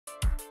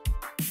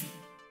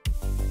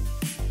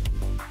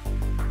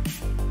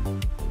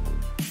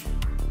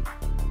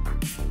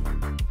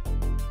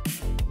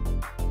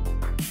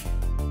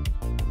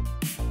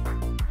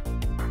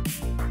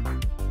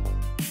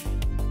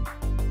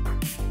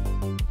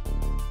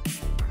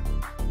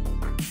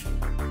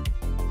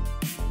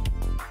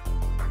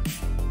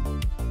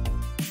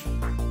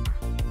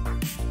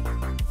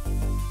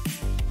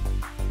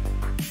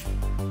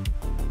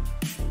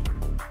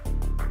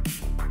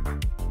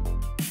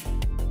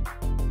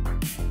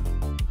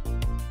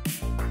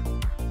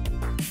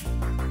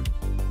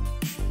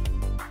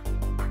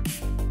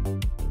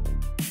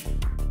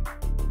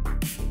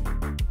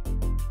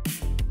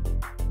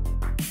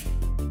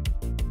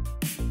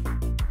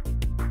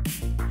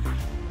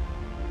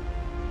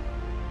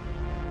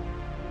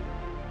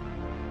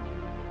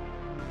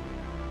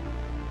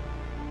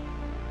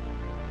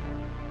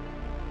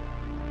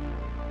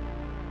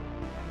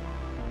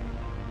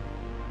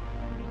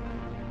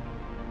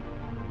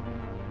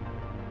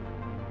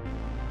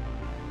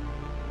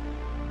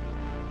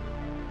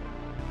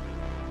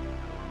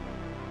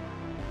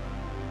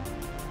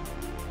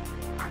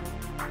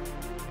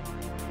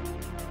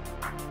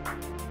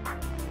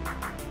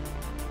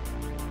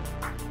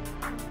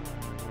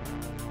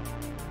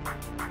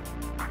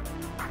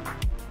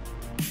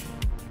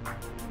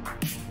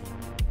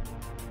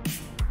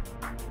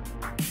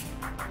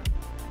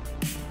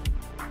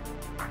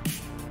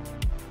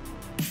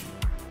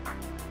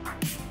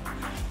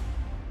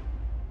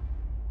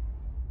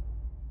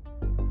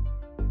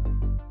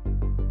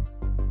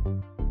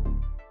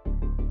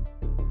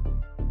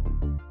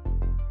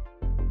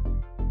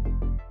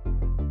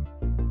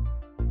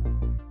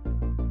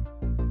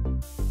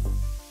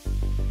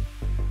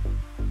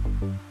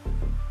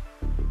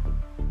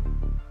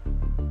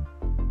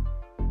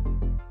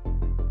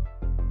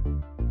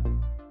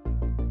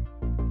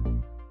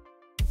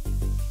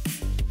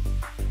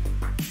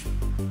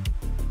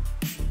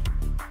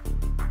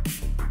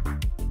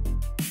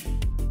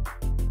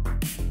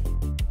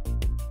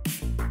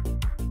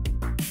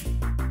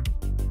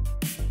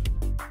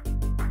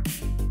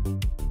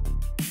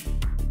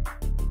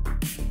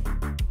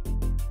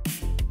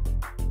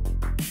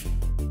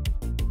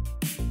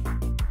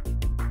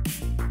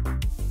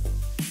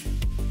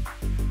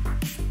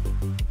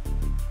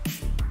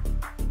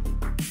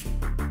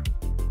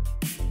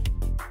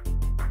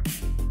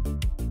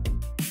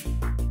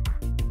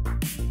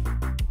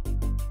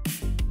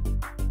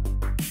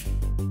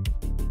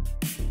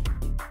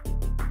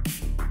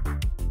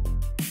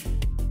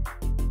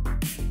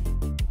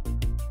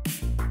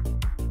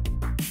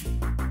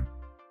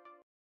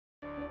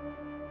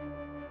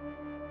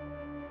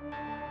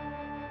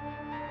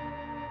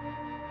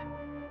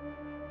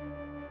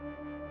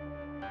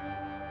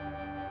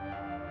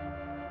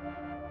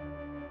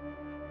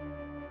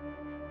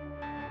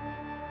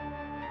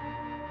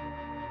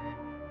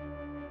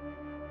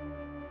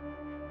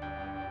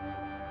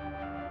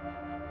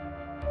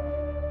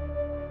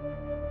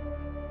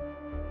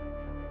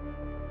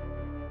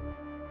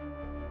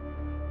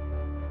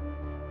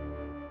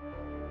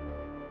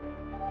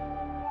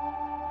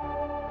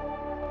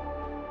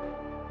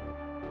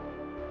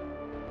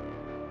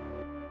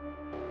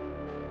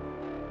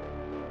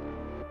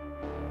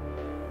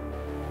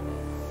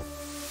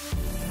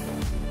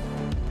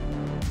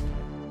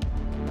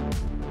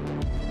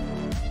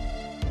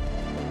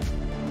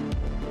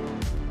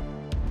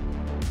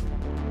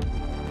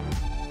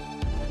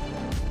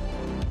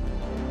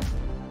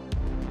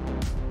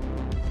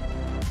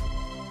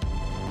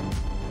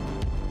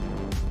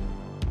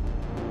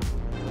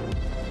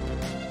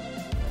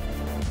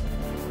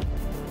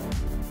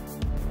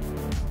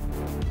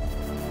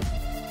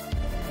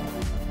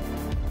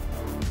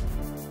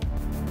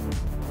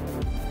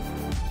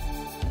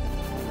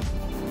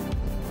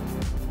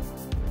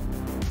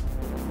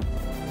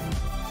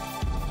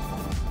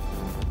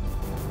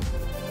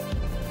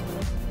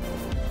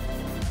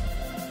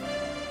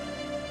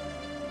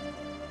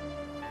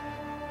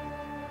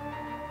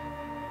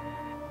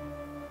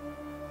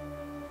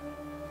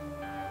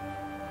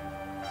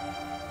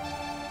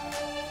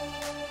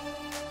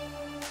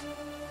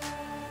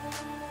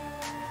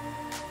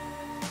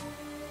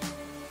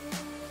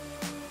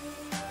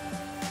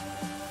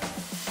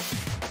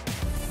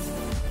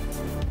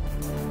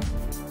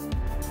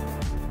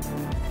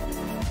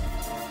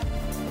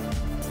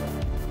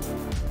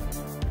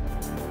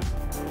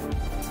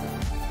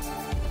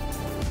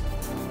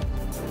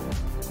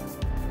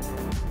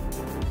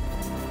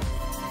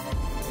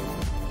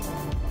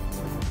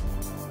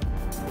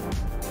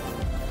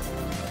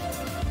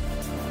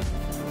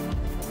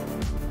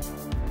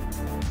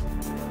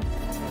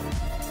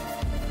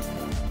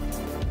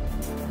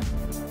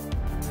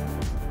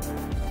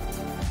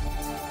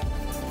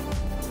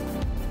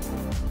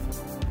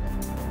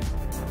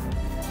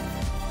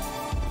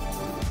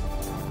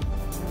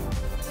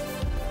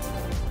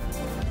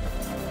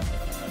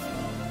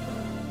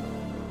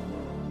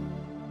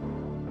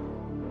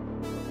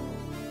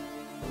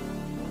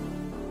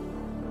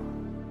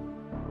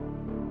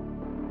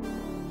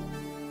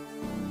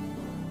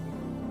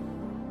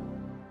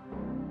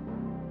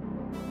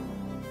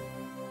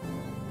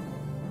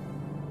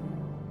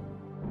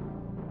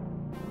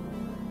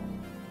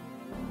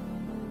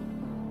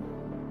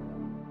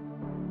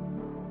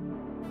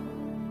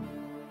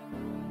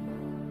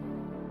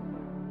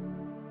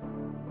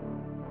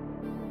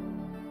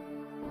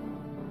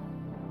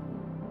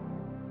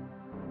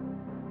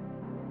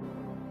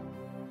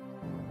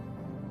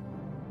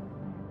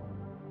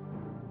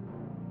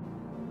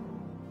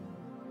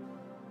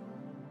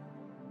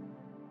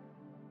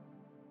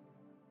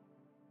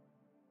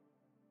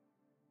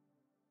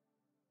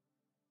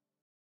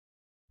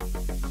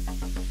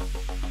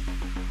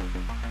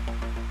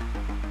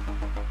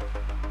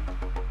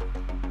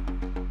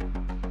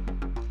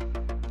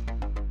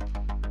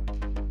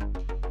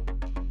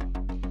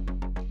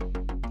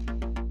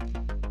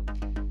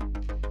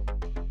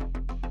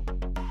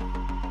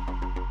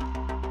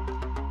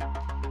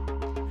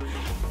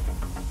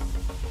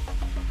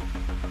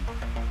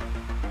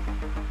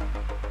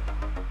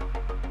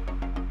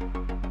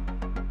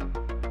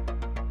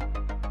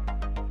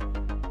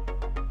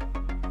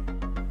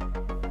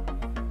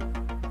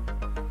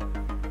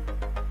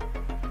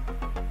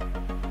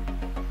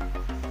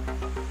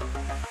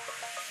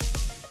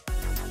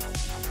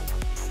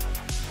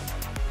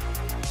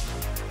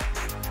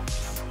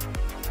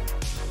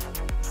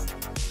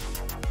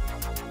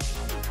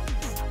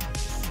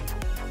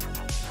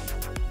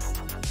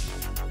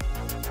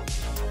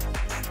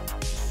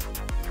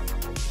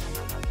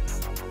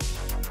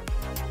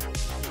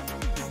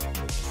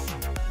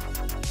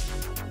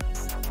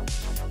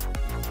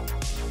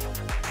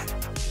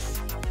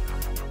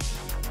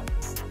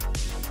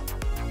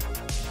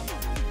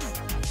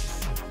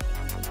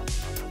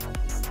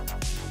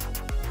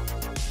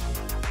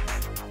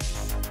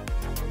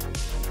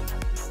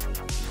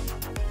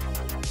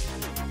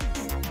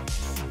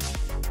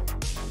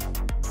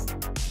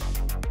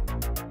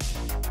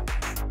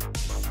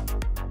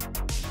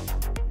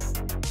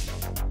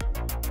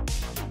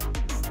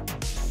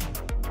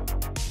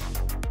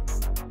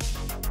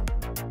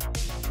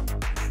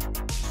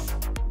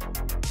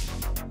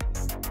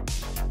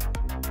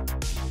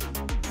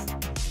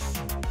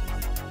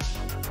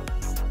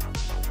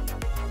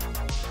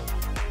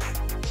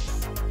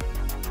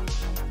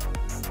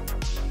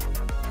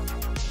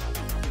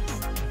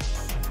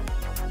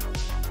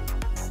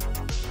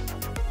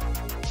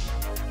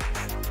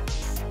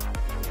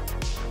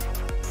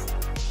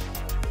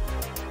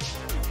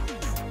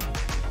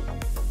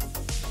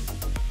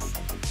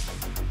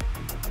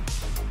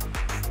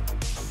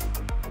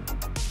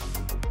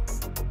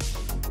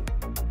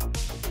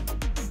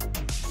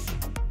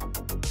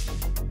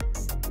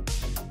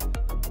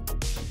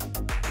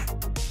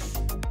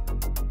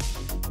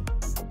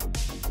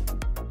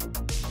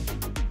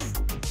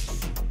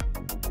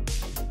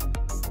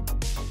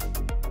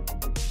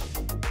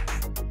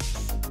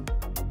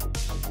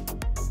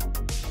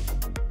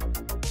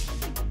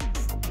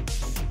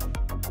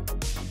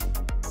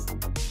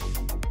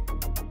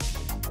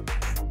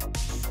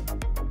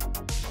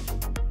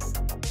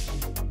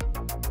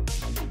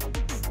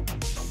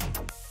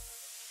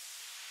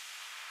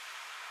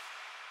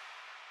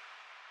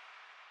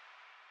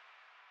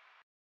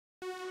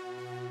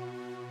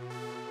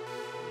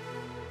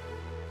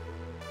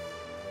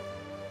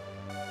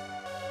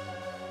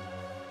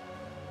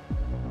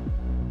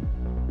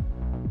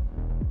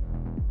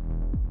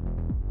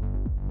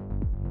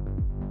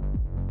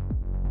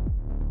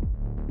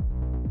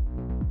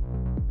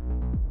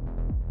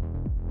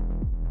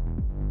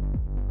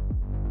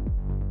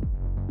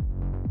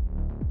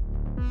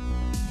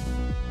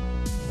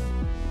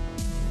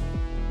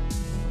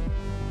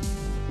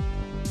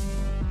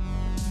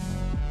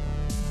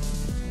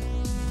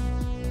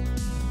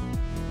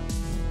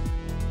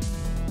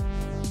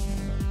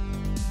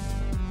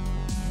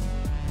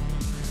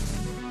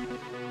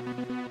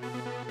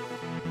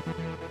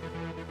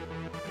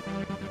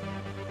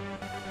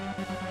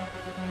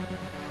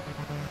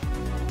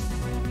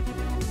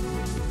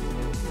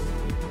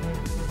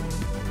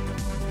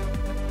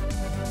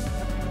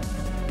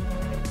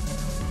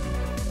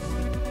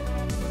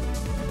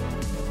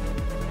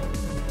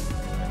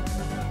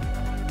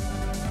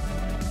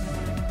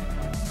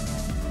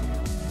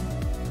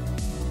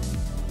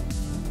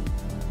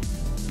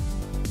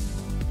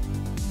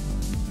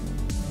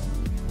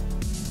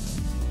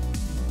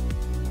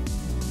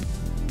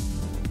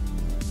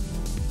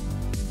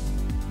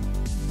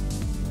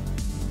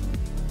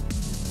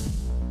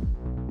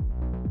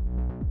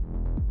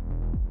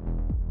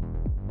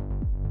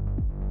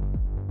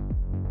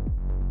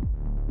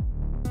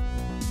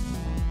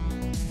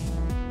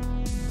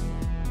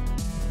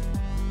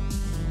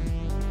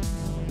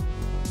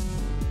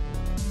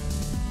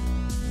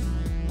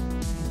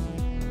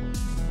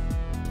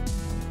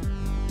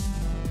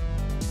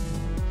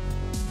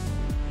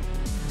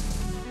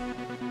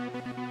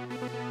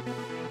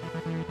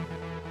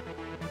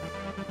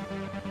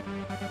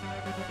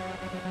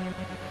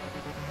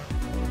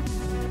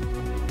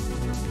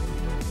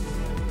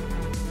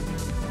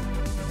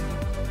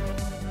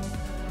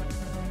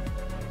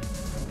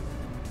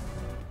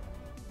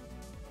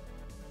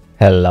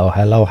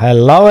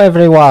Hello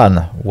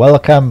everyone!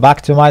 Welcome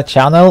back to my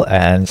channel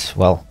and,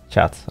 well,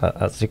 chat,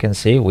 as you can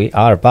see, we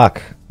are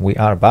back. We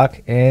are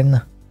back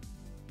in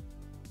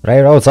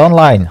Railroads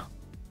Online.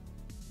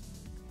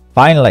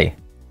 Finally!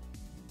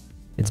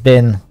 It's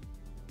been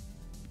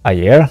a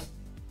year?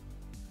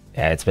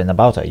 Yeah, it's been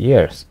about a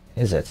year,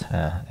 is it?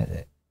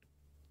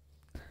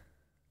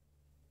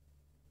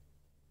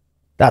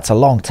 That's a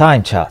long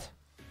time, chat.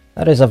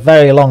 That is a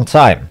very long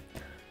time.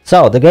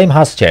 So, the game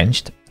has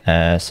changed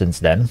since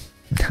then.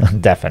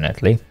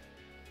 Definitely.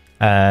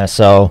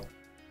 So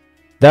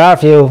there are a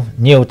few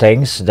new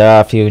things, there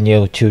are a few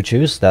new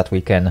choo-choos that we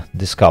can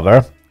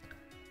discover.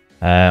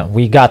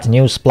 We got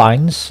new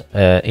splines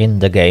in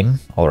the game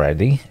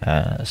already,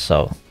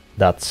 so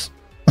that's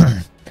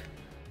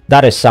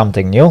that is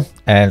something new.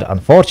 And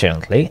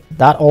unfortunately,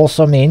 that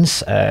also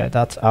means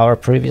that our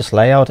previous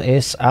layout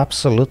is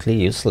absolutely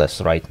useless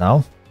right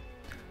now.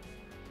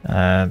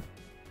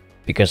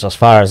 Because as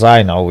far as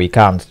I know, we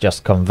can't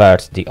just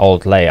convert the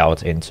old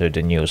layout into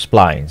the new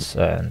splines,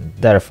 and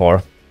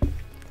therefore,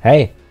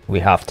 hey,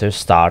 we have to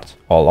start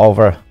all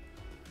over.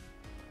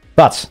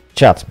 But,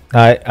 chat,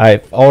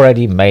 I've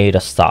already made a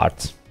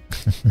start.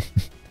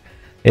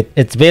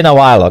 It's been a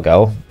while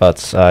ago,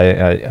 but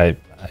I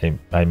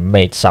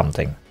made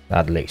something,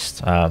 at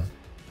least.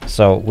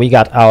 So we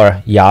got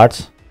our yard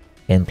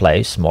in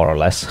place, more or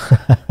less.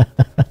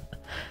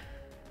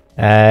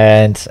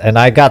 And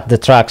I got the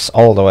tracks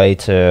all the way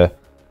to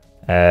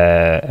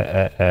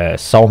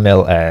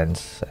sawmill and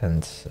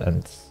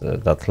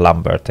that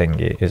lumber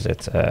thingy. Is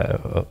it?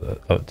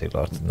 Oh dear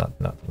Lord!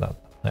 Not.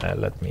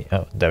 Let me.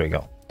 Oh, there we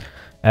go.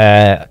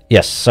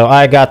 Yes. So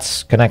I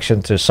got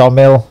connection to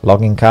sawmill,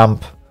 logging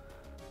camp,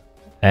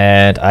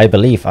 and I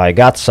believe I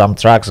got some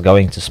tracks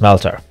going to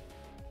smelter.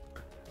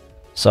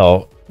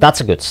 So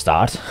that's a good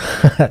start.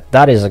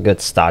 That is a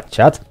good start,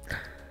 chat.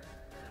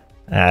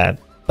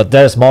 But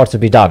there's more to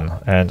be done,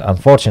 and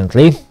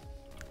unfortunately,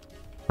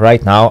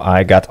 right now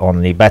I got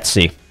only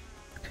Betsy,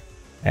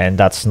 and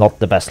that's not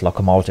the best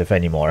locomotive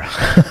anymore.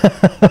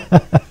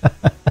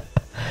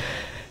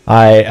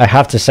 I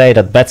have to say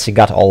that Betsy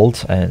got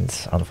old,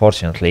 and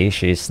unfortunately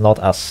she's not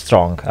as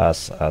strong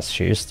as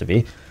she used to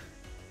be.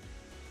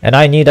 And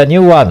I need a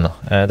new one.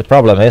 The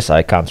problem is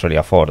I can't really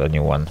afford a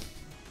new one.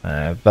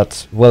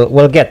 But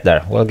we'll get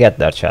there. We'll get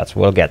there, chat.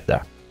 We'll get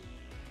there.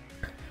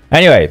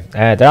 Anyway,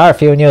 there are a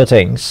few new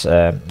things.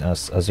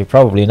 As you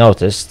probably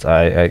noticed,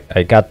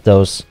 I got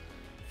those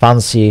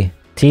fancy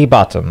T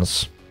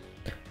buttons,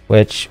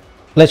 which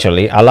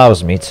literally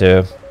allows me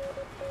to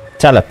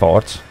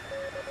teleport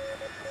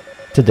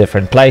to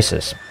different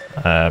places.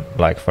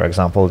 Like, for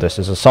example, this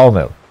is a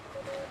sawmill.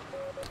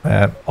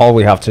 All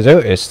we have to do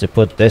is to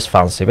put this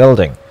fancy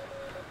building.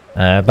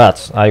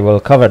 But I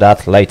will cover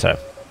that later.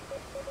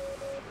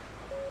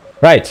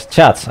 Right,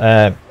 chat.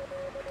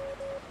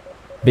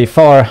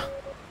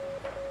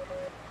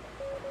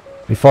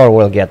 Before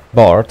we'll get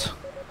bored,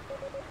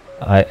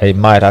 I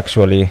might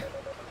actually...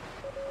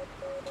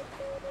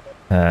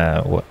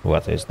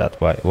 what is that?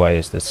 Why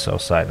is this so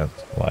silent?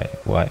 Why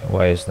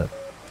is that?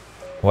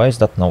 Why is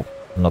that not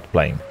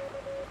playing?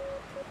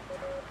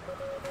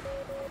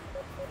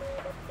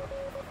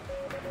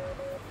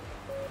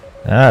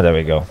 Ah, there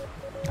we go.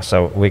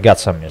 So we got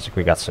some music.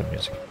 We got some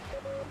music.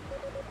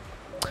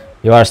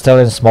 You are still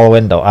in small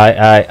window.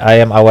 I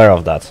am aware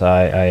of that.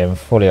 I am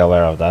fully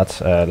aware of that.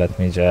 Let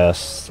me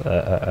just do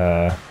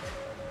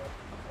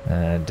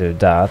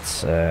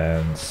that,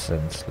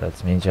 and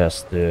let me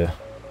just do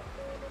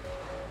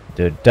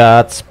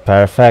that.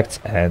 Perfect.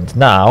 And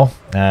now,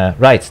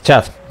 right,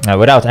 chat.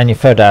 Without any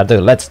further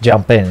ado, let's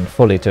jump in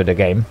fully to the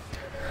game.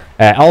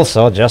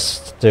 Also,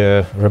 just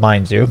to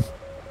remind you,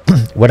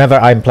 whenever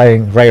I'm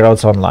playing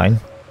Railroads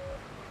Online,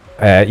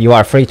 you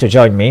are free to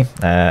join me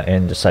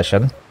in the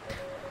session.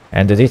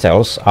 And the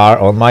details are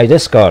on my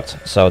Discord,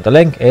 so the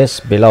link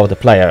is below the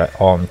player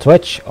on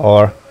Twitch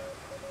or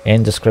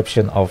in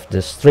description of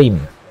the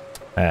stream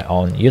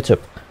on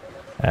YouTube.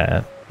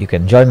 You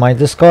can join my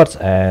Discord,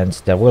 and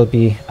there will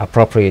be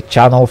appropriate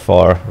channel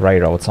for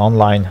Railroads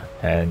Online,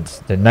 and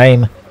the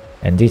name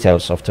and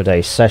details of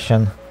today's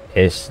session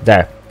is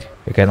there.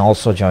 You can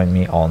also join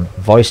me on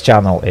voice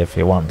channel if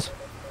you want.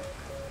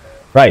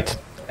 Right.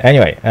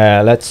 Anyway,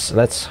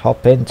 let's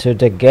hop into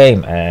the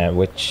game.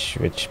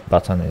 Which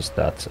button is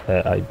that?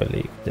 I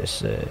believe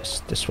this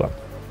is this one.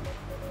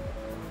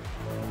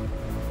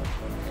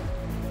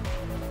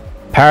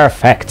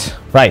 Perfect.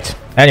 Right.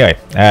 Anyway,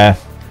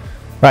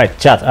 right,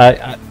 chat.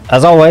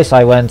 As always,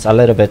 I went a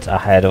little bit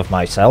ahead of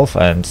myself,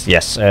 and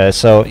yes.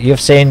 So you've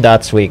seen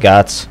that we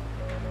got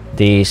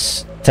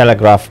these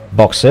telegraph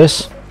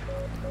boxes.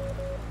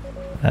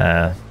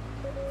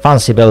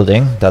 Fancy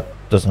building that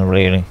doesn't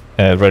really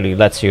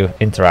lets you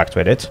interact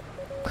with it,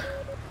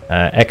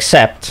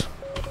 except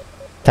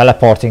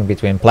teleporting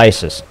between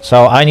places.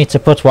 So I need to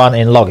put one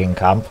in logging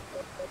camp.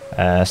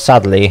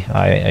 Sadly,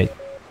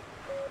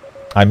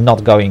 I'm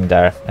not going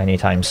there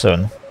anytime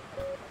soon,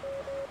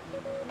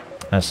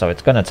 so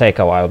it's gonna take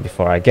a while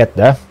before I get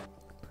there.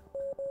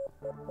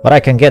 But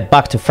I can get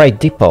back to Freight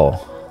Depot.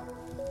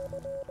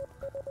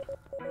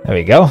 There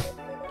we go.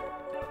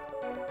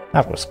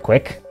 That was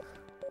quick.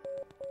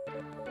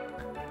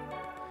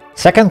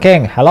 Second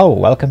King, hello,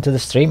 welcome to the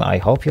stream. I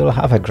hope you'll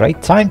have a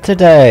great time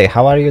today.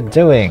 How are you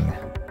doing?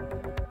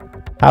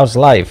 How's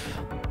life?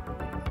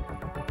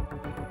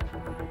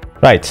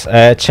 Right,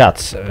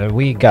 chat.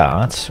 We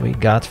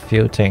got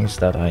few things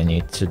that I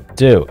need to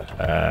do.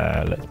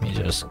 Let me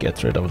just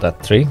get rid of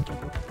that tree.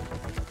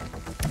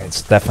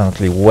 It's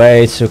definitely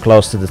way too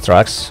close to the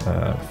tracks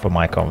for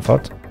my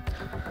comfort.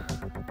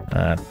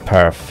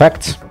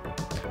 Perfect.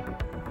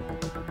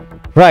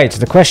 Right,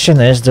 the question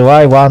is, do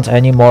I want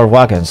any more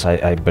wagons?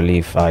 I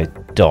believe I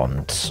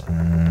don't.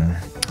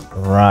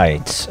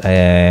 Right,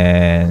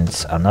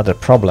 and another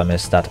problem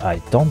is that I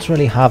don't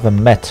really have a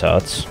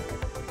method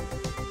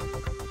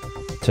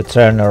to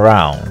turn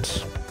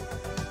around.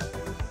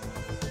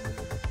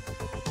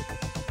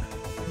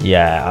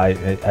 Yeah,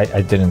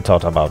 I didn't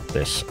thought about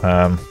this.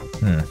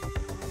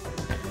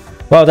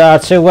 Well, there are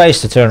two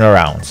ways to turn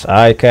around.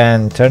 I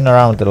can turn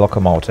around the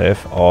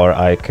locomotive, or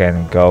I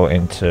can go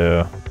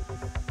into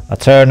a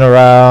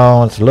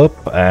turnaround loop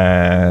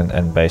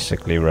and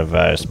basically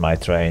reverse my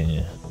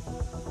train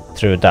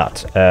through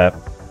that.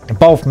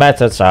 Both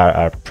methods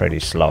are pretty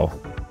slow.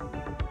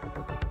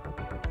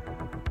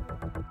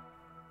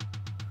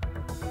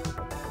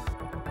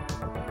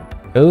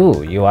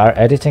 Ooh, you are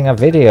editing a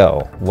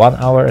video. 1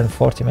 hour and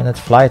 40-minute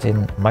flight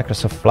in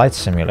Microsoft Flight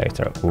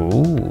Simulator.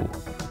 Ooh,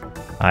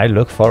 I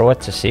look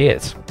forward to see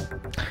it.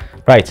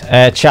 Right,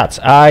 chat,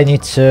 I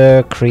need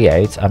to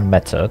create a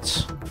method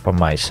for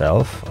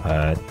myself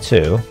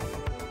to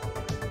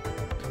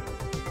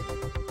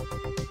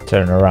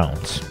turn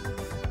around.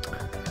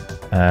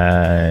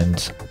 And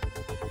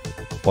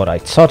what I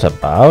thought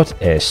about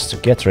is to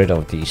get rid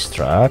of these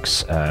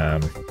tracks. I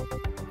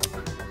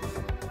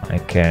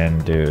can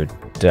do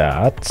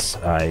that.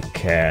 I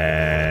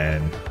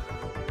can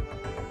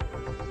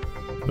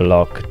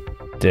block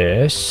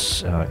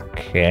this.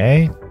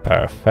 Okay,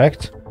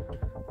 perfect.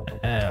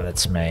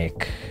 Let's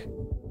make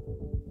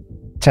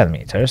 10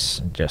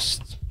 meters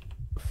just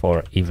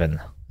for even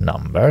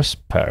numbers.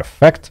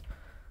 Perfect.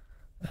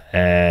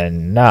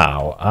 And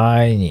now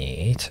I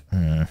need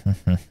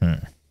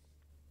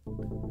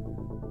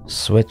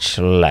switch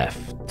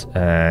left,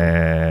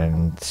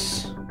 and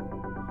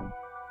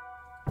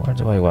where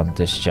do I want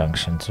this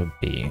junction to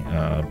be?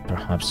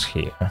 Perhaps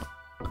here.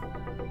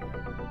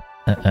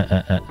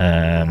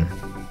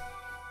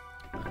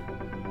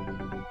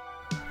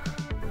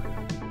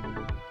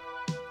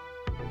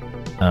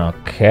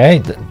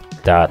 Okay,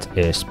 that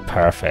is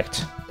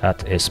perfect.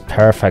 That is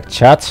perfect,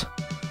 chat.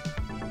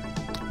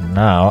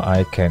 Now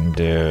I can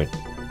do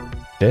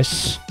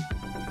this,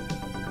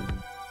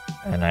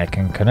 and I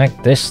can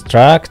connect this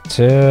track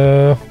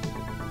to...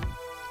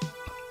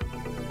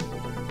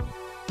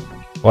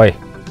 Oi.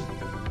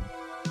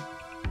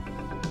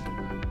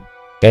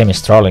 Game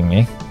is trolling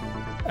me.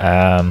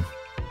 There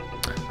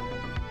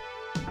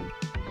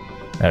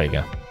we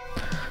go.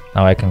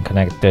 Now I can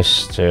connect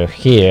this to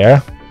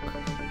here.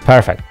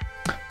 Perfect.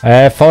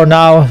 For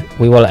now,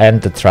 we will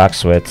end the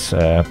tracks with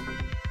the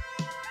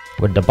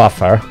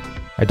buffer.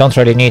 I don't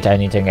really need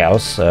anything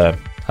else,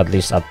 at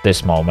least at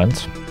this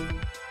moment.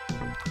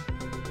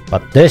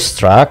 But this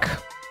track,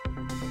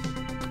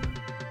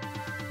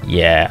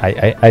 yeah,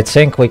 I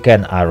think we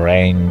can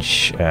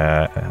arrange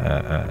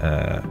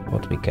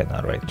what we can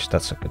arrange.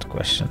 That's a good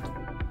question.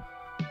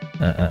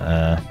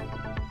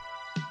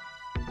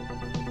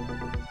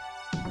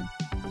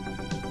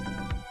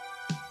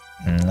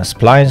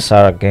 Splines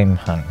are a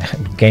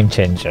game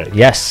changer.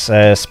 Yes,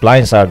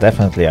 splines are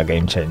definitely a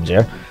game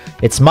changer.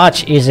 It's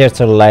much easier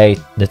to lay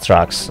the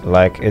tracks.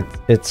 Like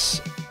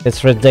it's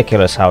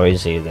ridiculous how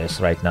easy it is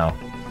right now.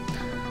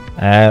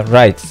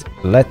 Right,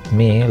 let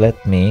me.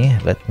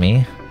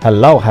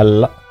 Hello.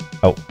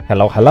 Oh,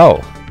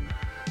 hello.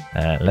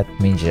 Let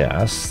me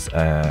just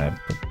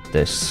put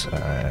this,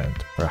 and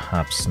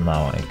perhaps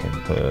now I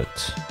can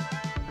put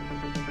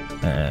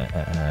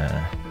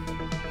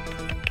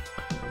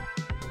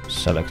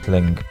select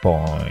link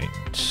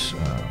point.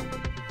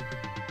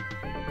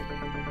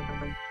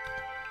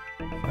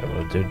 I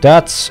will do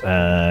that,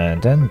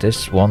 and then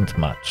this won't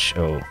match.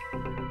 Oh,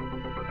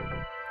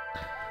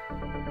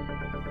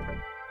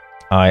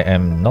 I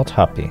am not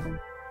happy.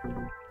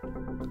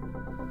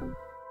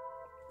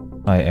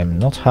 I am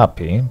not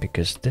happy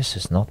because this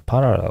is not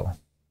parallel.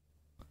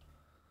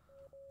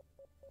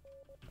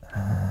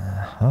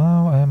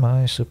 How am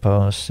I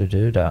supposed to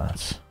do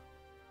that?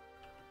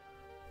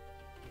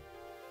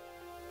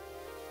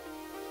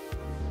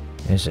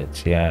 Is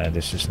it? Yeah,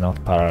 this is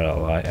not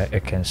parallel. I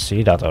can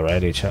see that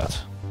already,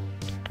 chat.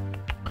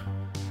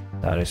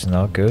 That is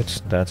no good.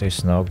 That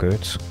is no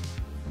good.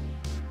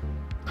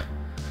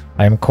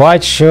 I'm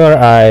quite sure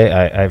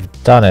I've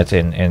done it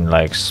in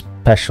like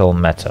special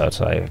methods.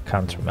 I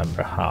can't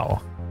remember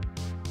how.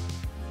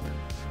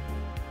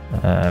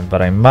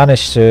 But I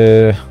managed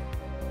to...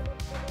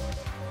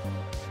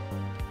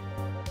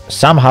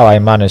 Somehow I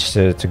managed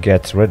to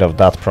get rid of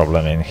that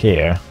problem in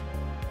here.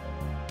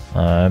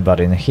 But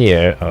in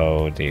here,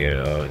 oh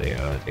dear, oh dear,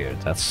 oh dear,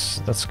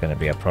 that's gonna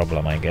be a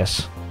problem, I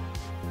guess.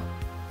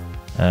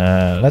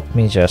 Let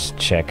me just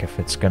check if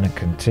it's gonna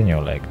continue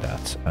like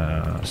that.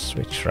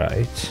 Switch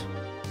right.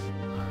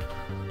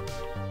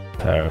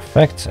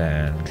 Perfect,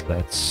 and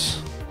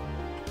let's...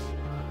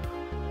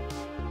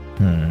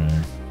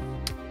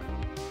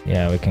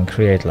 Yeah, we can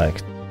create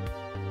like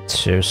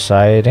 2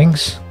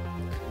 sidings.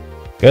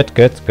 Good,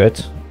 good,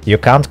 good. You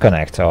can't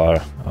connect,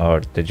 or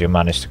did you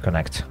manage to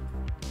connect?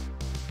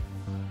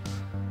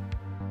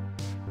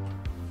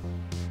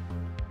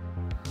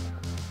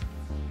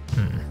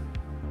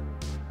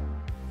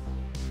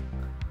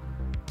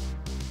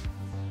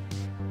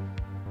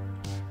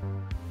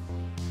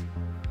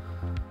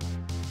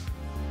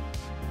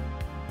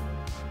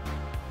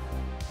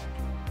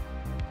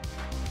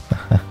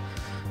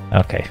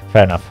 Okay,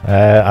 fair enough.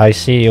 I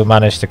see you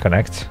managed to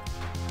connect.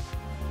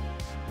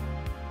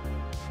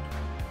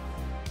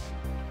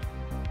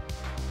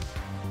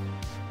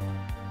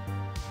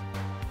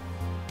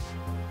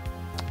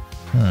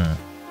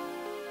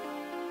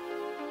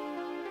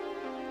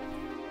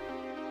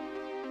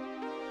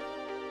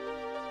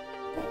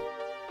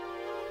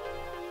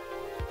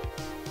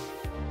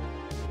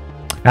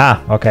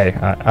 Ah, okay,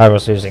 I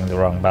was using the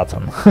wrong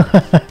button.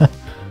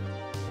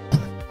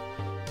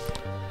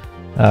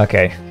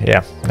 Okay,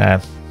 yeah.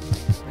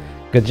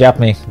 Good job,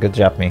 me. Good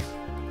job, me.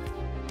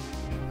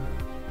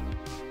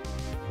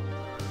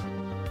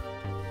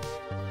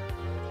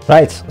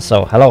 Right,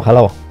 so hello,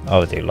 hello.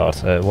 Oh dear lord,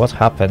 what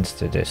happened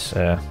to this?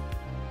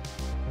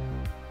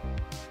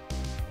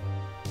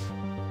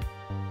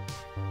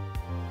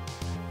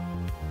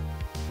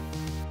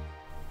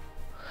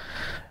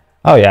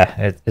 Oh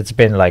yeah, it's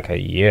been like a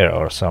year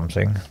or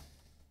something.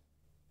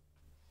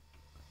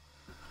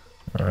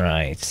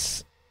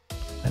 Right.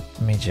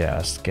 Let me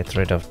just get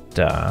rid of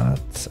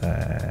that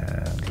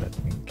and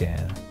let me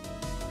get...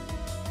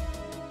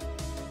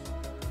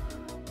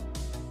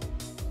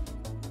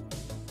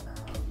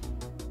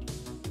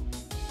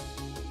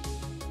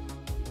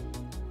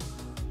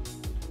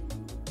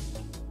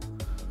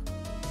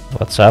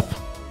 What's up?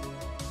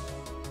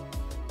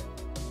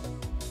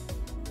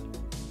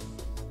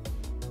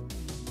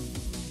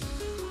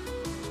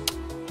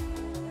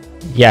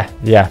 Yeah,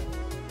 yeah.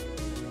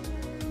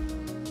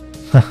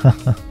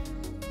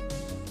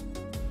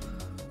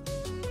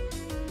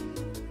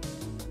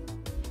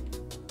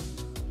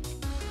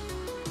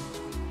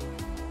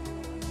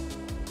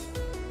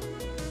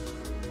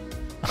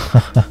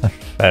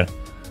 Fair.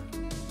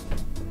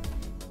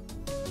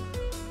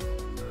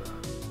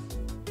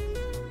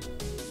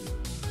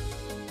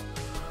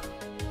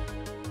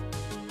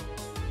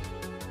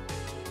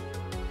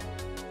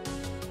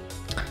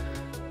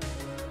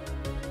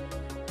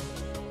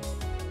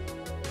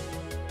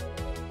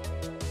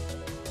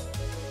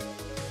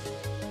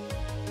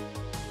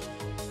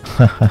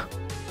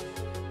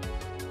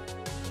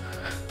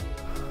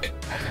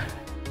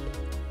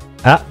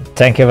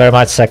 Thank you very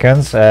much,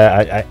 Seconds.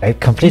 I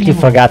completely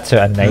forgot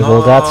to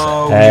enable that.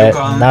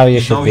 Now you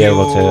should be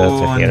able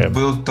to hear him.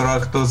 Build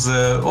track to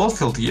the old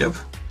field, yep?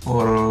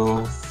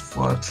 Or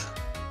what?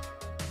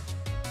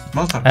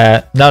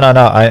 No,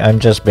 I'm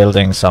just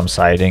building some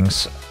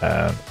sidings.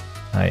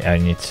 I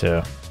need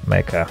to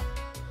make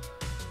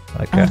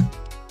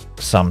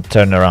some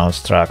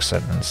turnaround tracks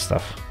and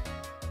stuff.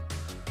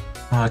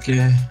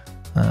 Okay.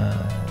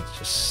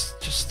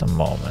 Just a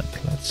moment.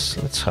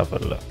 Let's have a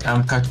look.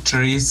 Cut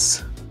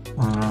trees.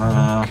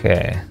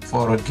 Okay.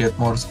 For get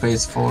more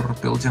space for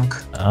building.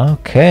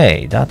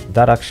 Okay,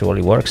 that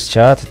actually works,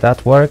 chat.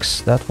 That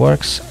works.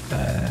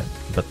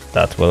 But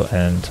that will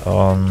end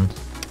on.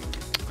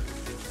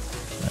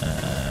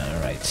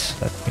 Right.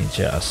 Let me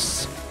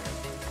just.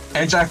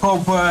 And I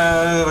hope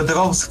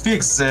developers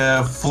fix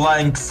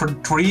flying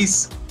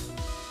trees,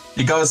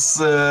 because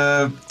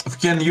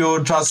can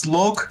you just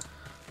look?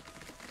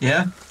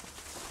 Yeah,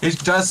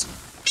 it's just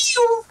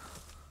pew,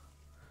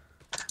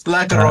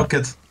 like a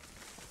rocket.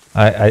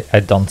 I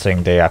don't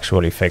think they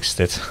actually fixed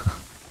it.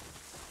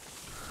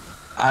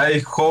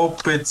 I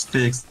hope it's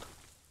fixed.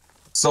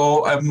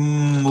 So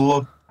I'm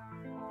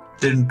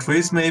looking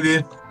trees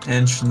maybe,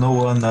 and no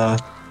one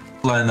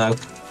flying out.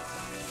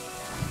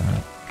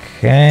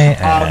 Okay,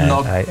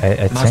 no,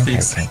 I think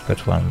fixed. I can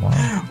put one more.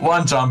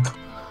 One jump.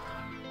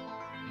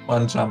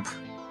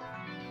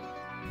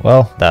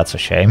 Well, that's a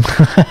shame.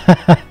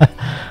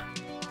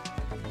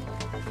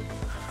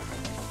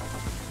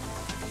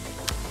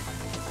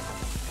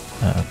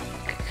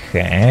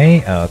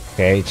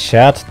 Okay,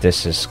 chat,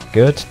 this is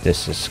good.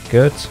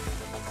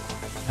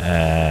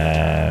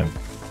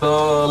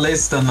 So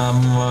listen,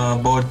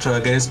 bought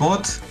Garry's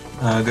Mod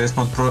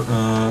Pro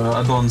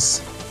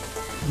add-ons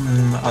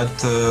at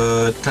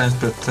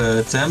transport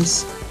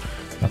Thames.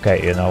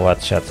 Okay, you know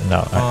what, chat?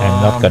 No,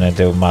 I'm not gonna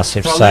do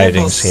massive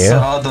sidings here.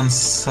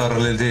 Add-ons are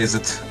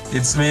released.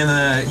 It's mean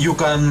you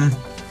can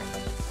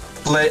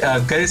play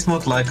Garry's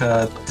Mod like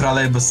a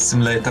trolleybus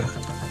simulator.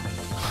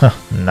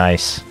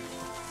 Nice.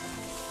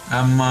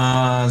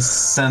 I'm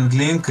send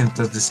link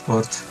into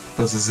Discord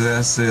because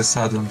there's this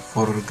add-on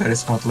for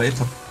Garry's Mod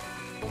later.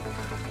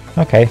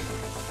 Okay.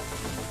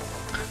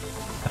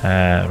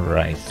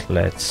 Right,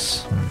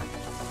 let's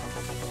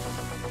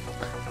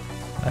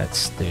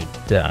do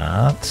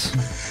that.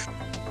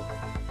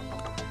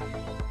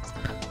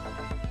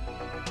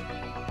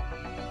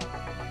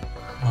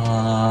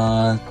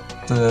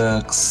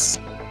 Text.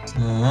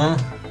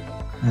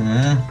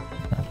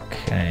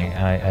 Okay,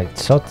 I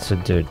thought to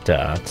do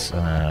that.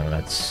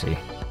 Let's see.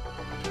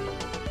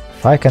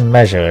 If I can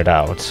measure it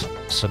out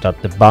so that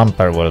the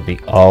bumper will be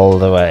all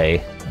the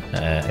way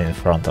in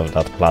front of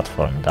that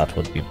platform, that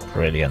would be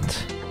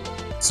brilliant.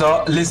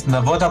 So listen,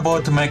 what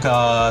about to make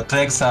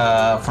tracks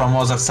from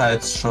other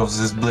sides of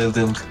this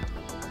building?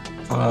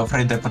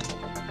 Free depot.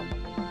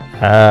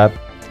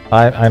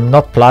 I'm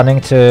not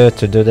planning to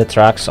do the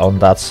tracks on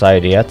that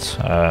side yet.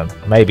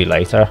 Maybe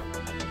later.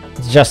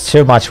 It's just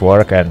too much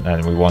work,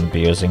 and we won't be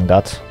using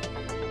that.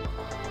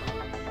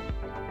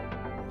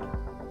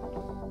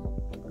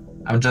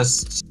 I'm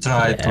just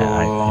trying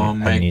to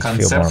make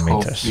concept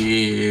of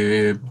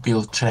the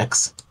build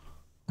tracks.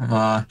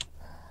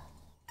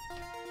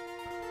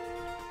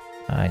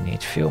 I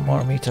need few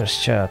more meters,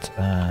 chat.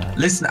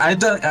 Listen, I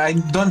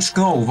don't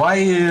know why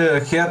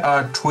here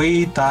are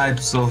 3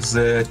 types of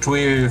the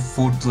 3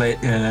 foot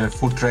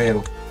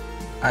rail.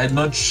 I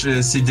don't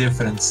see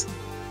difference.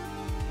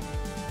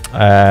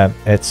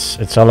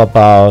 It's all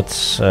about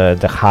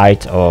the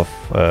height of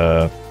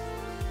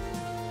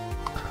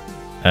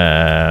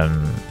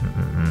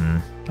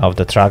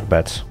the track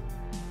bed.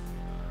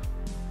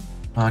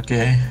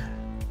 Okay.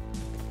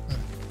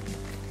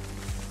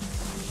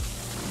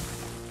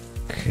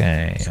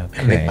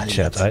 Okay,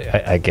 chat.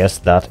 I guess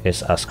that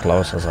is as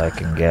close as I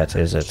can get,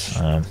 is it?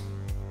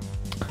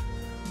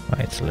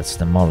 Right, let's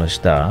demolish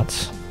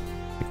that,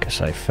 because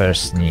I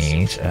first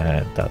need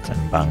that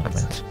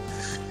embankment.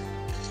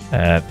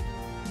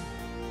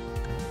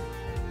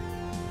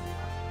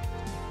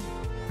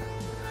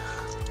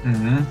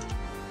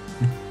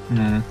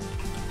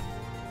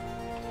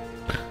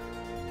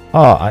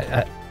 Oh,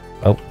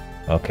 oh,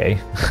 okay.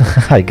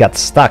 I got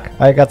stuck,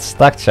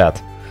 chat.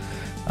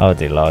 Oh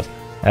dear lord.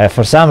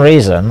 For some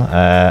reason,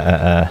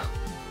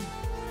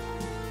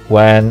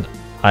 when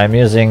I'm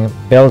using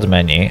build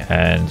menu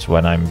and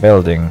when I'm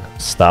building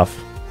stuff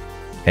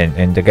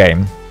in the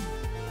game,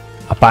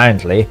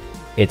 apparently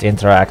it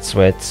interacts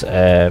with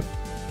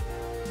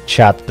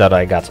chat that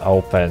I got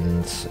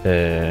opened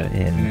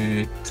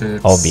in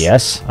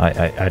OBS.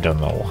 I don't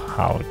know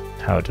how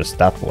does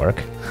that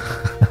work.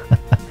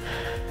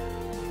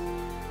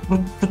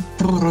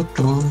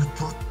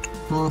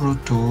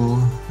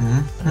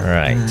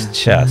 Right,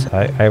 chat.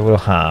 I will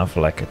have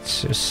like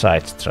 2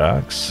 side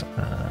tracks.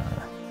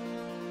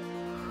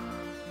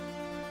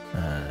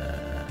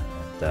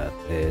 That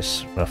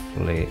is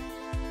roughly.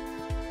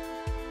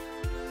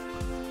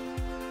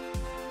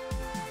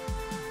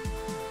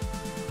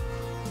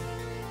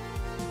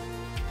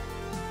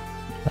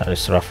 That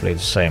is roughly the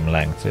same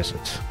length, is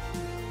it?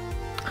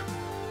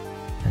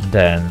 And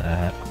then,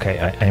 okay,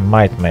 I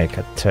might make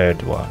a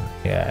 3rd one.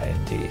 Yeah,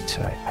 indeed,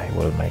 I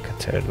will make a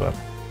 3rd one.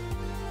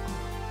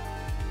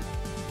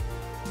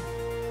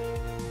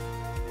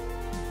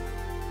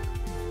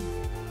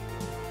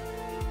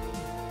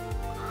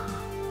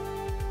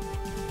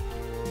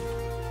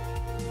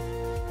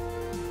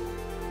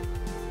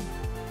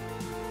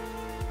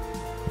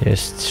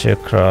 Use 2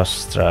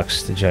 cross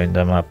tracks to join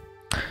them up.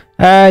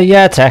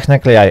 Yeah,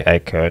 technically I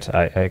could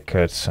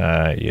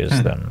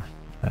use them.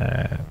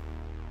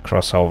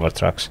 Crossover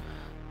tracks.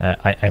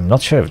 I'm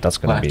not sure if that's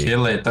gonna be the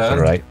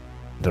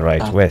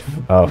right width.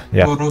 Oh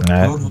yeah,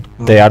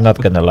 they are not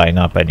gonna line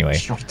up anyway.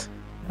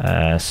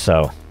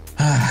 So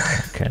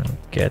I can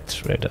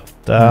get rid of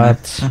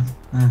that.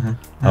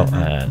 Oh,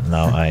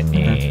 now I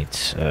need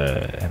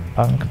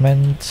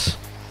embankment.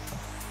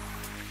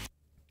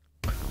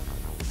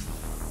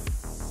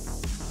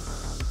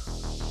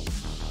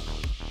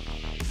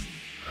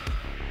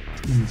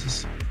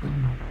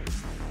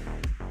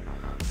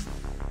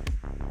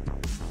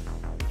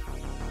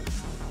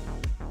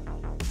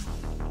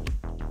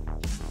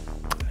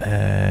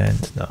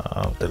 And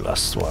now the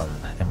last one,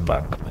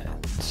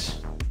 embankment.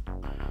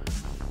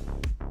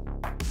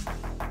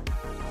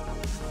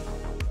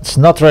 It's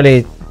not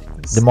really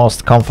the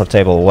most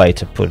comfortable way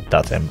to put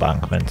that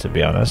embankment, to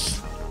be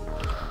honest.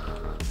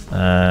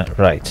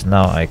 Right,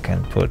 now I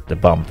can put the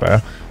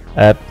bumper.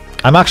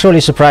 I'm actually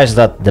surprised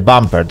that the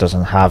bumper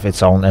doesn't have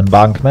its own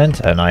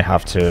embankment and I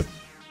have to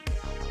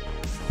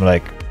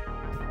like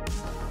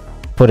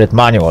put it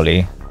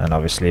manually and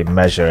obviously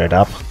measure it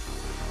up.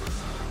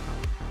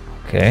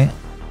 Okay,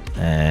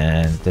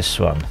 and this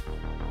one.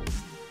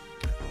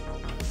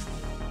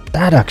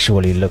 That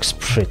actually looks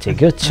pretty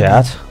good,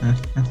 chat.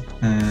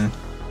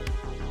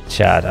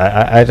 Chat,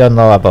 I don't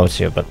know about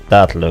you, but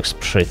that looks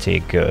pretty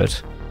good.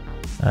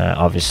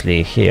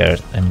 Obviously here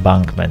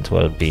embankment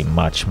will be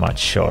much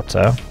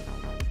shorter.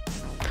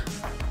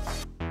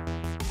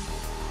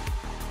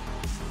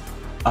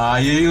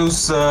 You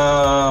use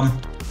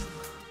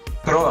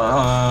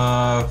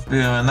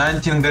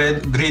 19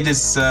 grid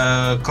is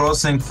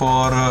crossing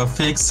for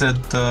fixed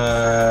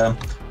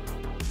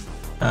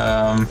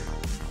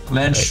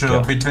Lunch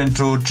between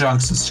two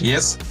junctions,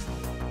 yes?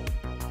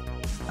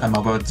 I'm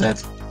about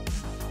that.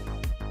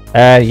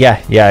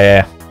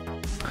 Yeah.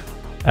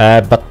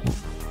 But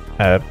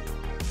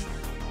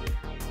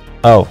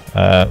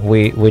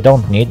we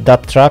don't need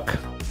that truck.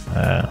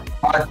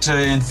 But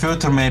in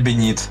future maybe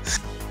need.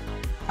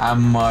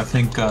 I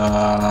think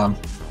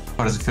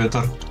for the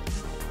future.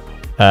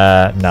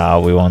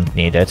 No, we won't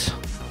need it.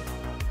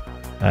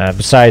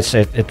 Besides,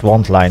 it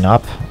won't line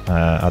up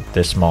at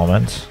this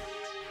moment.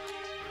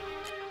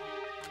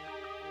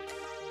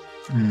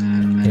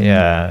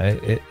 Yeah,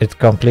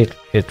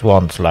 it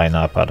won't line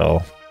up at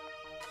all.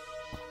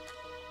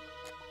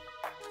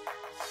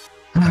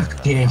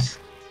 Okay.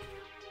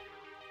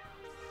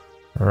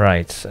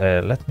 Right,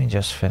 let me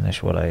just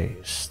finish what I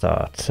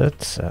started.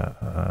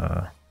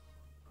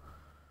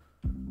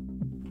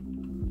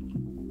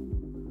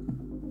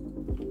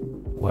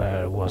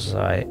 Where was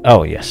I?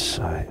 Oh yes,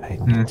 I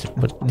need to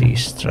put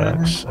these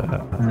trucks.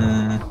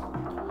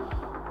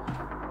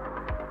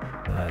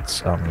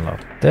 Let's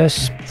unlock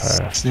this.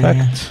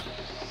 Perfect.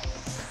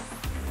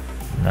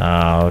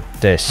 Now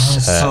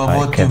this,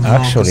 I can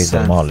actually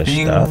demolish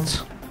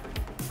that.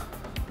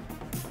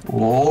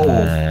 Whoa.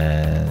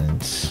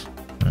 And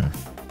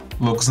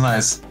looks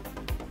nice.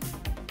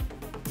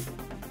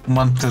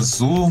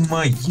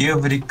 Montezuma,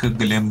 Еврика,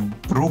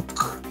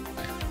 Glenbrook,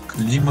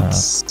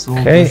 Climax.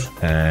 Okay,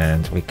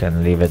 and we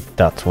can leave it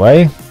that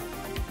way.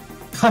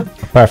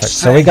 Perfect.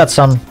 So we got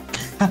some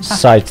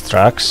side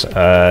tracks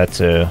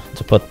to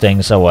put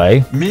things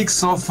away.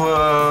 Mix of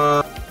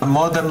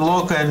modern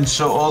loco and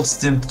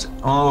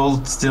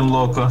old steam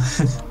loco.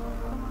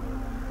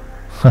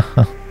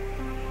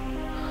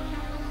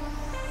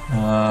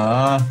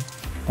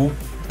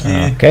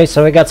 Okay,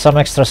 so we got some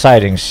extra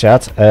sidings,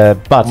 chat,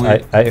 but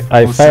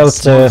I failed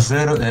to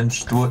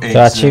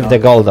achieve the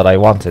goal that I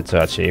wanted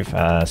to achieve,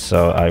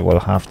 so I will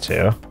have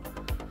to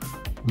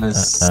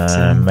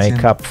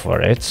make up for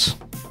it.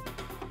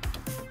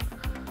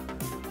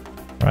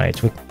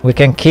 Right, we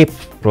can keep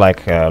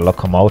like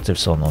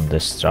locomotives on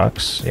these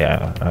trucks.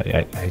 Yeah,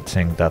 I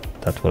think that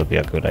will be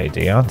a good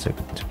idea to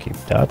keep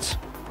that.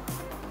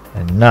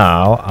 And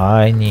now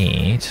I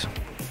need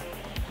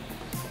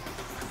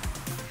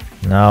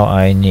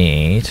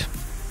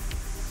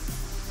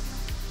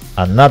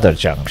another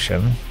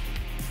junction.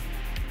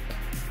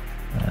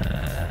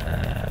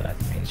 Let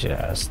me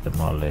just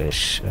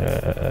demolish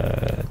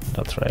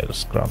that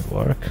rails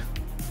groundwork.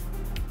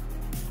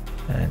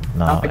 And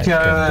now I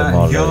can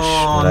demolish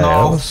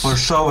rails. For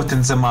show it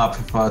in the map,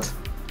 but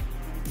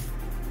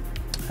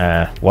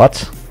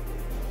what?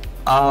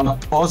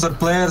 Other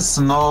players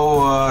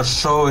know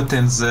show it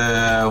in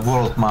the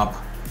world map.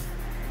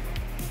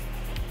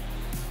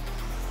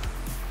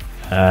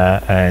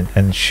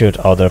 And should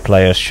other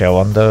players show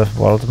on the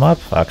world map,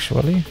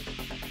 actually?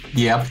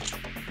 Yep.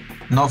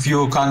 No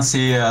view can't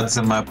see at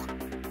the map.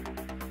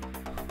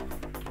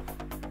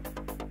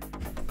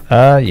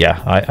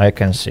 Yeah, I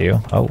can see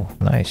you. Oh,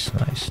 nice.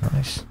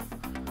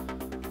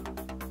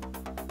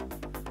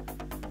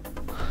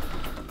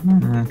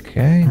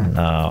 Okay,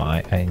 now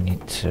I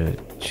need to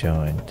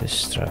join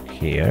this truck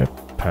here.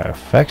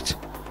 Perfect.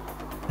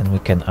 And we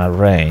can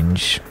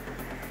arrange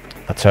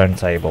a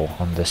turntable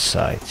on this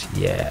side.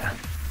 Yeah.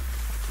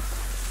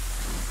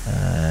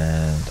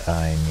 And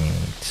I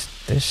need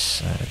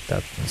this.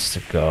 That needs to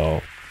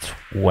go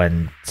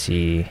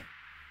 20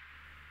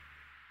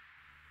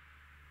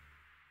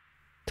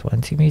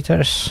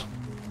 meters.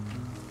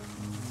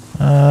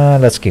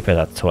 Let's keep it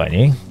at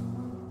 20.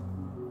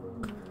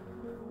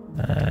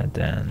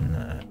 Then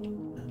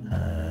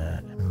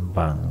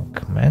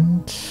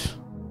embankment.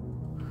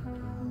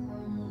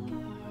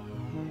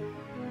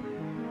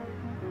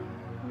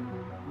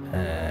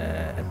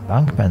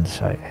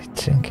 Embankment, I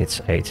think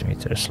it's 8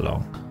 meters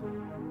long.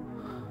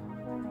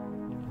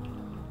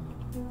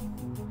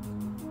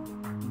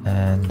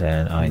 And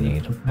then I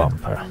need a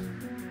bumper.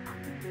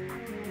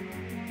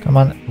 Come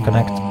on,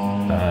 connect.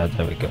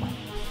 There we go.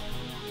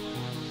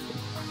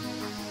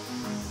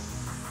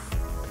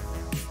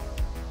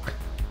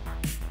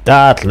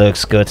 That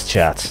looks good,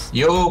 chat.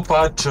 You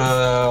put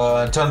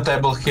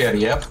turntable here,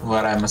 yep,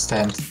 where I must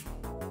stand.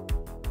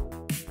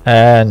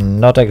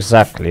 Not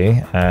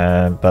exactly,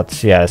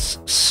 but yes,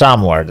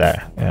 somewhere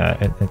there.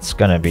 It's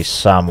gonna be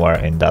somewhere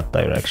in that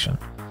direction.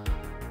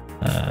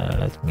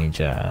 Let me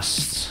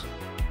just...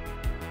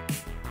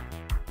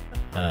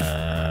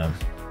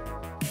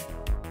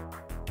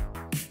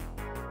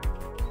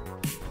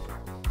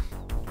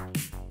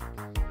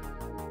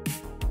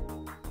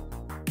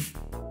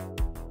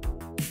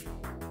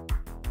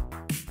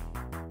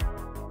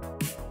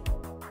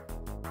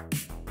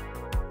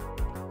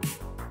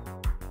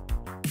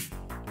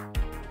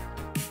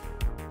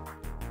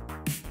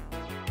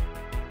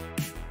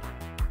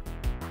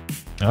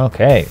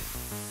 Okay,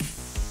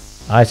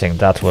 I think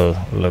that will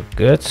look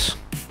good.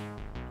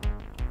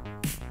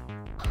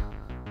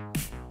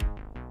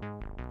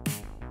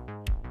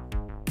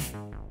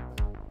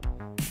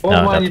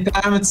 Many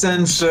times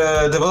and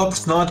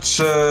developers not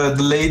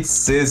delete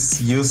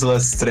these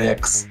useless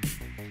tracks.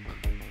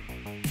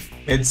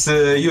 It's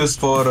used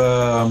for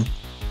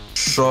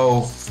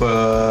show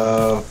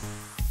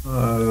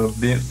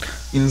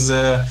in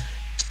the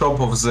shop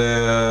of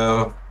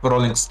the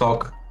rolling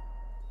stock.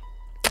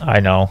 I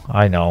know,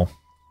 I know.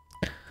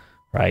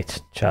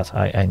 Right, chat,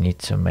 I need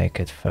to make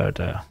it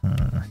further.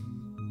 I'm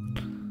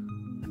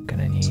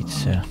gonna need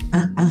to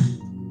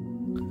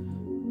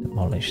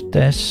demolish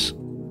this,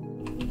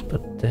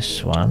 put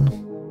this one,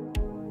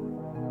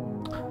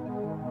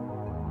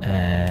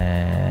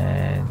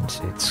 and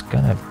it's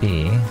gonna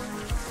be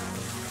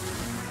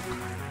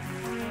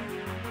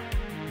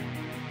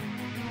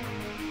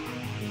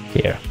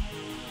here.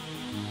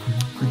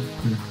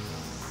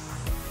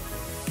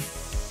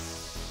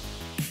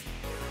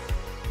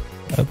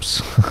 Oops.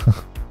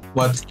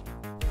 What?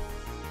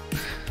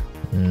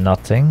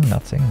 Nothing,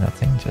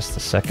 just a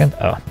second.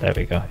 Oh, there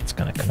we go, it's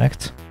gonna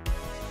connect.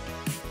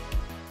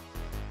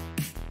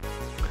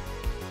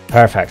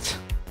 Perfect.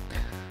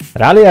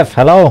 Raliev,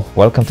 hello,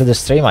 welcome to the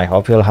stream. I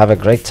hope you'll have a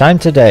great time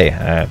today.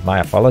 My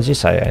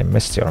apologies, I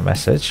missed your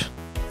message.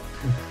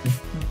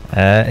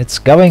 It's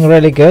going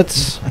really good.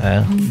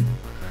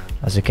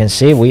 As you can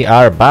see, we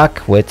are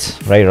back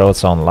with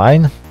Railroads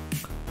Online.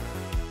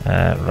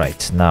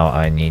 Right, now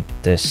I need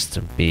this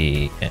to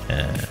be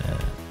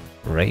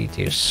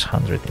radius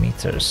 100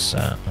 meters.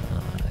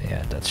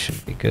 Yeah, that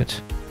should be good.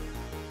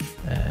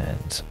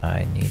 And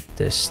I need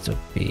this to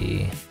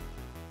be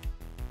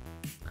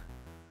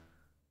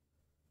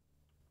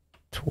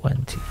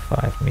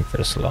 25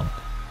 meters long.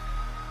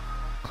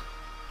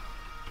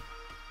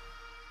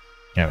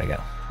 There we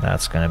go.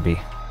 That's gonna be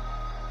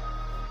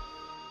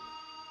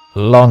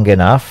long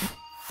enough.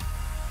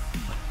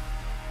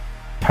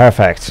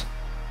 Perfect.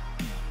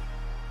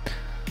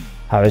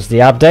 How is the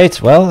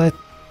update? Well,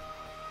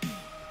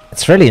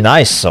 it's really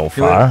nice so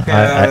far. We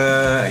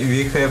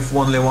have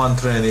only one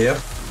train here.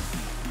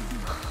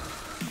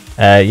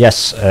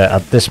 Yes,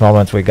 at this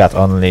moment we got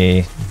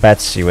only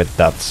Betsy with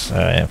that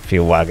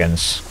few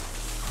wagons.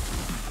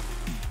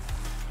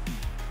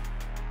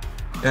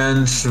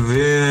 And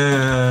we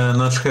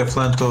not have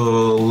land to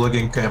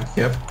logging camp,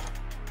 yep.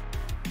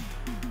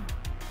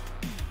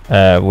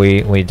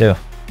 We do.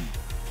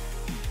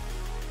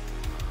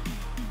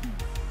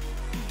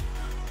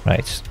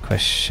 Right,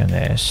 question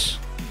is...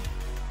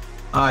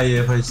 Ah,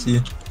 yeah, I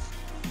see.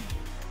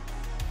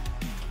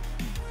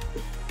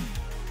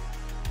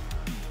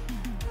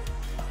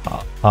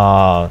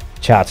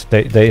 Chat,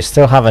 they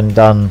still haven't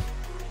done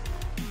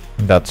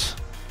that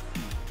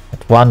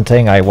one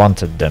thing I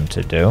wanted them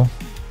to do.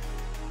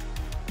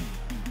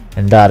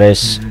 And that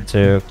is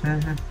to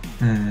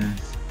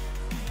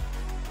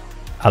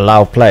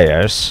allow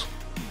players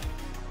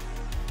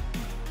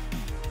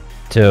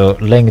to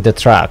link the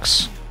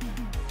tracks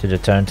to the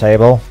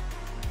turntable.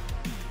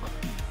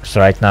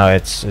 So right now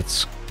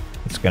it's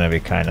gonna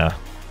be kind of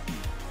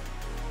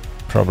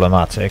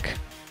problematic.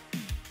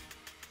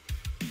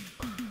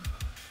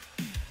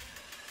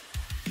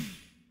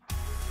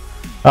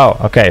 Oh,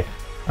 okay.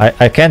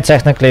 I can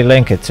technically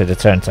link it to the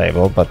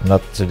turntable, but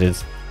not to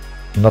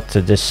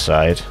this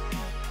side.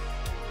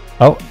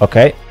 Oh,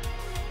 okay.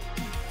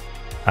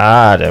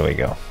 Ah, there we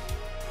go.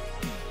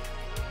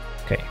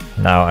 Okay,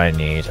 now I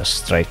need a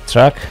straight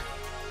track.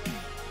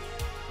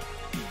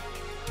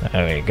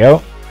 There we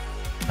go.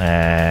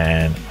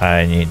 And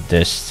I need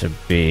this to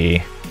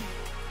be...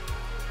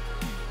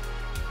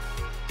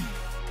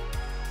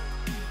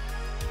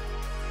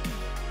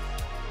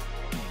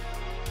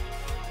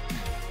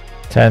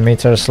 $10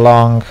 meters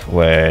long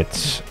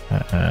with...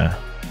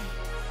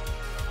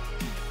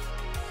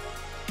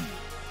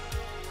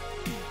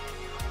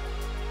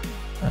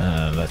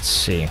 let's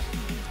see.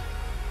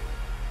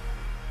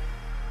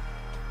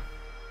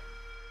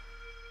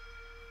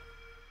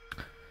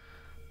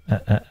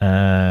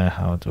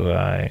 How do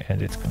I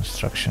edit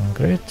construction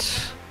grid?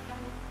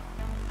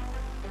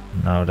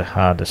 Now the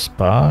hardest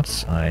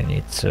part, I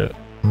need to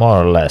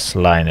more or less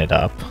line it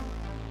up.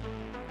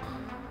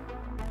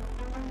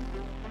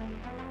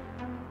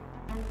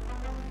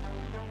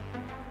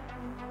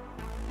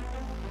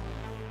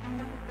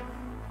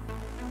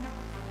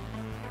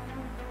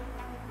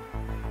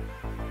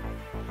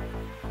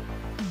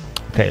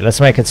 Okay,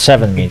 let's make it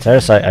 7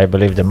 meters. I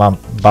believe the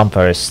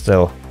bumper is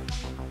still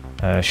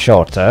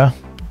shorter.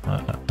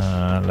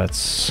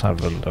 Let's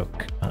have a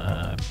look.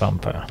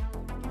 Bumper.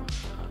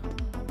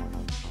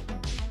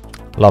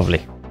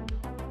 Lovely.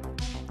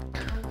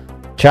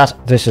 Chat,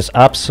 this is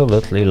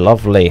absolutely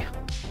lovely.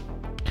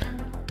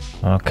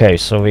 Okay,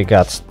 so we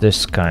got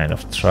this kind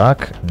of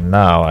truck.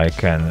 Now I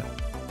can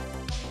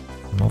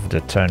move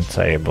the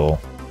turntable.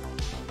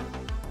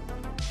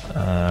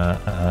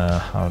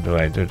 How do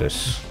I do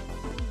this?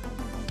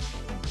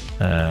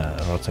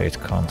 Rotate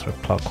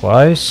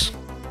counterclockwise.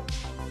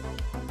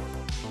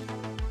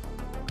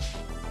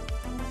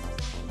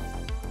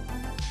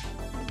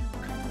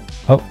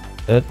 Oh,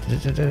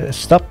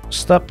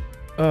 stop.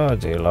 Oh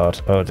dear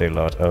lord, oh dear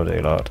lord, oh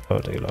dear lord, oh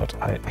dear lord.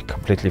 I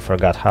completely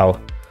forgot how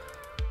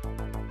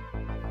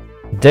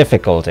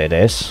difficult it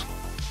is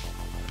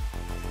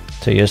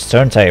to use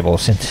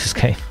turntables in this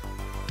game.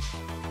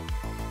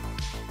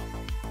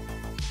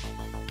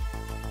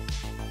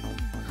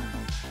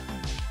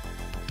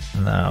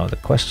 Now the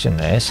question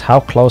is how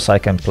close I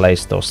can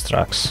place those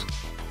tracks.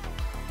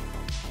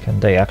 Can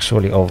they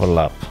actually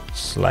overlap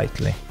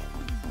slightly?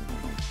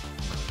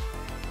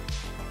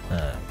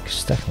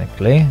 Because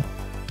technically,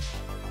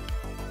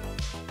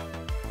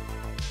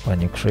 when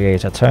you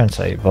create a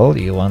turntable,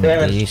 you want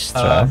these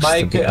tracks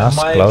to be as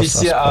close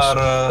as PC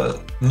possible. are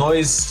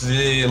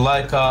noisy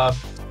like a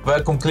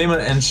vacuum cleaner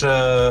and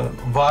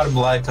warm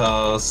like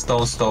a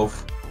stone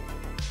stove.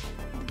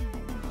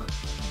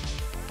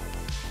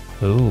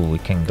 Ooh, we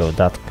can go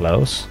that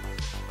close.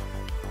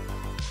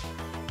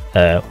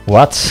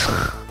 What?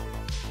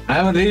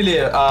 I'm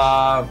really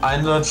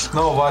I don't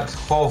know what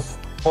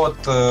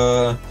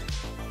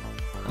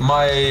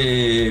my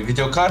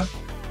video card.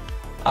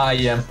 I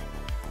am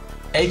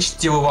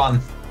HT1.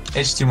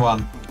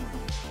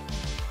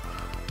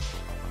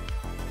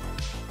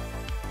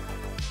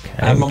 Okay,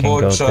 I'm we can go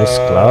about, this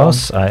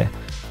close. I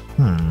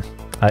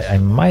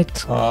might.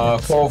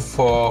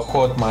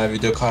 hot my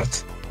video card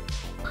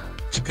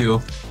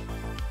GPU.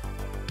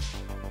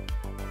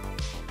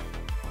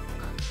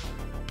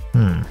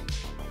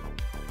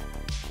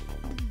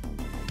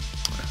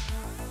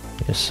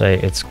 You say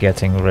it's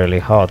getting really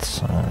hot.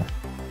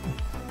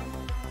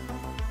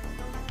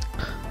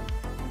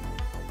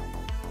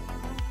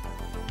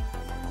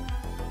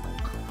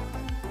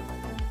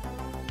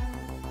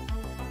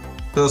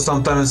 So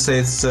sometimes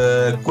it's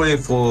cooling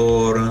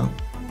for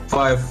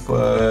 5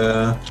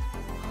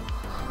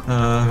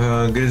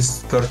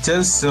 degrees per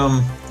Celsius,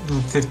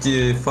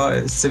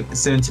 55,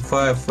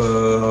 75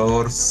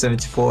 or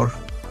 74.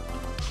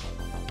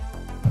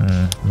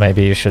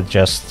 Maybe you should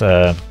just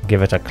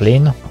give it a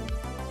clean.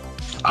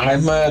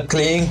 I'm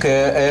cleaning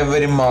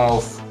every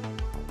month.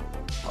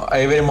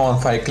 Every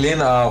month I clean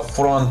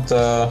front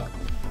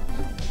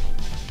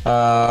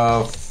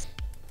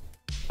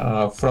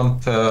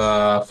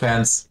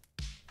fans.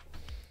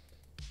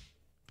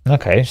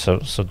 Okay, so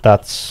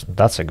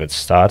that's a good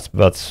start,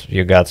 but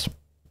you got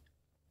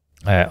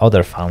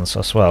other fans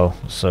as well,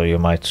 so you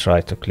might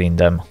try to clean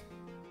them.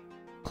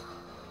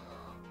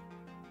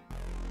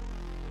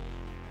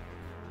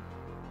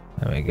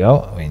 There we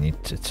go. We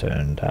need to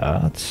turn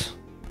that.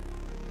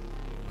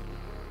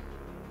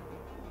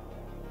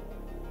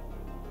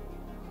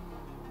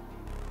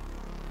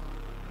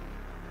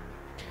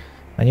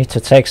 I need to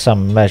take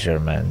some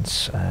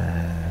measurements.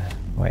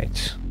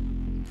 Wait.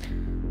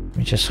 Let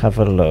me just have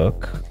a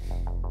look.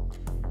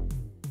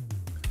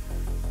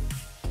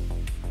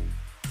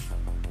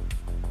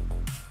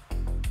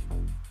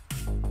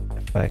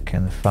 If I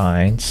can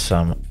find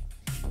some.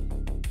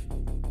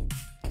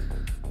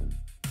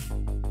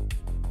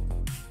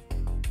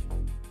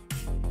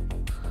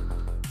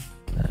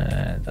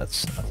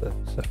 That's not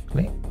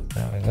exactly.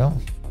 There we go.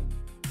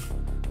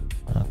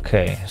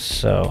 Okay,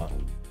 so.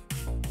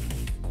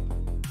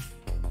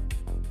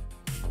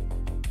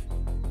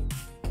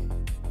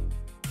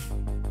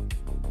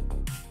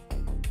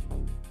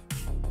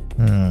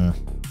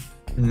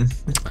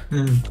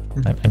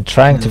 I'm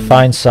trying to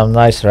find some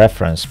nice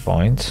reference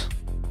point.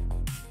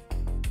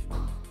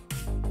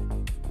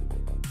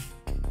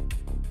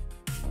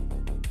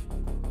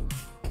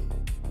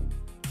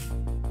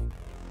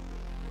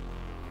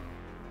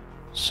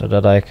 So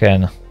that I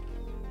can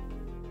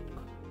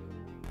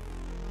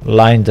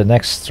line the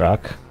next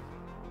track.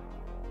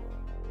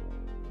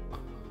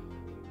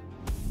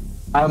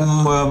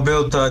 I'm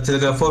built a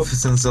telegraph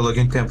office in the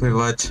logging camp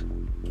with.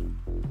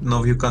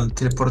 Now you can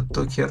teleport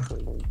to here.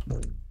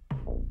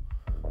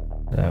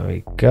 There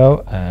we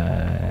go,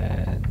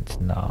 and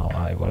now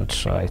I will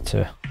try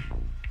to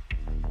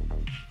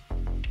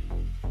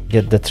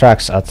get the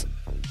tracks at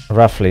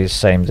roughly the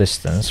same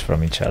distance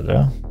from each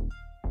other.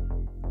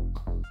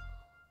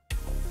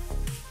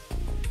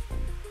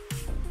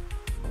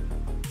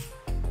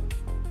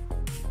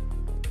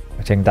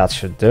 I think that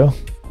should do.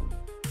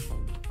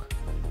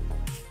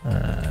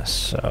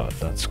 So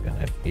that's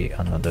gonna be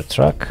another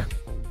track.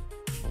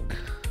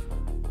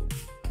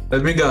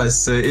 Let me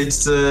guess,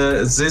 it's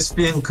this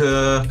thing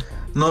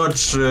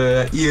not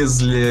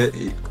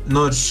easily,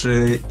 not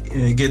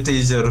get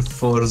easier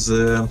for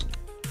the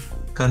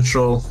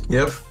control,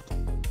 yep?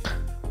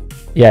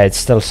 Yeah, it's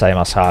still same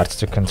as hard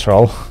to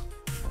control.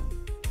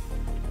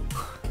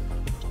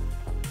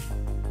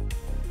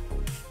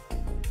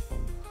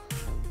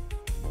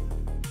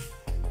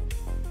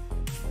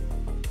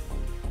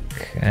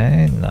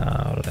 Okay,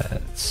 now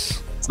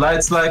let's...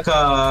 It's like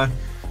a...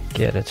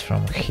 get it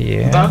from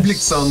here.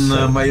 Dumplings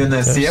on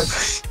mayonnaise, yep.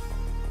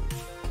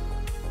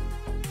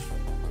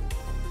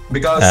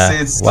 Because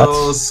it's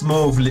so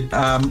smoothly.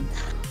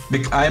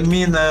 I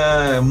mean,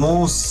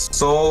 moves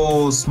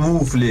so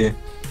smoothly,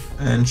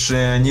 and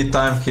need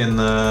time can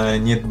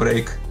need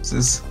break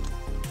this.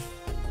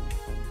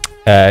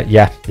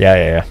 Yeah.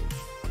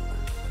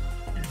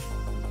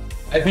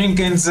 I think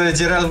in the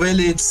General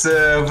Valley it's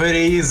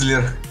very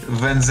easier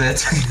than that.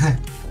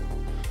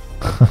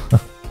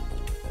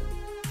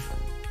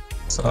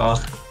 So.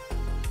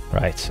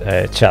 Right,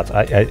 chat.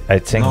 I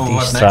think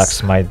these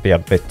tracks might be a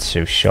bit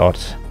too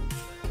short.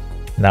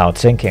 Now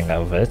thinking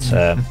of it,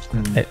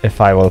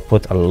 if I will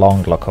put a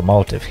long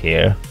locomotive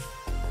here,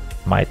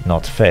 might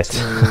not fit.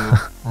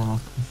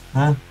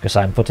 Because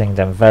I'm putting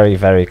them very,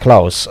 very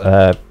close.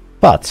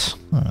 But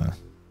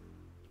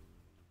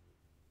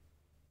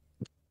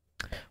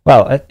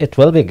well, it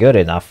will be good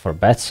enough for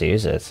Betsy,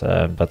 is it?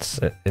 But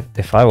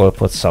if I will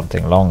put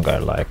something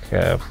longer, like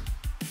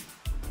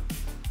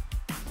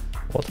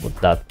what would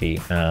that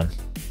be?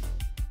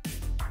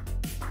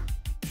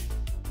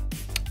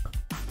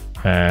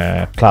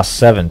 Class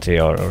 70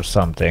 or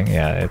something.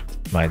 Yeah, it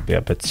might be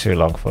a bit too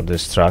long for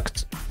this truck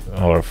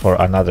or for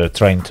another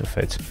train to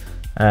fit.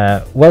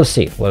 We'll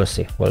see. We'll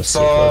see. We'll see.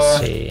 We'll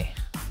see.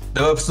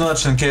 The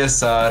option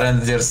case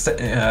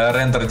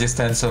render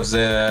distance of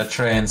the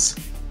trains.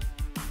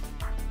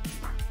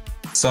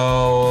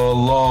 So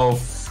low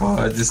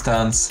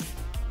distance.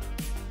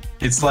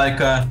 It's like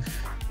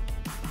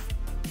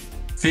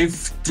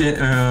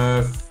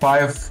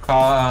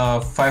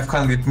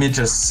 500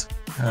 meters.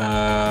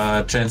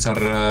 Trains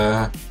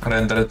are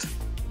rendered.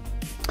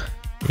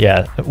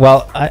 Yeah,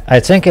 well, I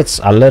think it's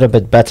a little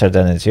bit better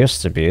than it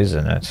used to be,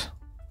 isn't it?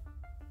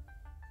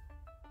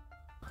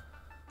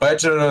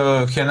 Better,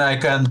 I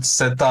can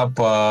set up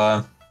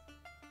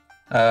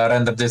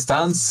render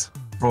distance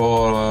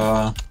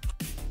for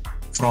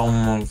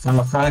from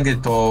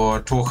 500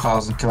 to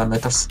 2000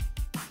 kilometers.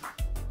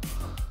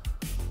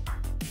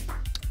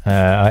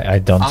 I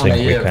don't think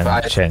we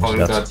can change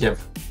that. Yeah.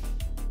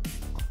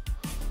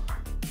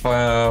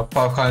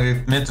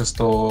 500 meters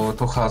to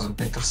 2000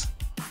 meters.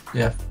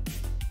 Yeah.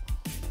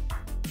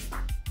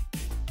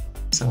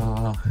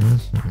 So.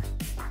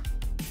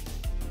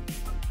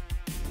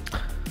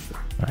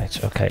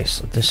 Right. Okay.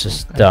 So this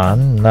is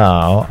done.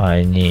 Now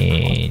I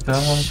need.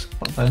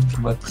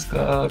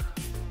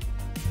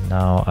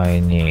 Now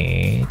I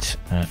need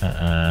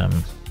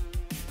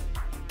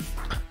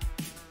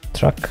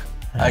truck.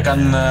 I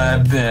can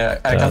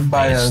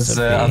buy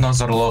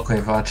another loco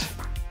if I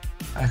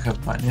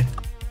have money.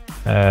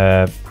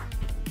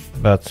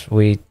 But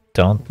we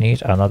don't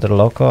need another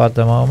loco at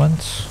the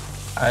moment.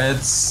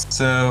 It's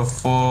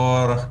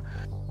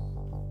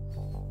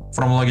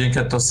from logging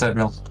to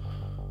Samuel.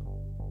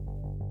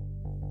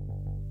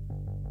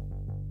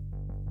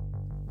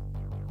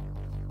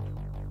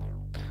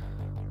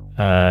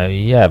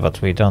 Yeah,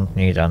 but we don't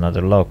need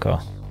another loco.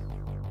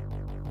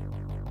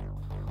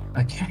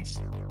 Okay.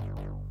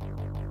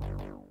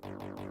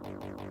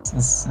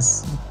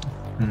 Let's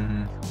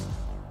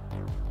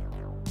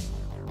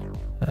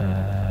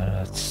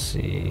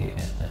see.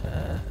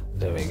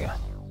 There we go.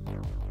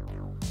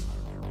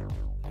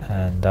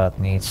 And that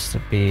needs to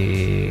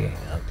be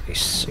at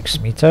least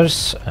 6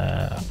 meters.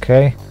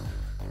 Okay. I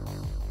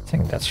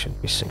think that should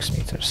be 6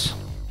 meters.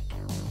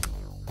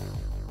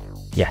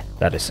 Yeah,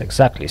 that is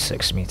exactly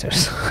 6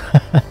 meters.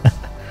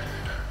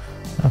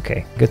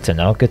 Okay, good to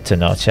know,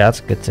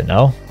 chat, good to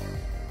know.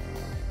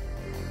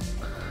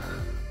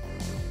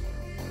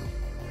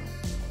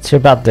 Too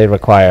bad they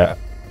require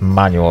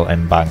manual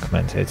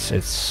embankment,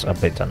 it's a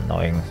bit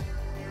annoying.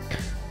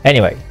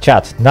 Anyway,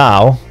 chat,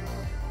 now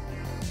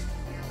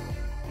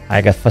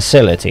I got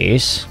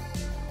facilities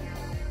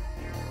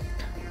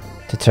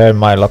to turn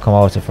my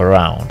locomotive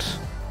around.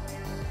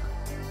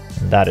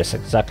 And that is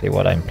exactly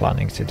what I'm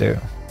planning to do.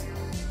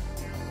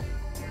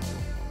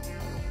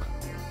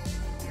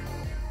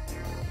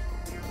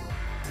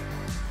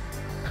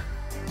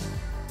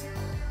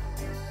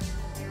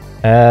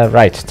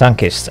 Right,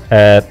 Tankist,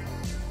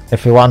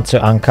 if we want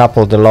to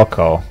uncouple the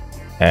loco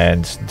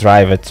and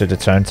drive it to the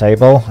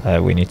turntable,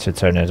 we need to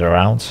turn it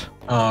around.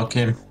 Oh,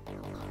 okay.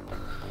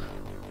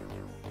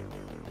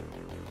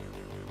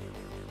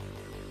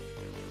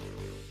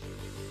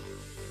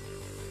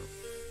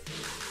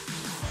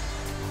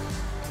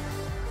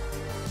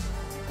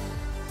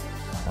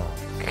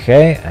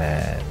 Okay,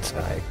 and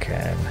I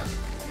can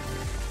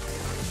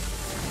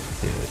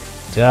do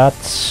that.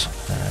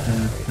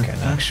 We can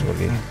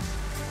actually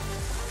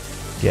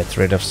get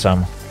rid of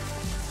some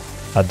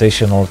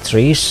additional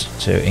trees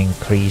to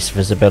increase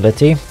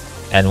visibility,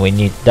 and we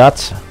need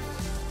that.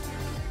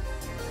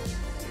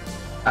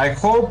 I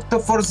hope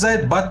for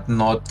that, but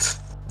not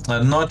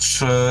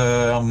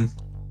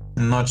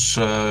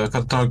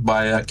controlled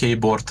by a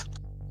keyboard.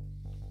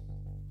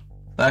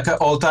 Like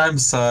all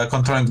times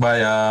controlled by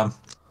a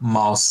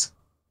mouse.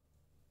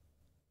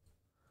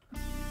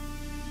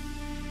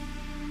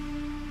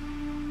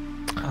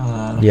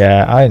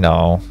 Yeah, I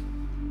know.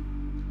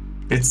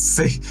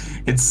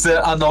 It's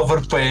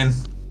another pain.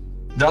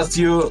 Just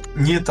you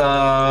need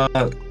a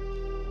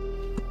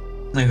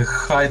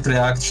height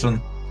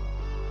reaction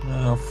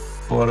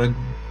for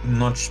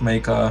not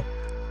make a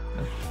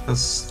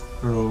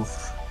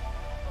roof.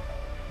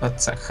 What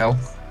the hell?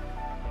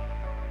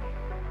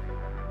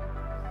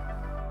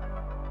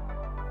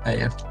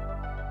 Yeah.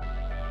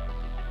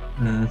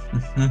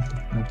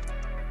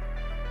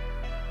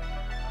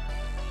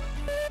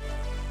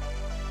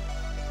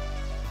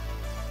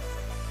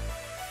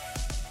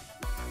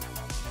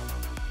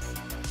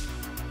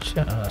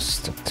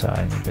 Just a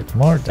tiny bit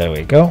more, there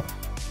we go.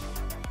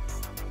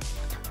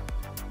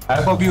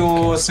 I hope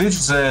you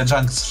switch the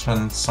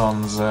junctions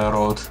on the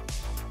road.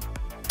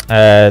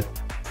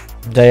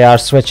 They are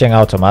switching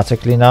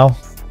automatically now.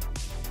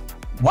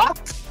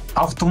 What?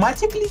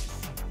 Automatically?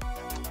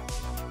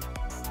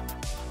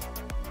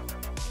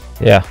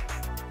 Yeah.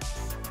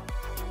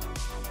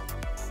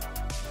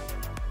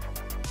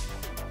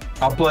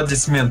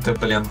 Аплодисменты,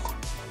 блин.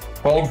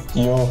 Thank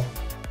you.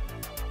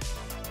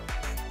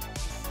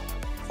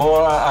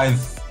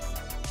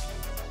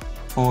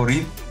 For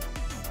it.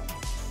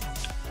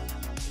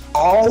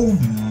 Oh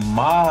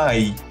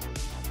my!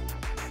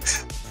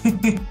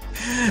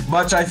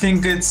 But I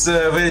think it's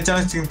very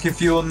tempting if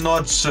you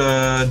not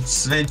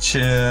switch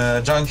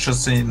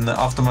junctions in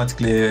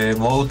automatically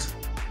mode.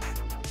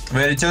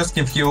 Very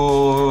tempting if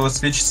you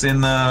switch in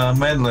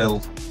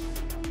manually.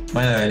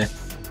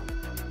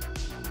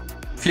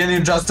 Can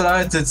you just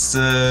write it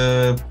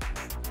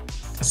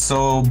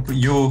so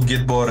you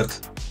get bored?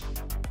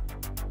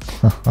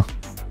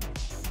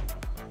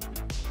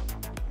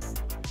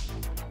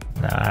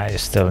 Nah, you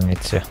still need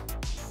to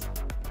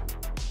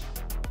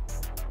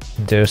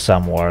do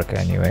some work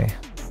anyway.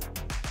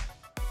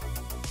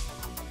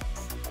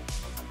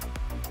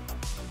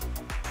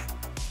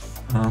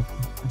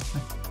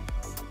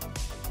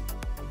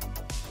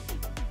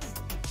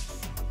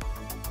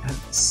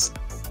 Yes.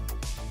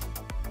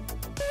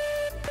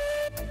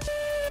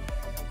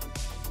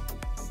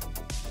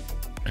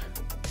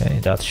 Okay,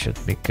 that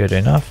should be good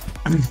enough.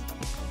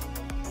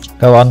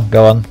 Go on,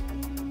 go on.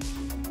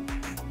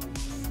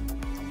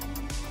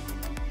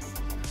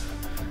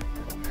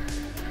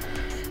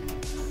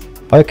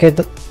 Okay,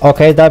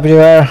 okay,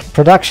 WR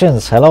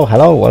Productions. Hello,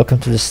 hello. Welcome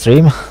to the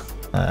stream.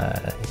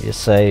 You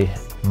say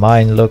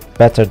mine look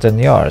better than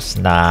yours.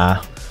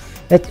 Nah,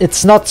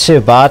 it's not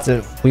too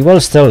bad. We will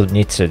still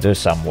need to do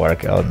some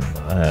work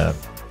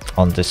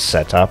on this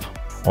setup,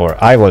 or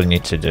I will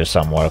need to do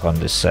some work on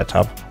this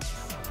setup.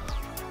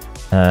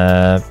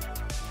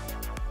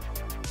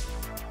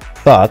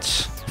 But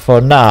for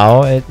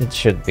now, it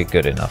should be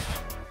good enough.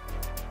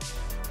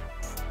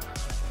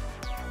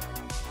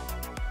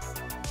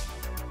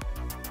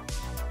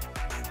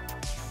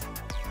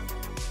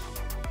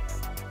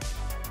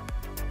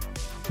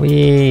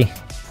 It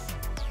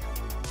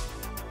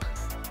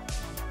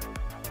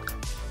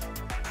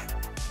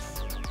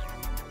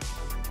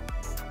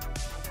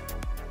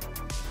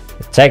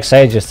takes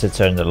ages to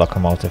turn the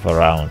locomotive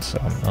around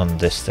on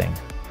this thing.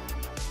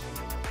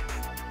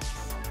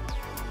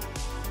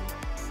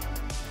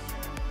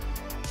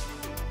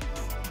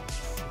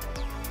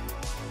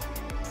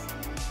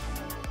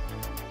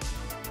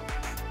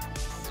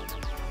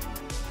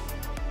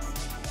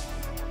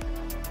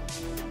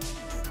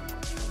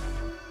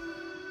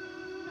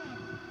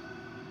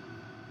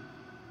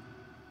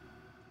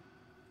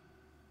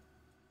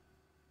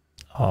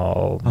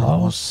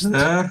 Almost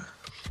there.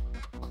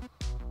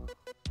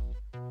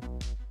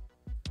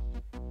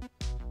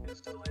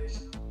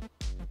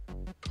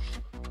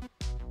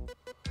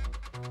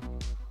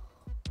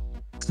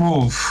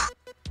 Oof.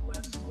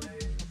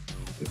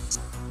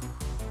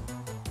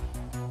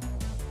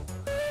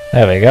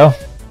 There we go.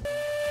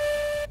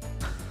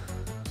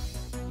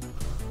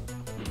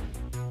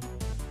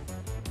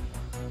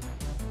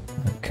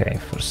 Okay,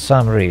 for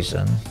some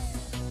reason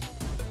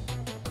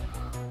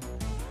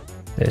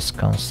this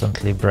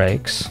constantly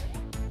breaks.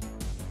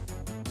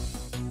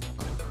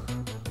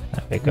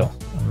 There we go.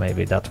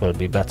 Maybe that will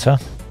be better.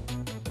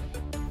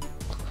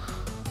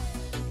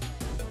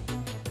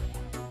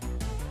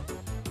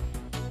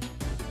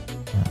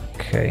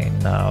 Okay,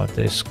 now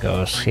this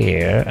goes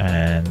here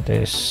and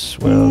this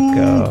will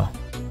go.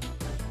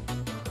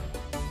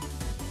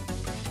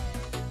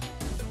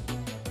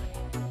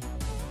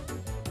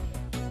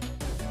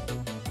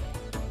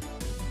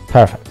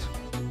 Perfect.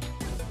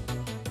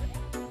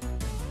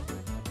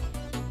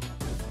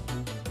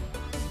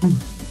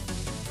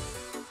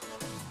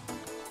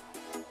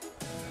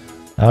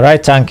 All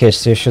right,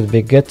 Tankist, you should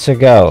be good to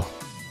go.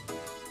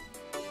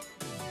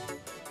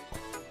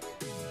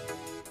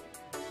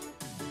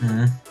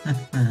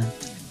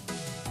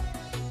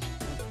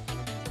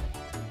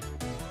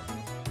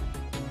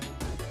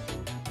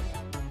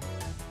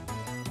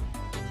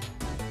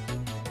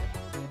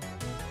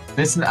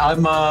 Listen,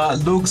 I'm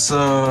looks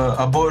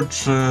about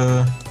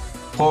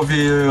how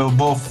we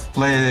both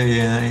play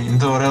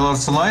into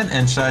Railroads Online,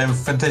 and I'm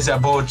fantasy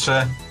about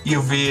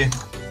if we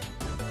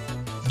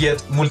get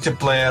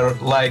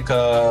multiplayer like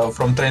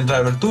from Train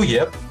Driver 2,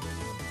 yep.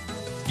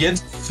 Get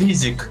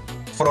physics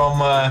from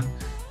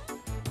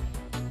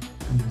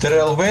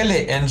Drell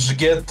Valley and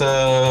get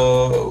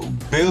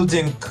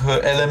building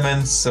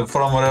elements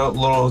from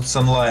Railroads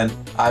Online.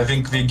 I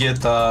think we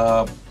get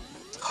a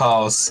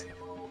house,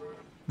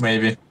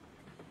 maybe.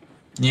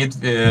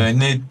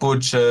 Need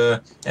put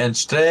and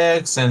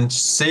tracks and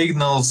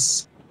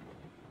signals.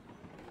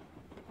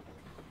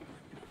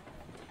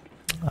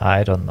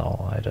 I don't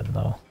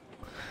know.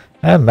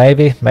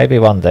 Maybe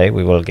one day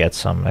we will get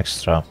some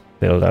extra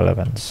build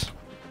elements.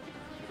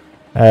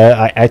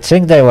 I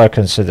think they were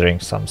considering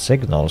some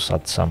signals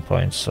at some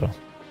point, so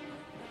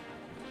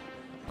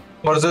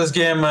For this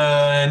game,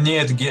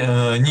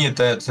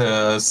 need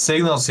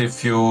signals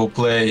if you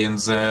play in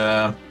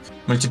the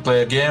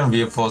multiplayer game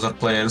with other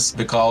players,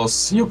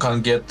 because you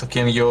can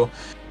you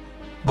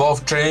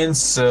both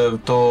trains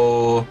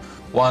to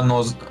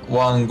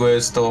one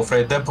goes to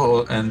freight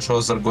depot and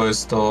other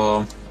goes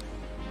to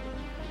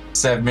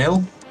save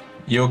mill.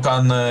 You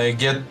can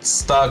get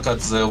stuck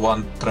at the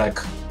one track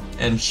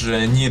and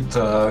need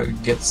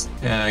get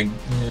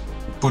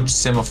put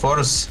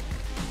semaphores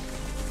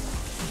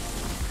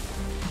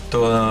to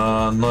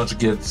not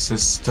get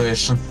this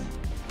situation.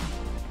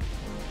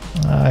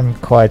 I'm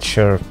quite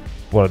sure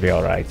we'll be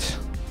alright.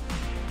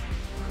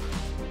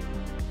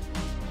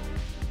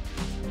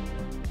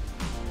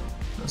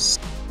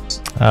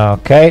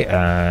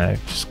 Okay,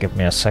 just give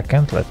me a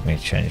second. Let me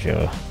change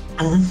your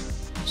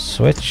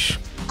switch.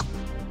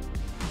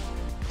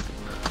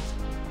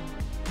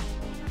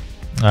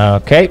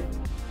 Okay,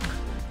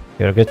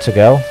 you're good to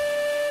go.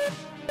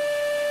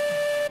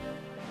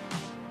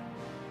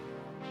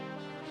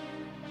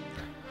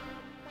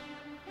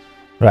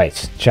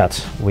 Right,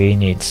 chat, we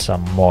need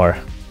some more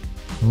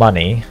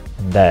money,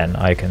 and then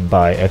I can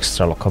buy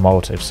extra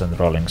locomotives and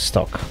rolling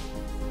stock.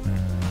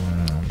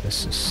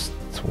 This is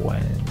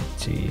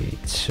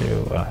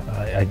 22.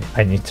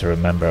 I need to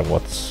remember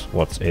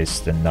what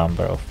is the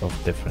number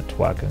of different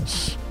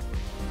wagons.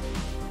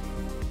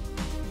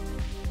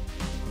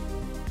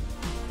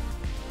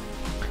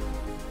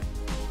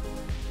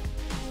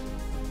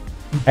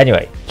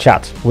 Anyway,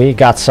 chat, we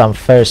got some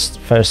first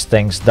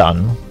things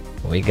done.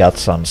 We got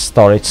some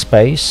storage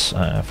space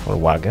for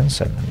wagons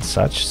and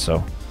such,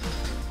 so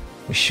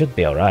we should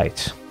be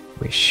alright.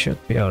 We should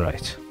be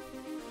alright.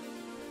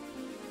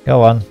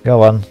 Go on,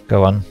 go on,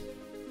 go on.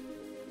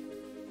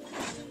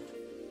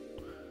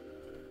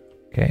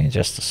 Okay,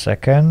 just a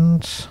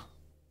second.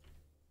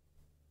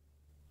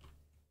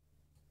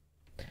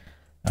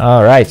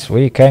 Alright,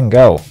 we can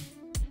go.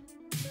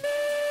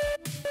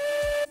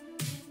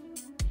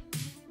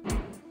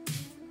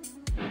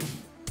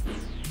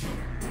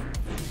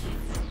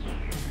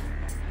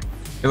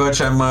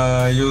 Which I'm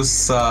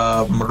use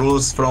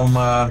rules from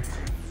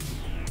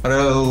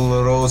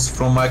railroads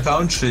from my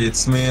country.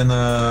 It's mean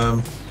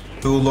 2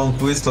 long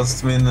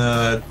whistles mean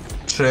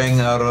train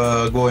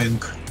are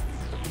going.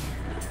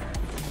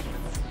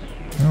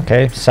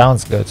 Okay,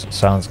 sounds good,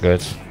 sounds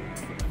good.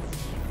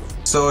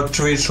 So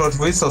 3 short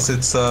whistles,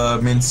 it's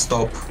means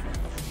stop.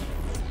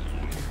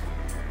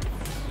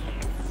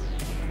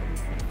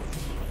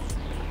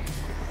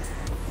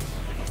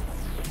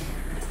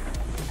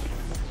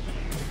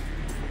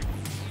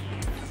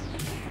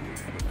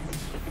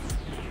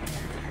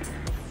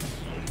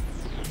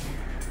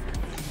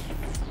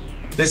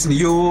 Listen,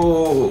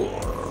 you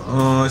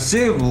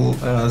see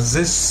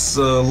this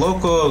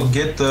loco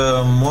get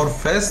more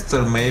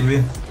faster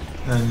maybe.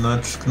 I'm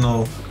not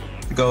know,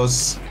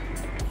 because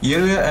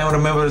yearly I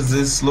remember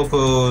this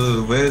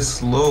loco very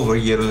slow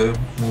yearly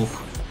move.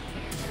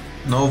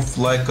 No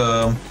like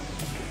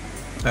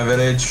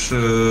average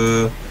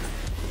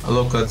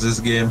look at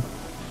this game.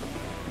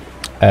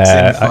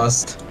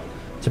 Fast.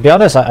 To be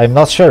honest, I'm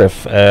not sure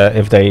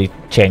if they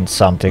changed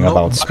something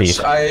about speed.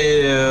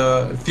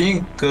 I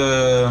think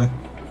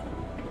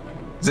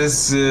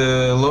this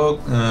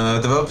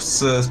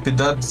develops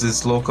speed up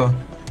this loco,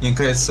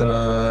 increase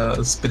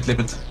speed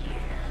limit.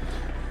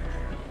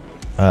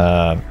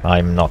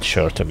 I'm not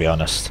sure, to be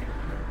honest.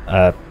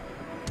 I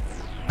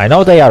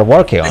know they are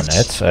working on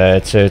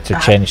it to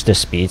change the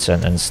speeds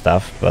and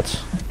stuff,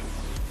 but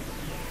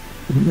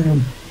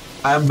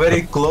I'm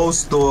very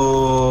close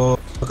to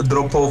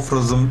drop off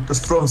from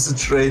the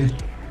train.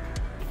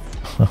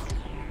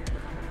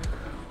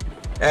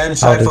 And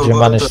how did you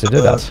manage to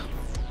do that?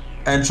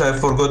 And I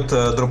forgot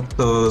to drop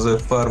to the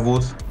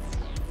firewood.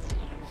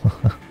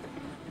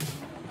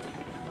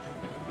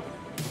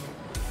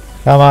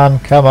 Come on,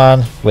 come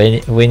on.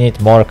 We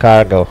need more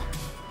cargo.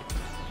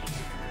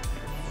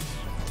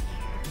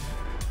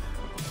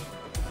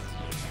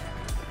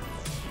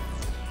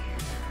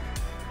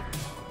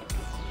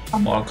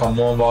 Come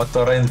on,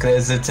 water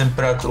increase the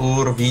temperature.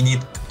 We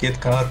need to get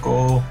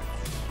cargo.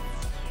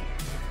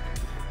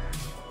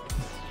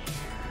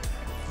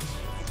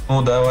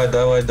 Ну давай,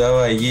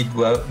 едь,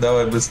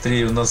 давай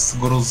быстрее, у нас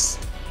груз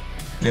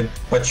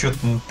по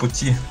почетному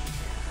пути.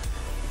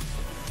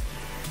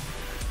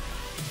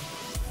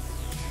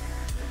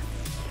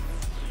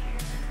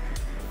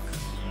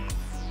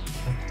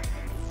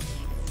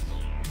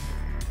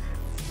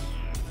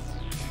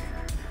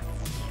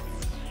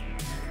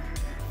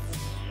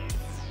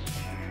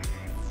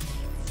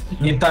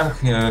 In time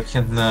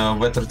can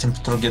weather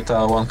temperature get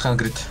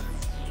 100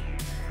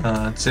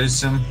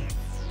 Celsius.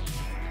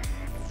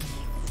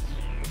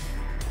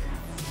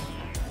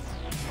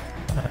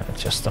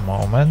 Just a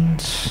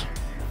moment.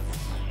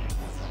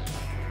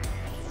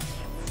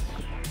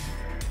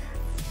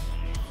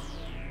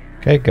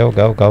 Okay,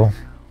 go.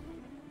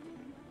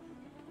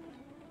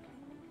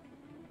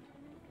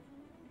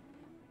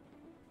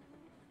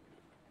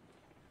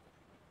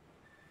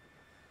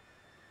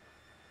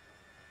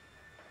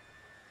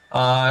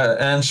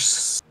 And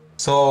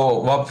So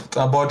what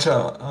about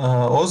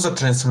other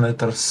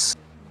translators?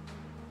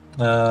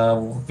 A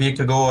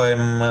week ago,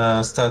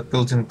 I'm start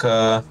building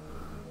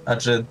at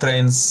the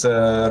trains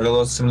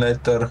reload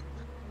simulator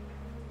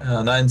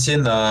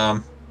 19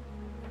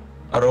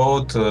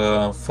 road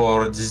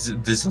for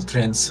diesel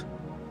trains.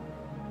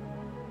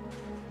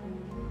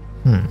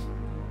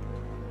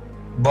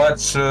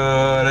 But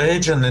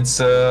region it's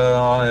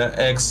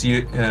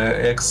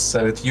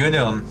ex-Soviet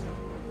Union.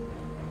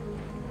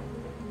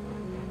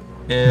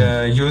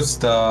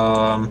 Used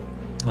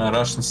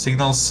Russian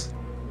signals.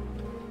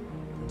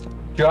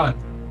 Yeah.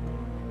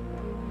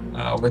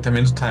 Wait a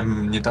minute,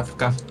 I'm need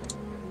Africa.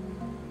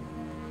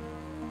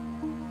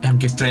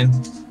 MG train.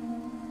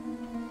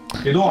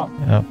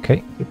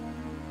 Okay.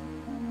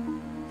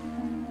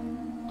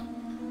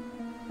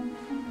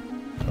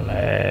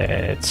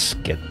 Let's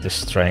get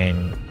this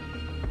train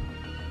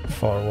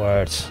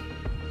forward.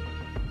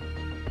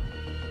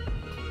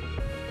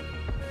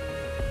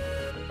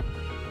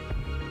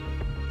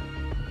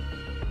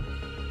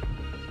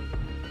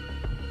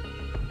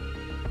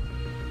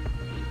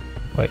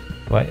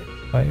 Wait,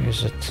 why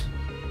is it?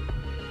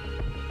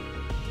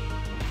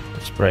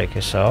 Just break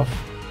this off.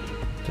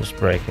 Just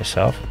break this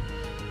off.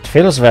 It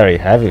feels very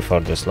heavy for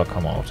this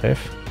locomotive.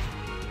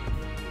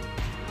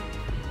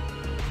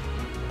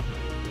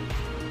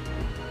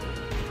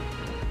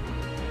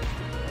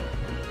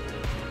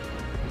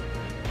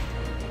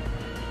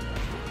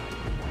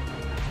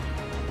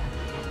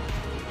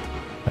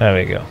 There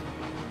we go.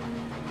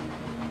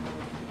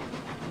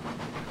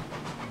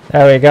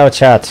 There we go,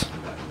 chat.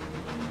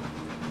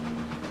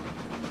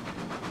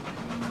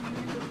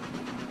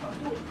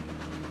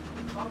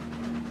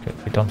 Okay,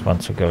 we don't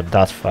want to go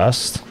that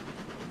fast.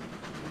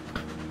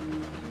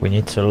 We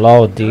need to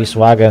load these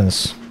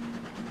wagons.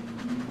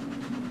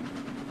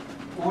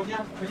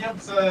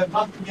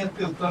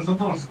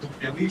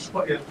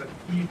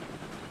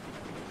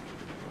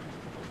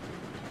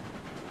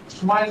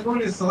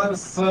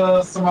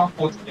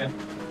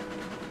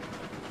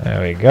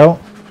 There we go.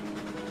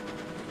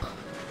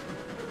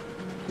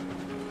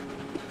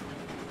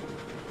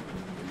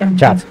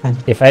 Chat,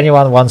 if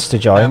anyone wants to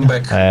join,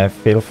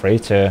 feel free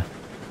to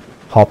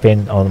hop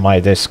in on my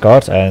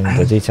Discord, and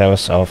the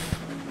details of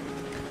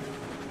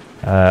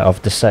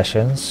the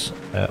sessions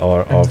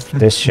or of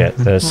this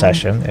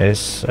session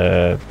is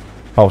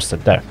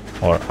posted there,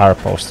 or are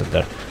posted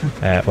there.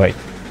 Wait.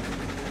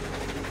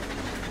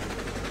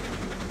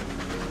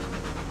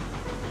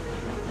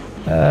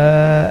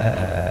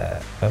 Oh.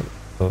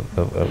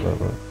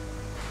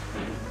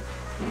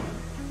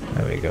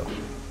 There we go.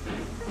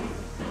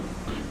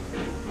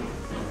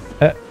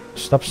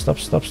 Stop.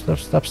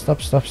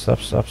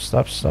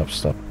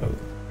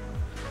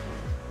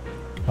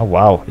 Oh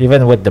wow,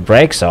 even with the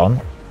brakes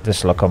on,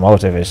 this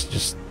locomotive is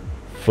just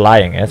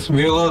flying it.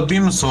 Will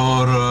beams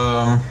or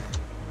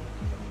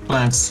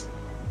planks?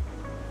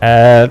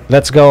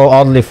 Let's go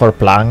only for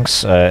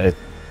planks.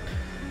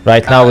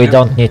 Right now we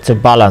don't need to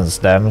balance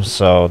them,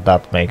 so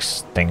that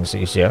makes things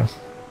easier.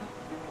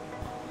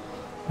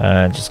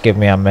 Just give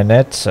me a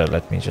minute, so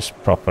let me just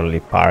properly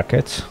park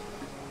it.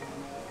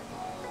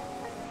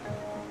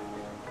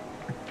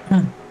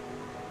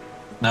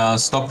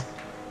 Stop.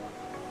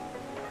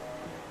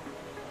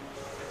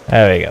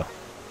 There we go.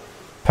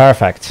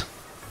 Perfect.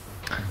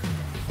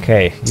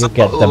 Okay, you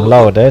get them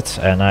loaded,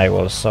 and I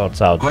will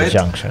sort out the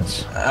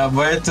junctions.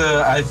 Wait,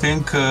 I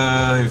think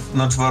if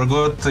not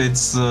forgot,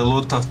 it's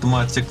load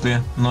automatically,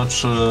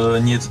 not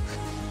need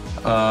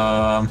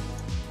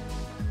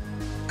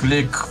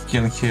click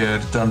in here,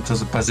 return to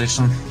the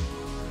position.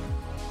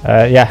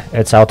 Yeah,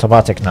 it's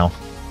automatic now.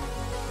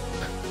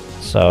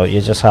 So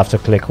you just have to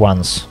click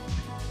once.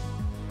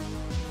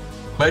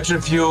 But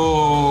if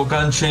you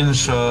can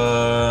change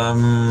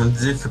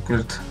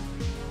difficult,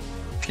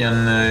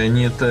 can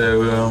need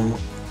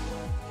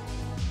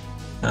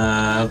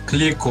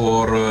click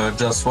or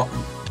just one,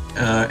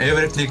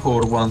 every click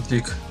or one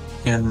click.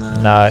 Can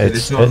no,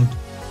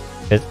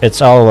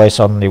 it's always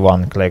only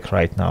one click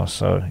right now.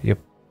 So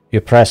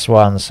you press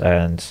once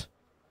and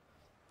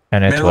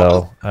it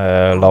will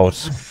load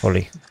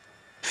fully.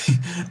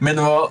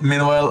 Meanwhile,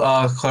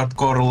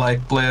 hardcore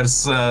like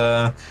players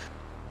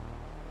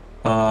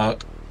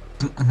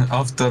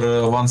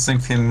after one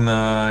thing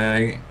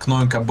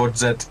knowing about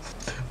that.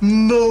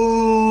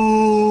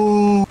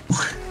 No.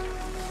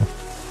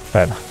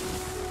 Fair enough.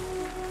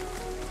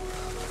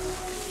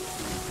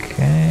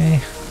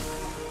 Okay.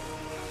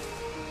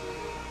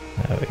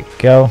 There we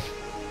go.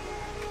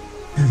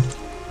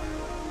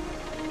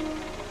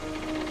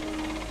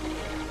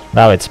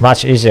 Now it's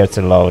much easier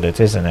to load it,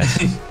 isn't it?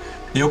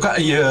 You can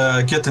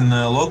get in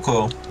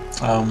loco.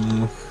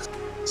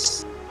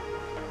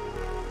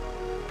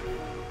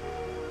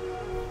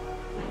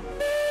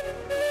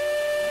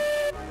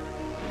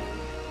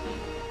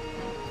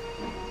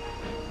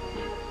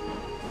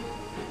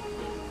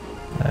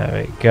 There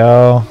we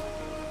go.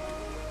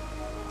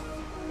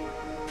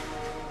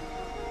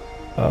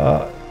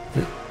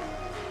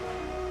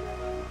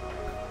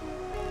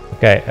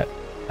 Okay,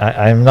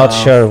 I'm not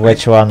sure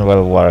which one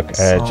will work.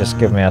 Just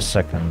give me a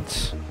second.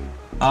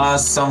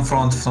 Some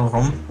front.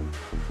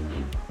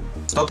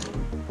 Stop.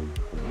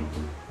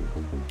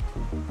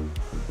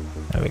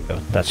 There we go.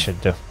 That should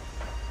do.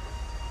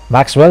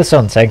 Max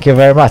Wilson, thank you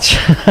very much.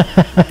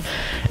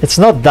 It's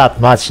not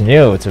that much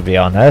new, to be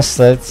honest.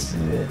 It's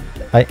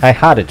I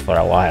had it for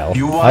a while.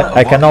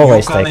 I can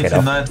always take it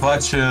off. You can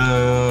watch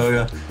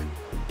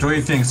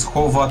three things: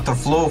 how water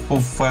flow, how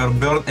fire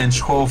burn, and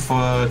how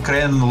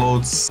crane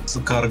loads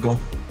cargo.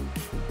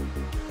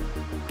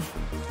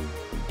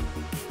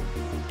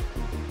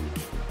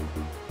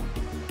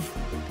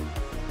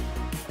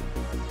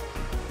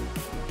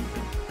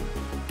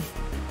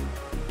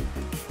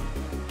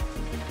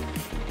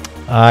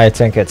 I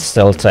think it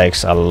still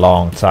takes a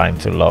long time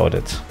to load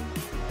it.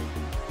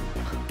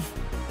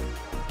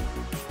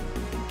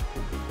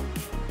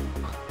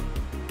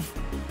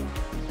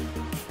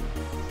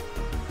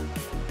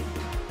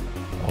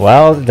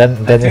 Well,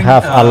 then you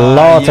have a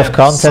lot of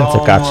content to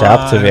catch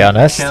up, to be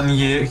honest. Can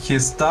he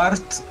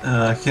start?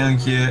 Can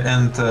he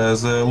end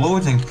the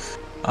loading?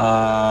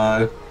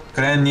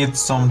 Crane needs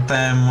some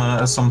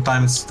time.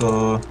 Sometimes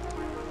to.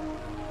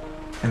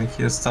 Can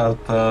he start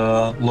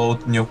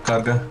load new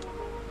cargo?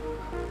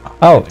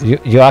 Oh,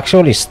 you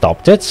actually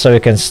stopped it, so you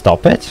can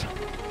stop it?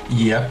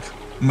 Yep,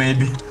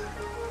 maybe.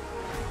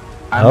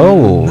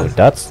 Oh,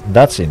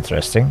 that's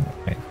interesting.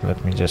 Wait,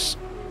 let me just.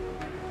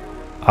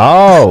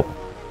 Oh.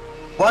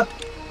 What?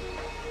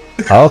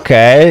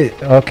 Okay.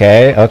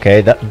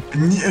 That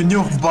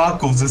new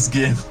bug of this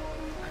game.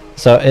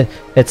 So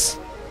it's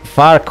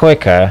far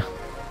quicker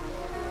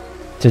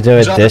to do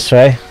it this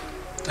way.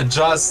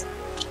 Just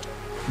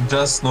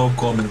no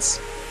comments.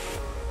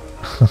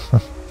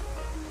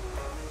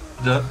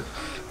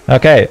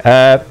 Okay,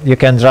 you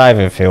can drive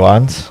if you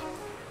want.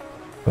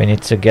 We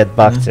need to get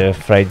back to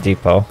freight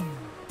depot.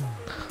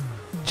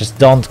 Just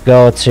don't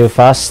go too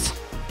fast.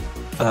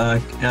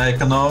 I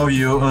know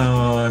you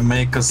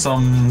make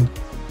some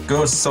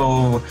course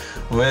so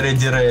very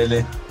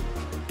deraily.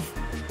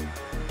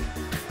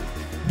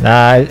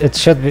 Nah, it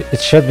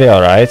should be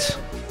all right.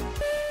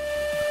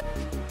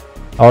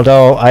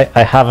 Although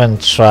I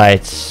haven't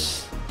tried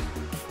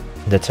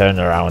the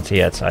turnaround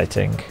yet, I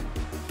think.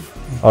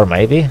 Or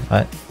maybe?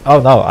 Oh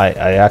no,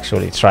 I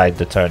actually tried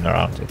the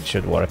turnaround. It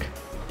should work.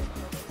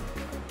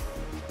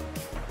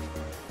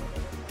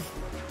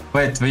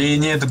 Wait, we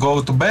need to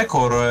go to back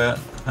or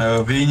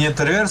we need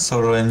reverse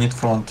or need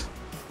front?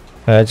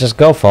 Just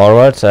go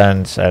forward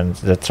and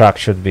the truck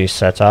should be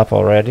set up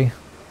already.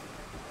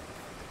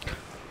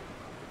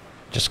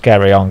 Just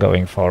carry on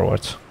going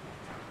forward.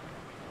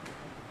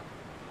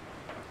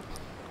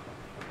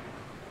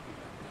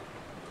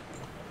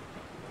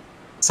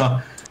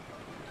 So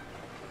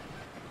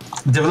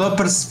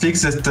developers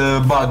fixed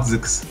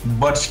bugs,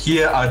 but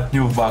here are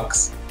new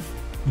bugs.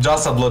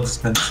 Just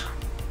advertisement.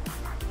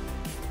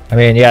 I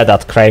mean, yeah,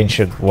 that crane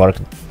should work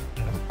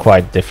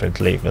quite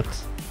differently, but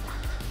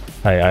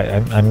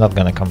I'm not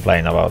gonna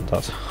complain about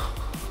that.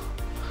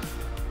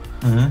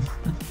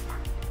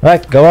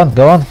 Right, go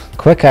on,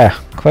 quicker.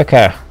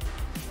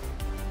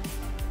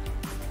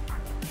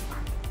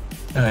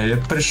 Я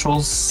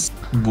пришел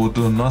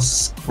буду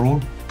нас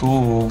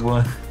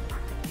крутого.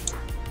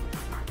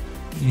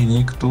 И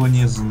никто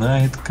не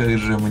знает, как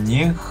же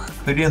мне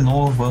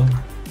хреново.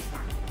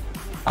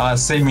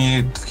 Say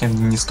me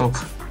не stop,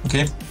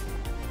 okay?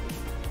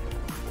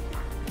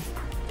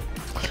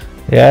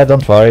 Yeah,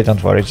 don't worry,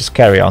 just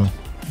carry on.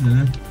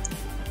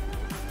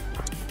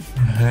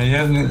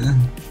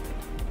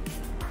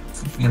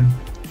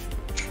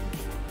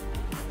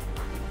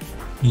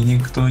 И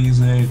никто не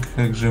знает,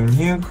 как же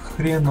мне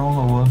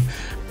хреново.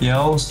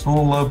 Я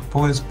уснула,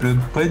 поезд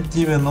под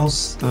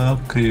 90,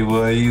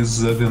 криво и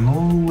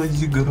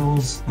загнулась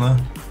грозно.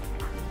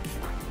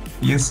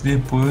 Если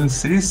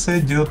поезд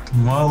сойдет,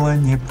 мало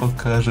не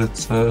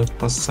покажется.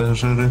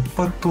 Пассажиры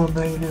по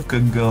туннелю,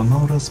 как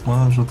говно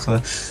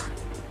размажутся.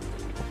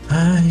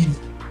 Ай.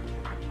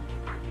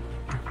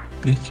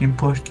 Печень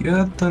башки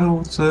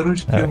оторвутся,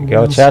 ручки. There we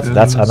go, chat.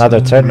 That's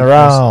another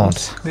turnaround.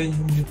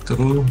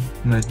 Метро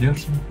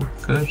надежно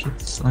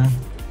покажется.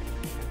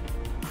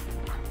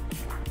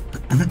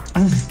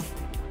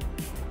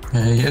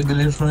 Я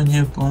гляжу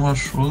не по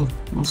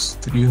маршруту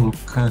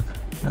стрелка,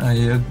 а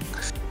я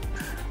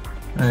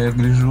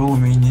гляжу, у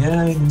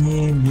меня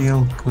не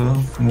мелко.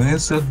 В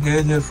мыслях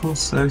я держу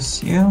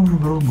совсем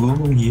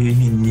другое.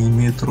 Не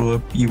метро, а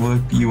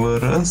пиво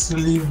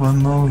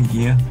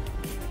разливанное.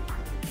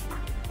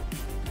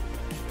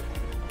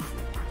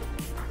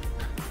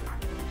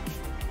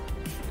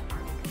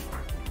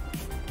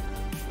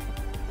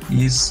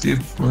 Если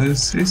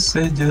поезд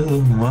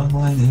сойдет,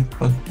 мало не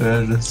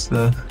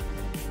покажется.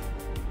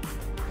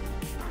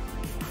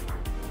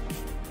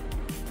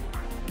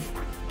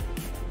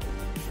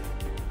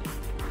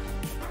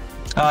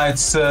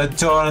 It's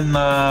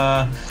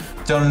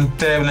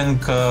turn-tabling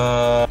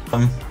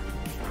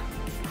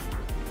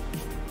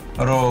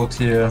road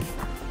here.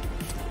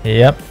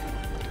 Yep.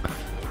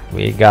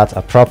 We got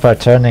a proper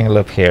turning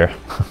loop here.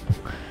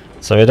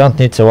 So you don't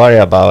need to worry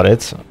about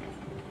it.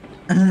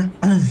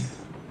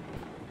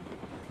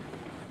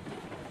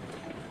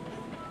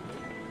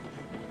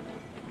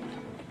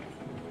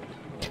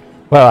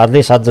 Well, at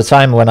least at the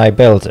time when I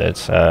built it,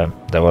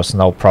 there was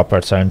no proper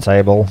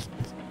turntable,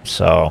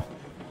 so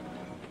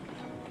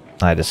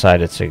I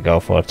decided to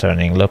go for a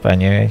turning loop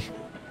anyway.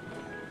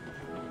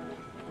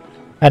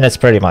 And it's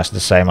pretty much the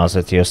same as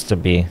it used to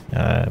be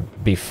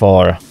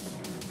before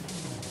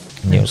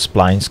new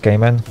splines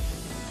came in.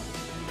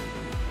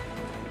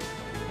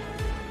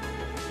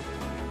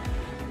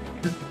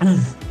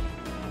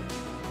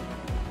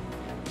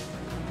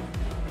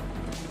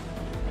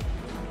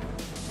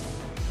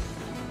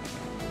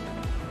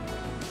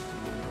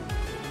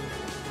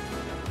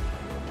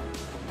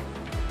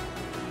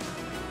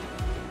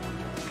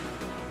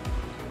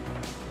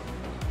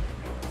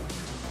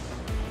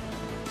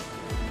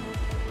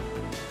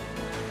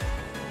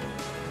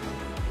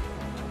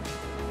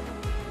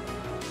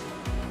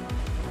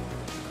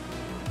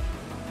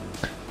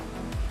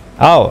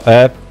 Oh,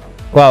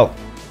 well,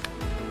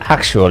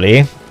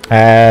 actually,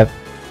 the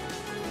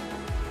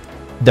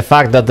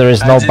fact that there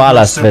is no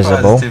ballast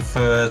visible. If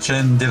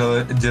chain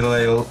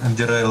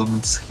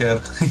derailments here.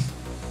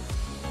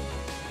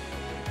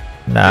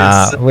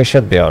 Nah, we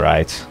should be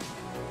alright.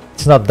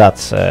 It's not that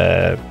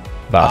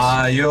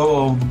bad.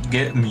 You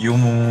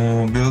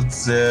built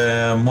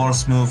the more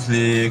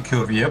smoothly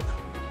curve, yep.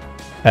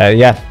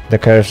 Yeah, the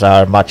curves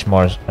are much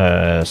more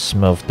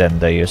smooth than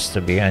they used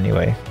to be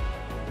anyway.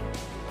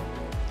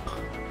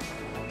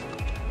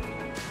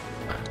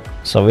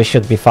 So we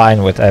should be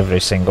fine with every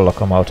single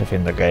locomotive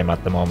in the game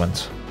at the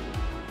moment.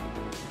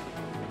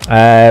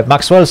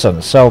 Max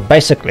Wilson, so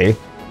basically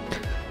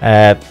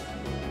that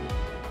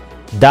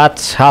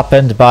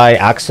happened by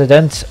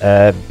accident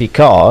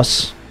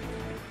because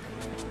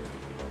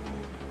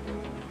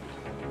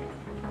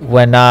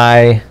when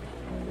I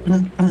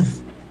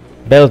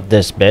built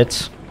this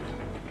bit,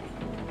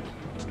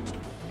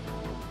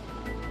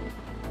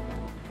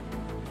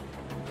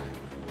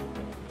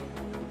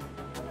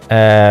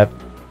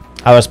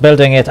 I was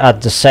building it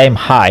at the same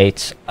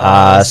height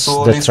as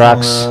so the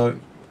tracks.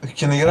 I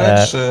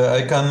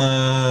can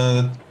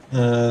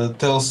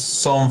tell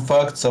some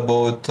facts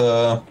about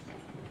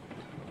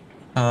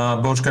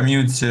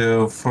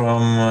community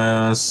from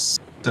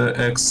the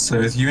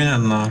ex-Soviet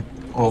Union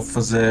of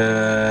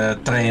the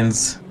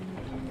trains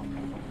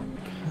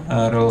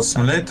rail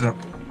simulator.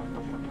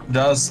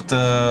 Just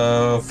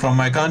from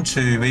my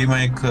country, we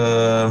make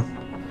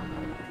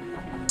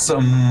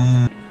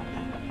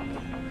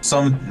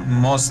some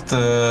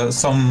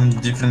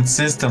different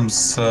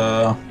systems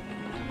of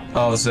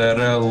the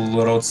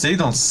railroad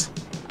signals.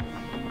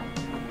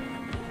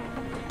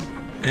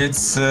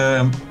 It's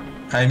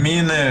I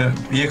mean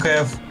we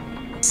have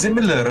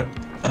similar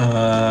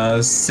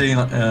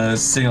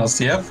signals,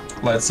 yeah,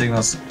 light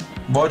signals,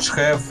 but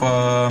have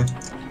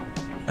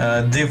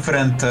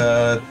different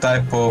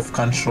type of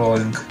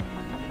controlling.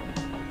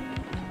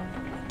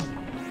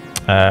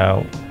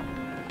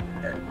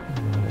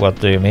 What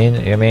do you mean?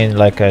 You mean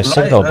like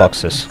signal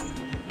boxes?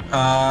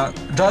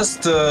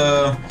 Just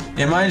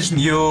imagine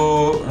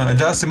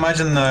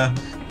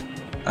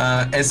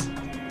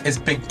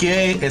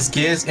SPK,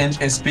 SKS, and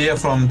SPA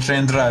from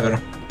train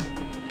driver.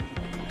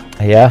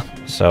 Yeah.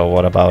 So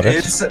what about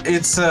it?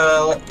 It's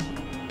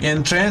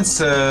in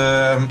trains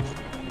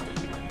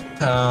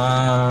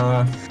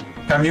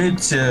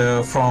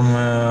community from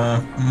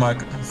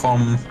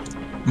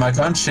my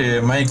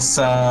country makes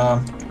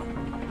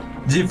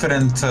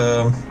different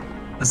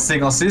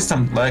signal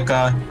system like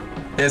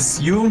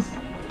SU,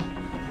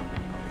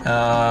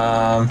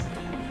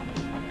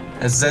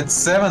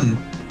 Z7,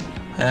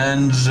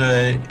 and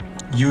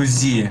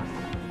UZ.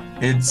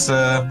 It's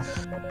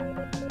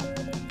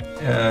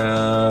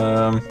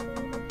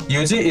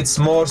UZ. It's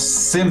more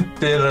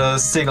simple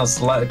signals,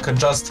 like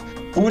just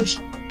push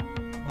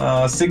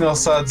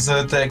signals at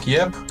the tag,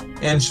 yep,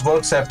 and it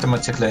works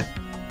automatically.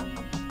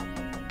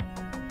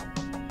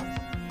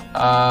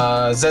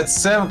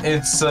 Z7,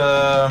 it's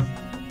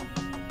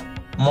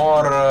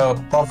more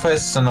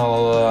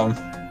professional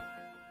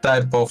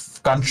type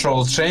of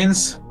control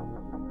trains,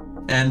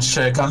 and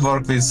can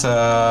work with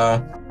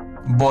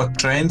both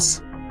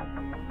trains,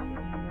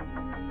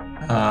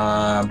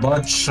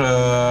 but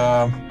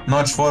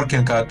not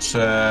working at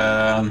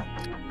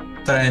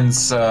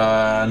trains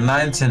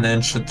 19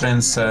 and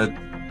trains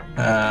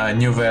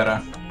New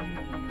Era.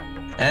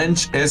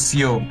 And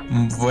SU,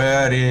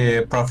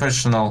 very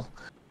professional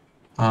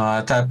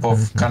type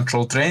of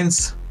control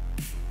trains.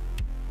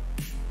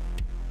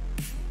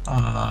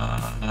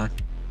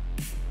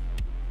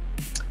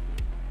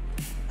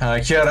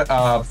 Here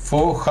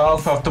full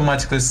half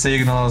automatic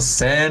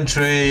signals,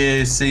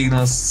 entry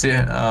signals,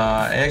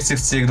 exit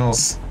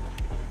signals,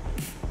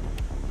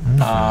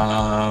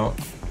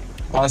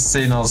 pass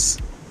signals.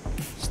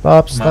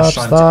 Stop!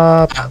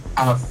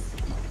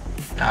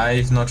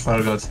 I've not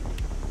forgot.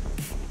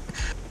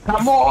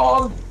 Come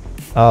on!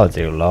 Oh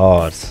dear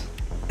lord.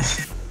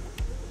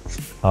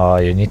 Oh,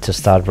 you need to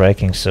start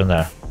braking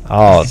sooner.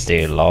 Oh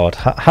dear lord.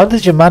 How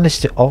did you manage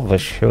to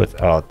overshoot?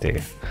 Oh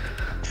dear.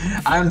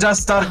 I'm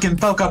just talking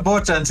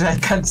about and I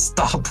can't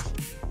stop.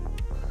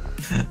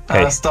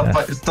 Okay,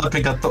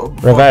 stopping at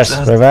top.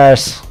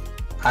 reverse.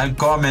 I'm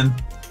coming.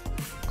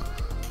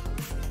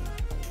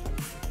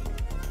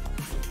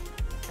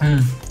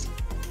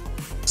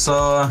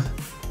 So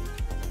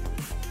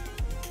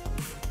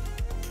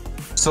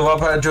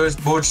what I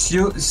just bought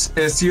you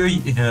as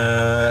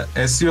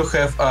you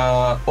have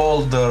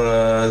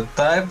older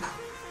type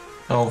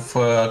of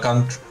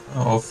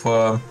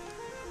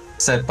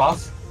set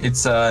path.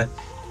 It's a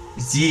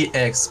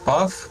ZX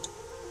path.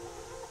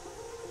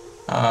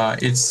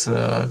 It's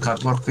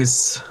can't work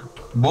with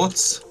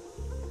bots.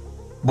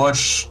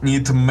 Bots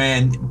need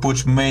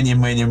put many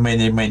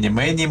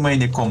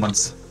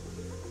comments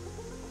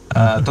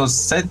to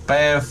set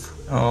path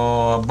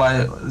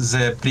by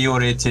the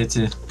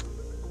priority.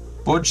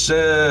 Put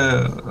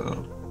the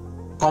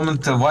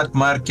comment what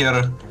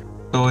marker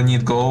to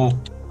need go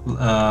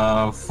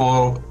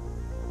for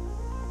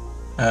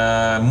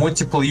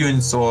multiple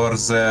units or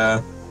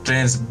the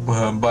trains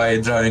by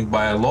driving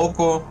by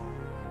loco.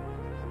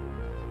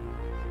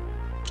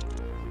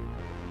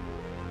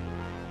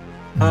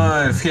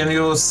 Can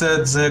you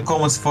set the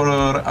comments for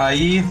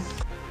IE?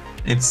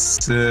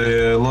 It's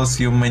lost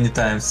you many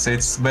times.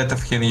 It's better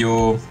when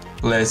you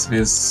play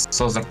with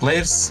other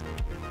players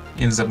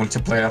in the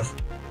multiplayer.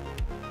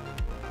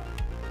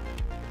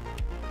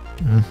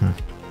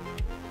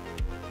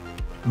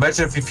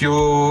 Better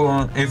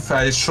if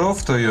I show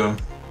to you,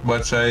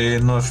 but I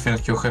don't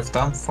think you have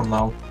time for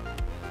now.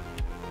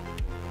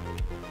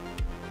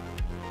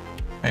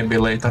 Maybe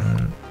later.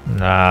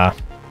 Nah,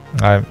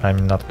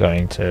 I'm not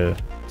going to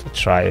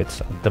try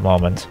it at the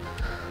moment.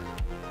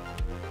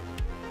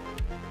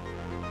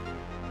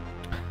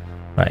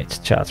 Right,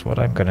 chat, what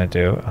I'm gonna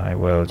do, I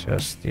will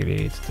just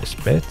delete this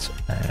bit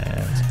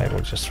and I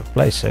will just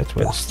replace it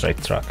with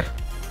straight track.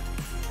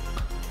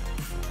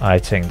 I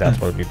think that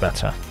will be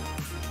better.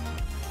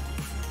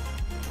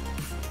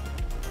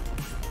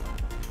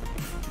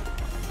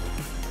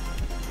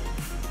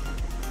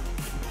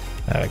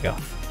 There we go.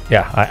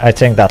 Yeah, I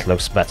think that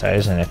looks better,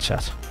 isn't it,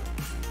 chat?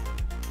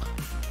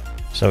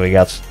 So we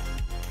got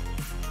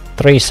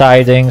 3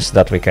 sidings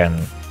that we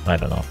can, I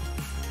don't know,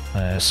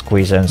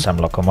 squeeze in some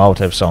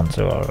locomotives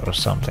onto or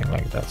something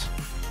like that.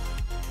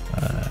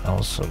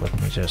 Also, let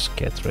me just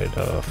get rid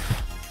of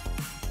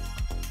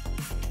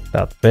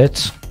that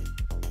bit,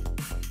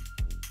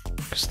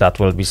 because that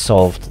will be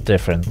solved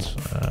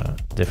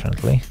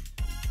differently.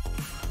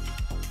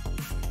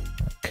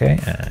 Okay,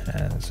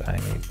 and I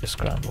need this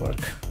groundwork.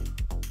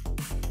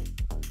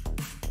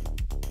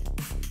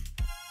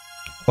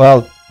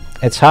 Well,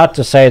 it's hard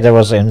to say there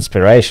was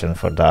inspiration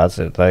for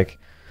that. Like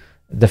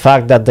the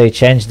fact that they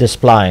changed the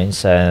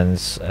splines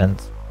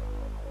and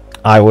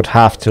I would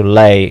have to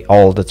lay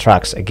all the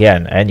tracks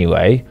again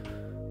anyway.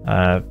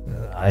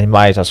 I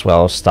might as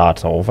well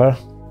start over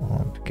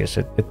because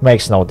it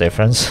makes no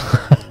difference,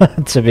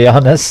 to be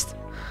honest.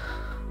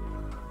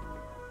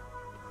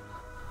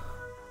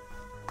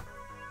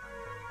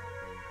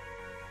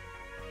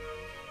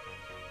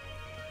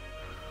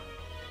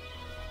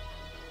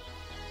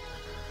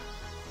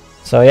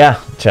 So yeah,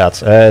 chat,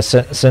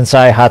 since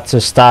I had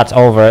to start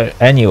over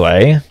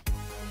anyway,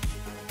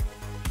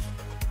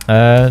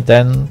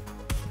 then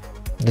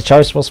the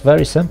choice was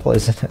very simple,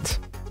 isn't it?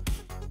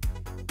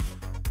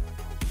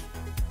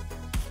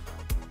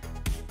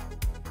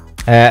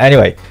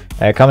 Anyway,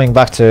 coming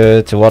back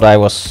to what I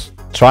was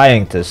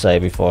trying to say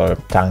before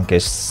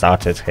Tankist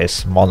started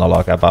his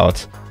monologue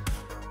about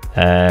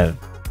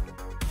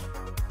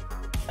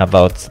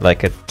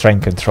like a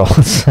train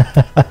controls.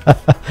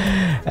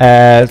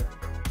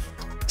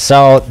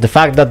 So the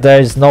fact that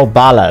there is no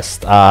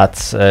ballast at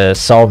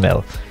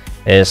Sawmill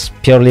is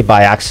purely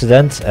by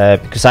accident,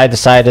 because I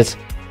decided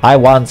I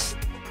want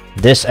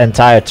this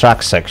entire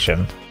track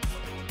section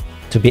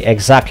to be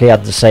exactly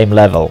at the same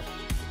level.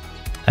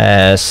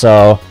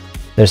 So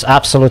there's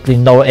absolutely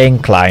no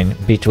incline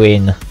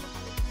between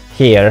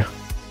here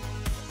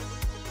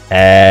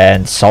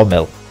and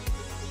Sawmill.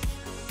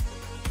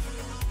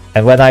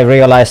 And when I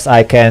realized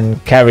I can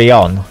carry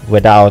on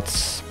without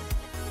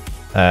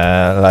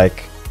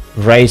like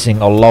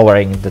raising or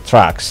lowering the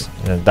tracks,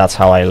 that's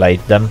how I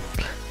laid them.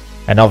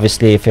 And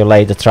obviously if you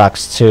lay the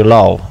tracks too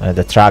low,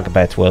 the track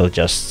bed will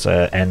just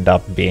end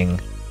up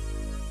being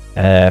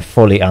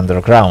fully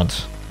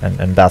underground,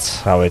 and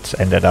that's how it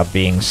ended up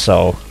being.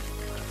 So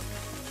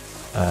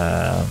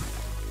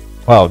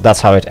well,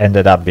 that's how it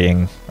ended up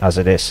being as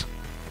it is.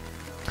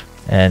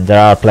 And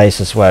there are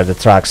places where the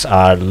tracks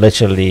are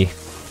literally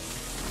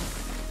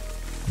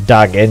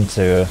dug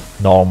into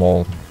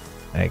normal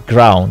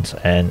ground,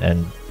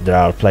 and there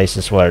are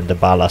places where the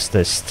ballast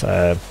is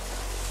a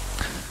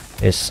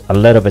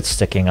little bit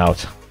sticking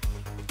out.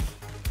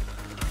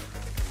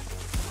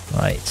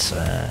 Right,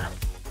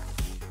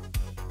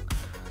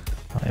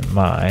 I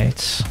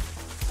might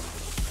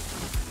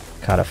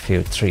cut a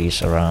few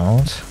trees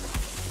around.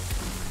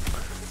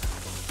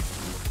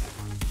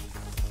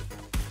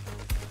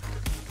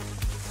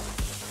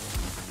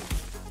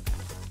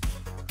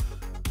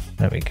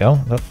 There we go.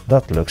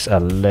 That looks a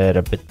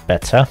little bit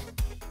better.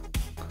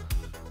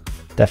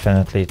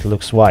 Definitely it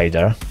looks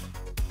wider.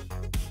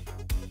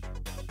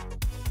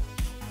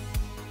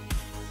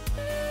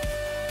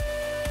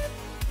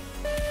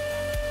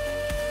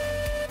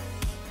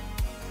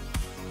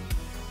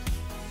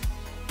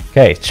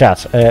 Okay,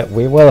 chat,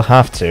 we will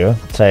have to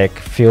take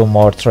few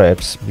more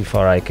trips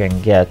before I can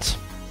get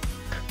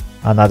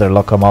another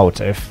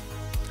locomotive,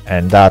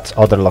 and that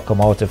other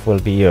locomotive will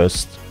be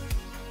used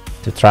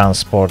to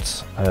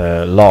transport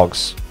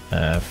logs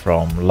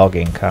from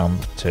logging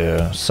camp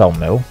to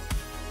sawmill,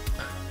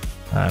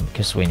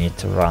 because we need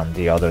to run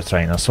the other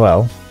train as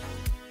well.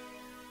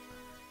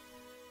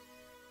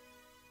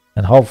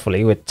 And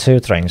hopefully with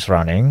 2 trains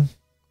running,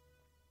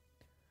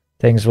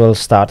 things will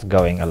start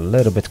going a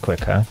little bit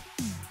quicker.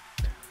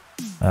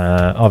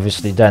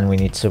 Obviously then we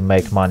need to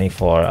make money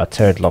for a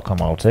 3rd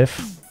locomotive,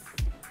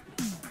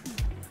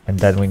 and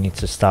then we need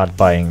to start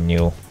buying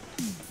new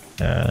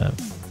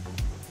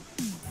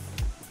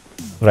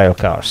rail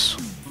cars,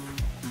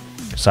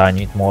 because I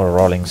need more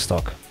rolling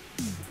stock.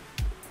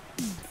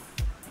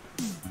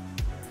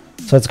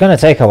 So it's gonna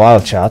take a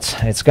while, chat.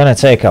 It's gonna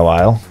take a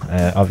while.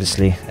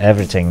 Obviously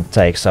everything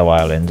takes a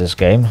while in this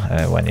game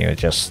when you're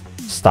just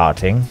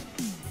starting,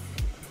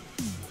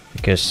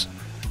 because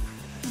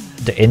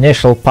the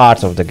initial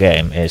part of the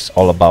game is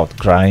all about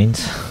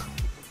grind,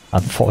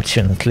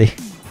 unfortunately.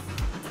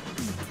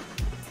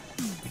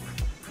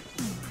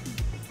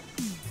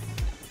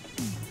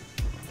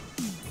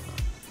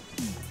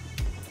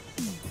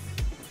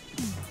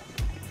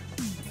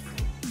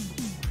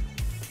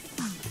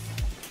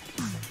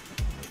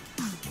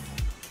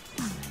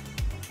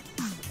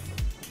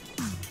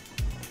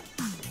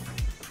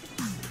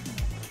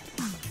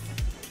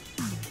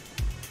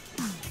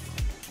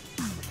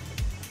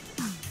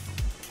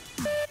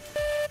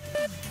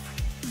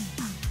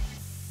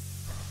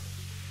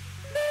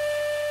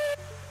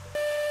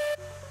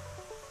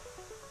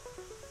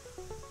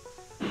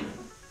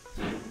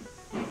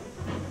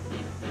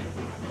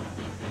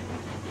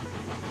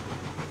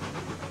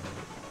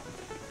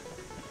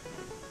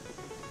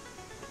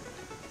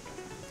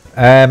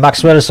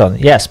 Max Wilson,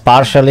 yes,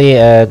 partially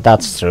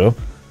that's true.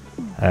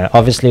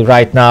 Obviously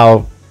right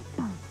now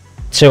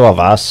 2 of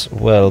us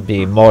will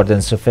be more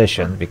than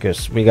sufficient,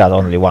 because we got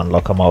only 1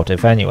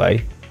 locomotive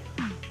anyway.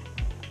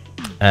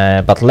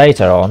 But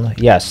later on,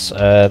 yes,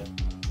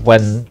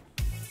 when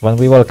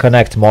we will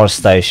connect more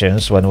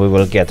stations, when we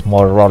will get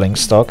more rolling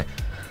stock,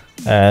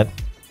 the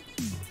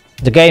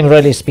game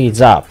really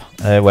speeds up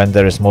when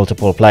there is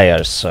multiple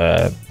players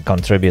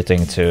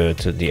contributing to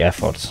the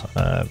effort.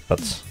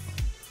 But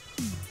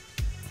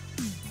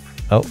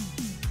oh.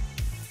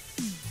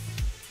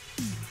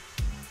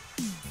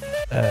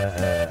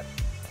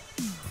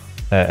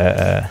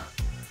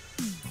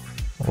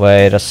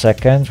 Wait a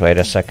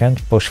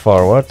second, push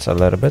forward a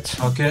little bit.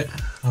 Okay,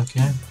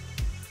 okay.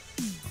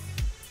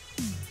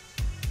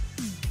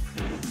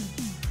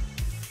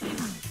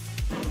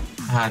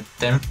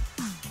 Damn.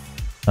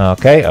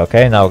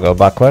 Okay, now go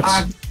backwards.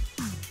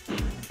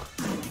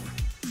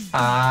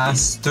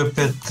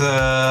 Stupid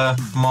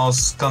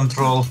mouse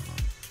control.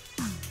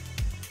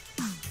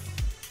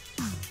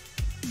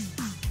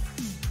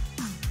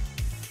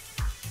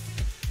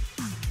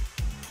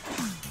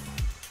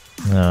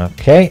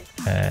 Okay,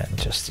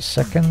 just a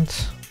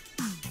second.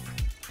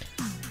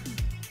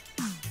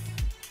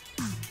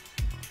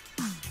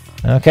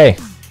 Okay,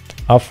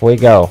 off we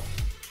go.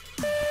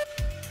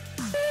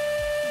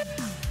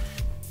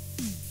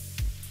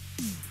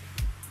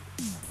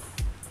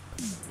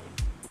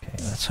 Okay,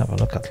 let's have a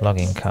look at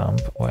logging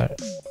camp. Where?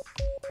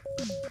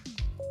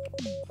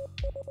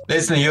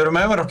 Listen, you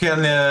remember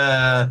when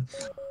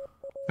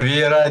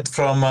we ride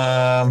from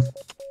I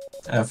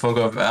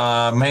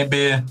forgot,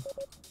 maybe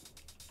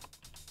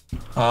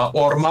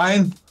or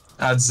mine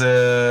at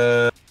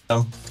the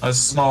a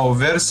snow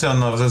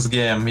version of this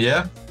game,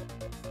 yeah?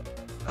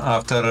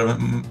 After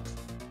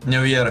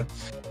New Year.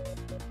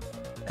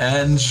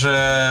 And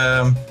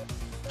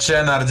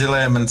chain are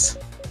dilemmas.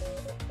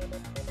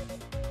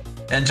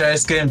 And I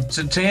screamed,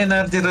 chain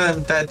are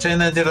dilemma at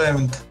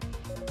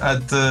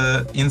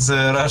in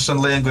the Russian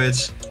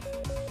language.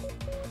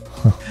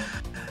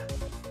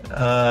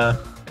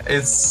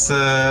 It's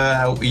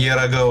a year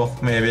ago,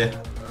 maybe.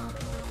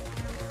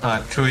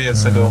 2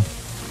 years ago.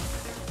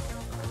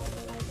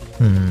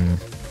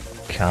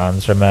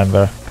 Can't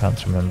remember.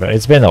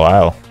 It's been a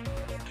while.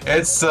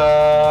 It's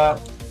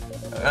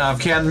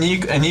can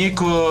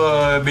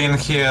Nico been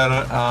here,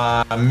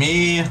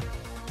 me,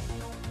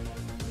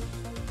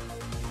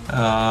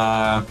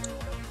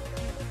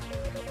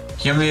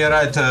 can we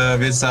ride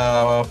with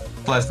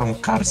platform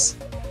cars?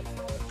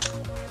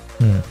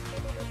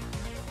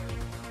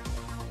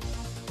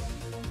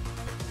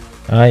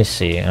 I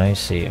see.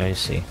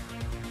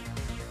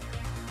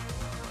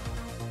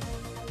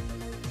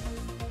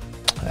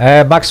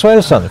 Max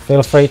Wilson,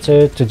 feel free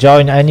to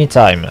join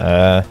anytime.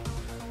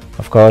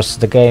 Of course,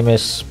 the game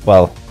is,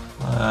 well,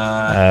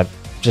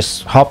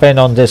 just hop in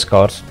on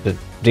Discord. The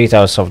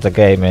details of the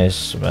game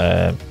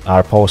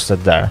are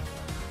posted there.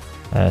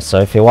 So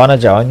if you want to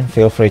join,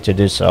 feel free to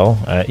do so.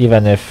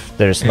 Even if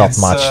there's not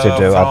much to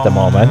do at the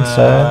moment,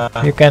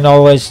 you can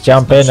always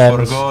jump in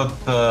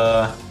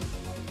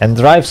and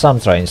drive some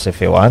trains if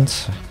you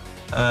want.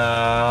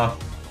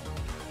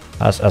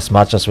 As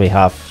much as we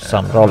have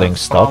some rolling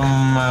stock.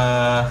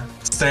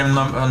 stream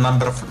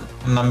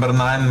number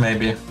 9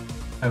 maybe.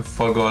 I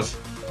forgot.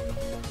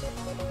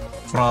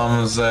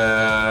 From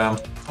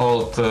the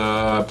old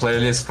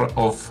playlist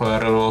of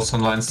Revolves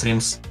Online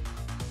streams.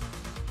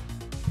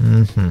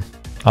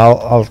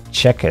 I'll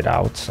check it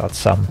out at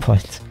some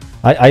point.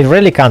 I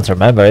really can't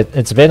remember.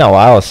 It's been a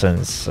while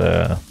since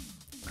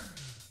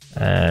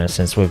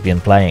we've been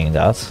playing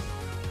that.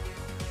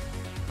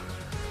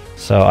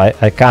 So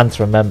I can't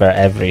remember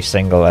every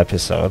single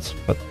episode,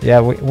 but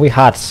yeah, we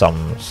had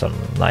some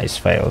nice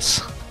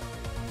fails.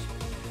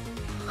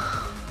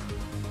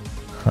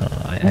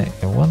 I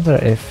wonder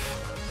if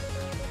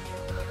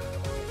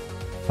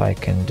I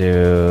can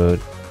do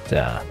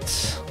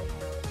that.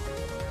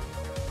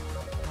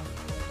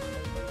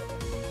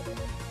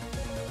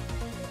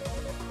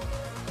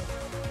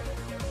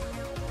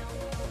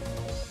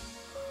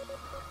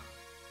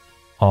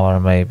 Or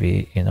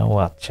maybe, you know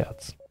what,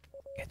 chat?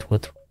 It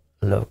would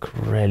look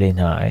really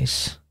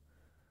nice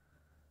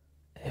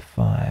if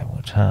I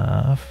would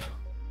have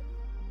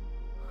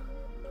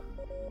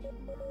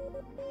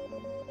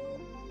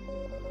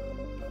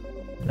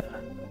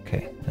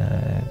okay,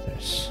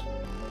 there's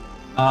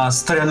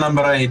stream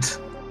number 8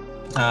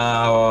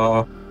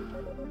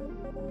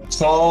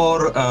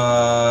 for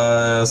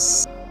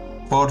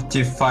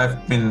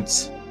 45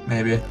 minutes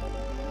maybe.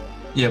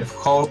 Yep,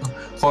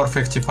 for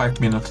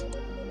 55 minutes.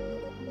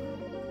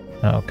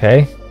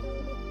 okay.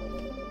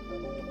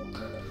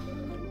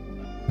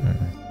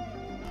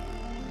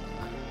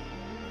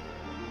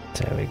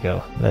 There we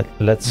go.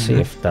 Let's see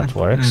if that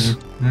works.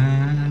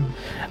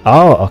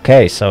 Oh,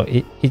 okay. So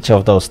each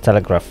of those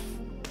telegraph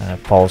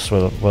poles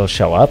will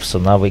show up. So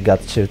now we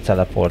got 2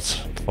 teleports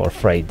for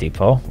freight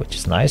depot, which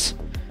is nice.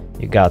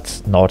 You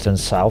got north and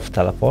south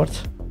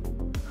teleport.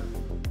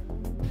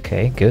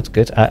 Okay,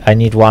 good. I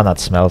need 1 at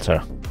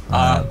smelter.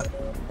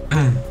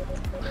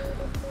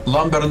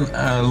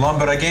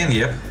 Lumber again,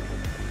 yep.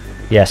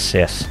 Yes.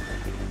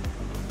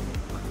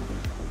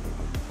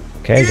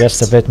 Okay,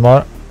 just a bit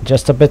more.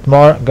 Just a bit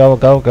more. Go.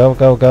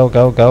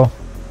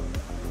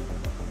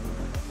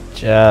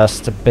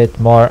 Just a bit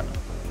more.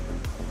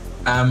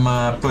 I'm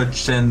put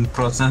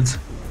 10%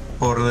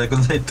 for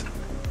regulator.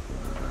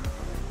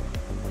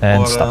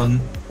 And stop.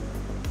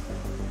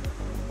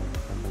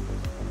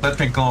 Let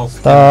me go.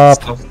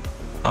 Stop.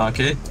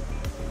 Okay.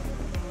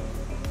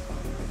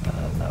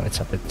 No, it's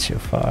a bit too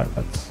far,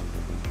 but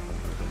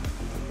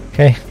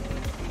okay.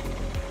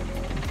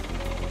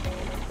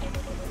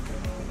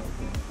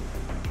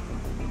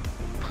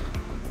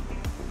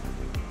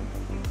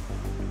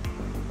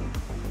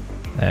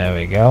 There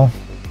we go.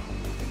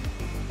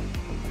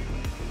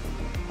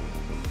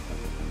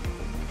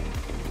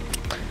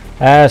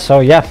 So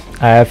yeah,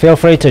 feel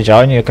free to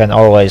join. You can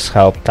always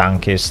help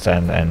Tankist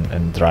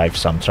and drive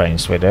some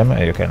trains with him.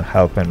 You can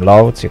help him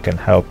load, you can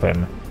help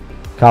him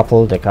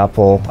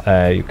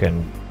decouple, you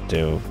can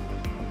do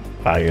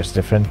various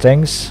different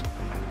things.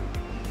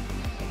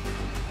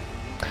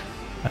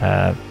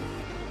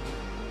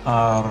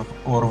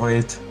 Or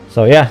wait.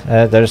 So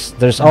yeah,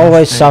 there's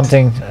always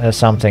something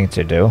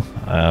to do,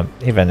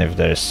 even if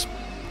there's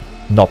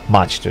not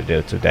much to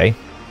do today.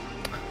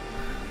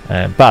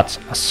 But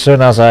as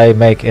soon as I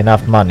make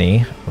enough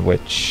money,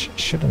 which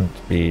shouldn't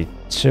be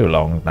too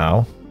long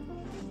now.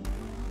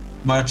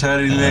 But I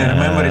really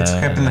remember it's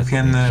happened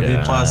when we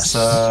plus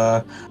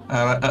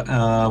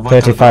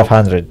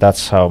 3500,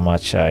 that's how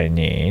much I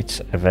need.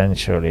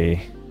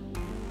 Eventually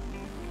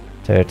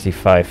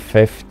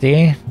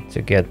 3550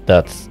 to get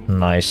that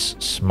nice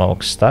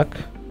smokestack.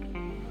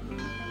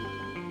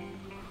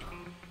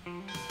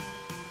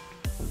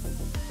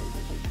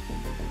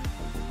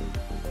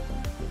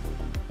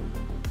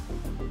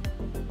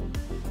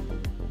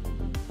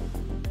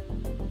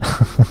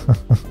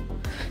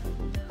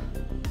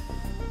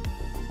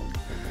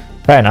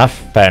 Fair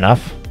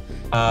enough.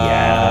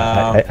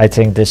 Yeah, I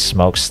think this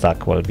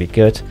smokestack will be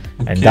good,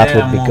 and that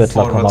would be good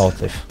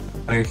locomotive.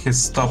 He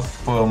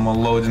stopped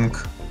loading.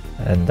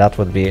 And that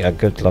would be a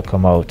good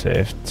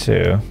locomotive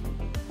to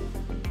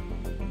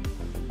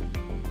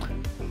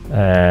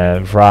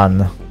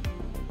run.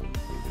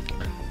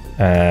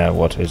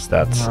 What is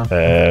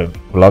that?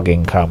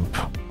 Logging camp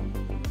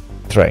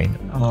train.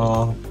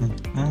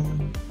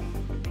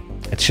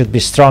 It should be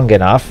strong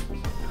enough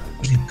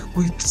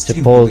to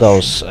pull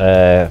those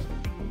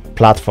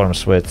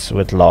platforms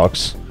with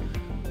logs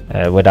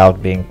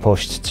without being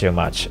pushed too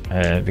much,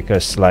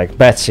 because like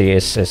Betsy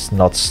is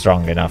not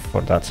strong enough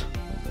for that.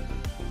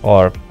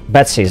 Or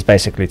Betsy is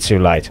basically too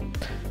light,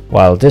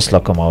 while this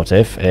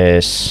locomotive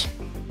is...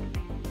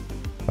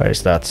 where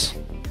is that?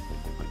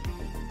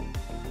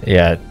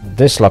 Yeah,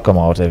 this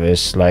locomotive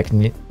is like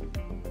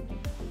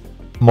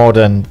more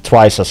than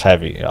twice as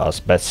heavy as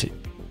Betsy,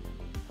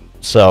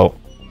 so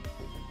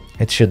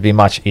it should be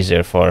much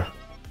easier for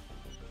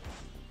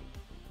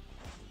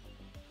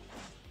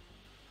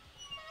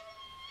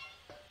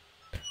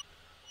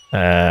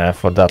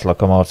that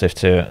locomotive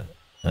to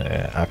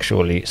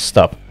actually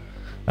stop.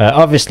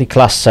 Obviously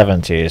class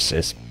 70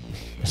 is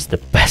the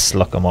best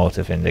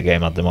locomotive in the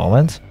game at the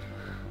moment,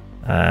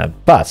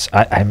 but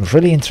I'm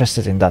really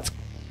interested in that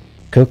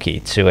Cookie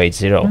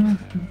 280.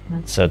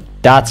 So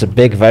that's a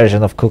big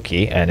version of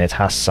Cookie, and it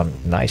has some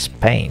nice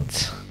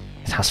paint.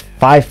 It has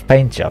 5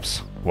 paint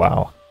jobs.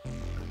 Wow.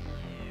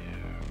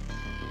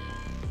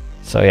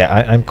 So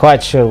yeah, I'm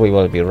quite sure we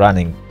will be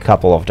running a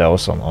couple of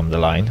those on the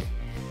line.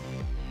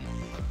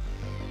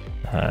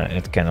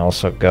 It can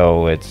also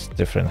go with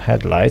different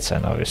headlights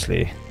and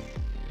obviously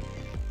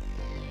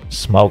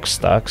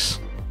smokestacks.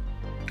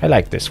 I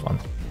like this one.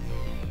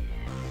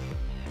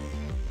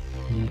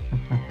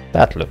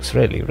 That looks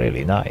really,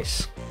 really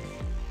nice.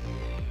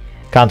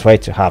 Can't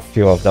wait to have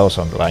few of those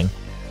on the line.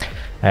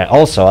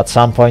 Also, at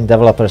some point,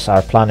 developers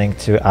are planning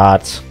to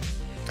add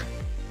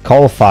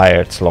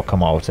coal-fired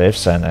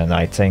locomotives, and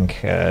I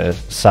think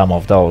some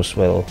of those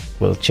will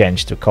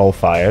change to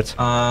coal-fired.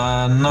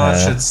 No,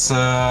 it's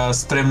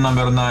stream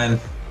number 9.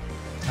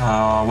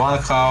 1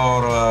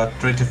 hour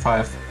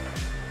 25.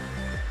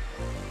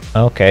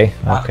 Okay,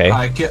 okay.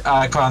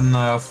 I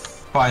can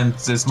find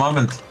this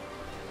moment.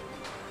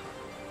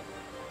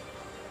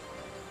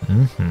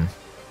 Mm-hmm.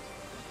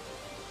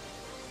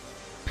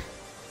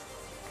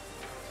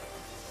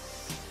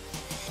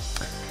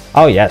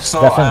 Oh yes,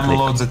 so definitely. I'm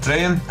load the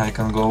train, I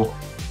can go.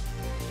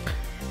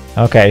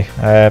 Okay,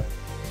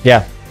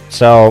 yeah,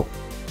 so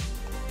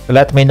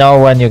let me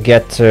know when you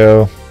get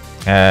to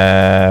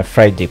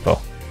freight depot.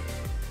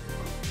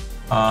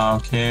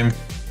 Okay.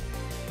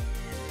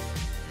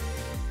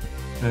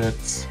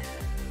 Let's...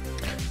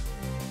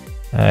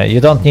 you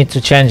don't need to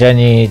change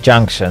any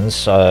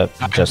junctions,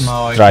 just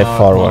drive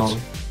forward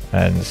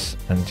and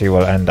you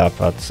will end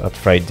up at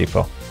freight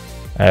depot.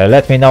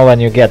 Let me know when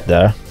you get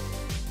there.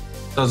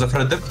 So the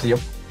freight depot, yep.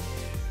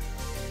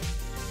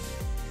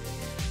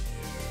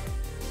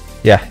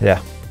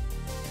 Yeah.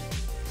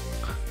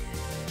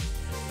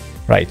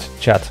 Right,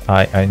 chat,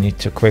 I need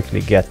to quickly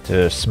get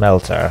to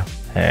smelter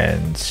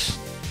and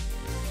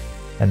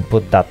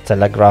put that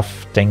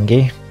telegraph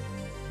thingy.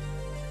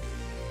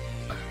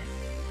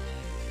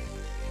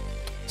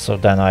 So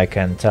then I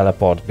can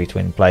teleport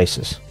between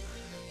places.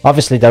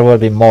 Obviously there will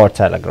be more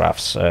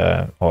telegraphs,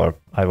 or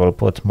I will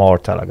put more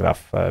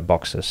telegraph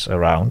boxes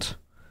around.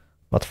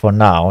 But for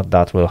now,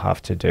 that will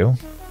have to do.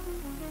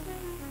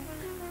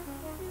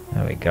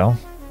 There we go.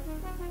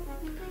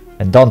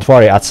 And don't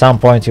worry, at some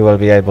point you will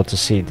be able to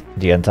see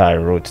the entire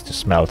route to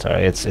smelter.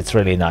 It's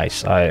really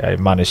nice. I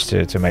managed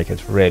to make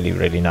it really,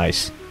 really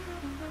nice.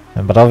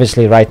 But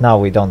obviously right now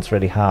we don't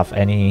really have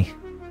any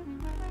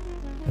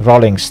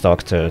rolling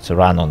stock to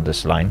run on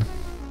this line.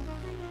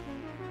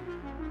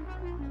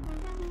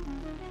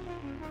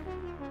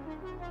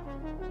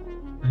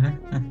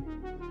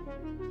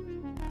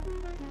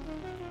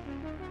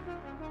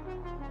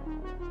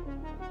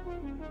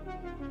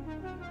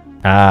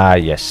 Ah,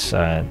 yes,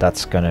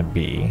 that's gonna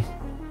be...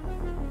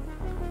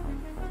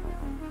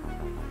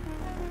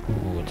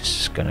 Ooh,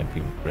 this is gonna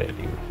be really,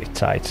 really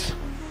tight.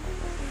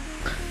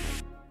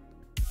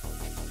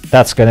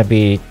 That's gonna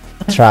be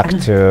track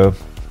to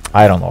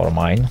iron ore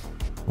mine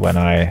when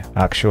I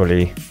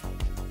actually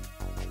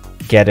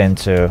get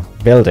into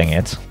building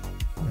it.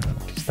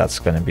 Because that's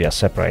gonna be a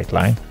separate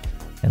line.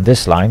 And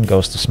this line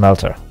goes to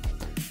smelter.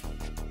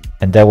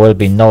 And there will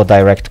be no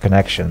direct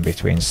connection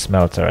between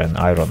smelter and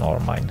iron ore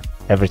mine.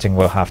 Everything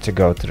will have to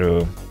go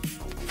through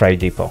freight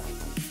depot.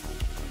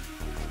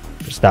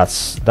 Because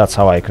that's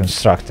how I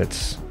constructed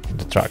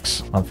the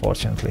tracks,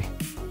 unfortunately.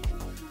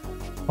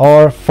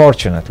 Or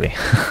fortunately.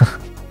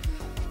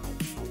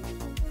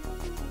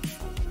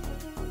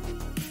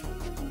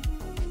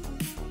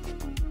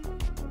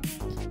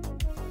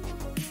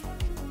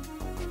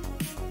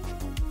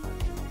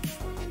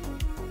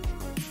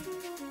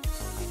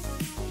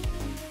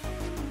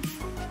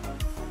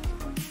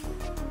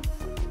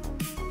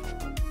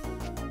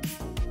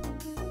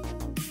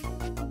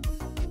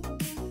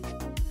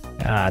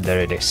 Ah, there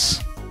it is.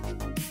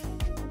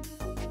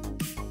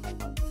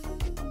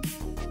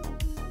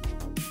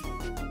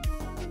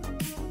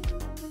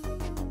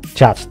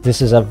 Chat,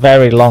 this is a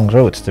very long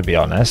route, to be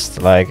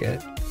honest. Like,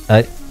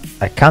 I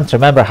can't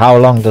remember how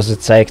long does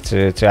it take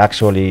to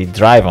actually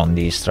drive on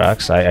these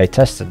tracks. I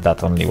tested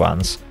that only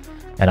once,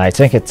 and I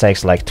think it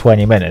takes like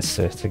 20 minutes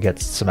to get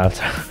to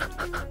smelter.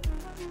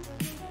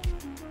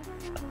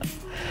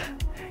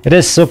 It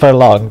is super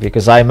long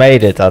because I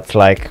made it at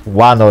like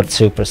 1 or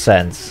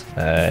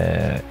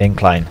 2%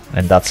 incline,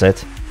 and that's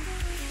it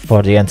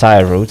for the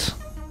entire route.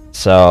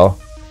 So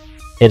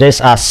it is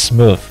as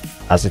smooth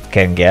as it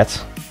can get.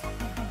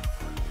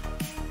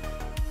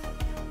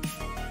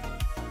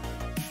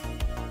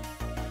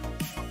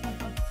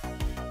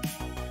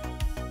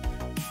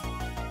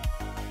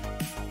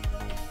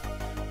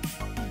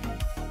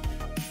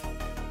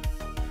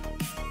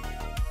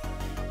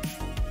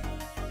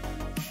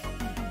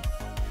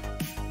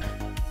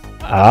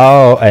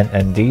 Oh,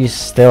 and these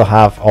still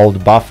have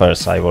old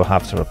buffers. I will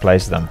have to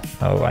replace them.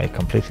 Oh, I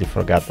completely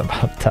forgot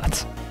about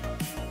that.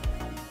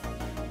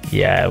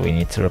 Yeah, we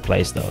need to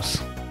replace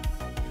those.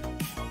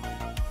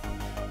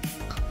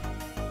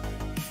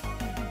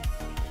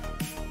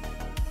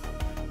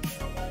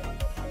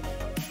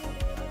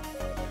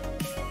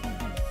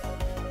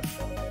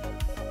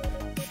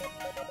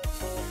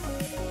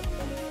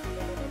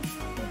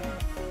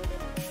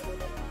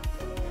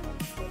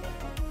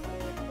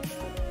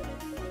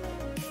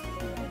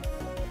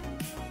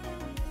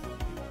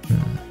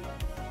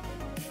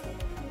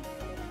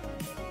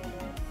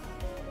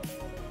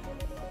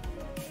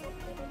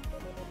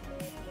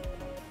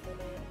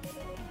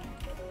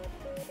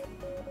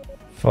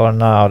 For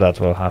now, that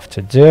will have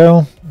to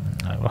do.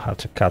 I will have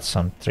to cut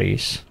some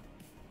trees.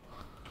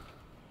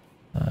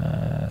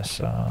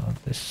 So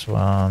this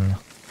one,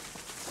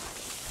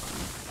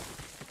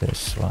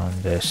 this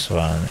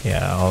one.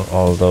 Yeah,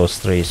 all those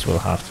trees will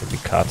have to be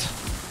cut.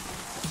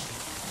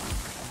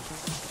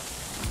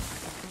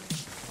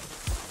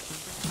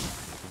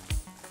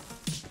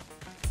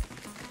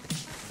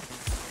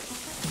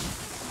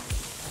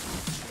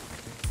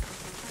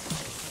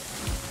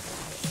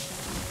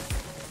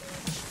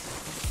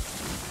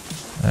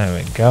 There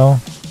we go.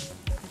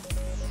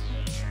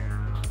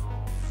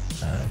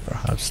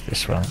 Perhaps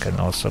this one can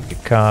also be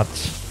cut.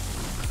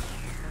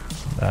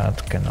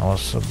 That can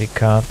also be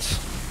cut.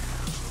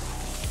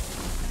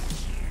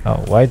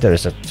 Oh, why there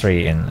is a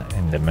tree in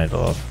the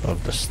middle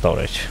of the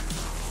storage?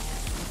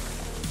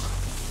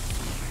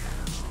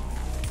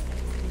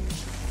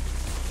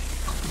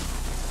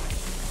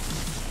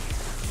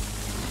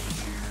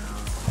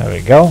 There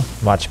we go,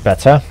 much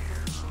better.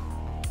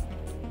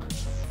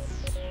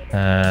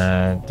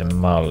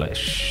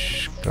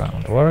 Demolish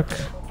groundwork.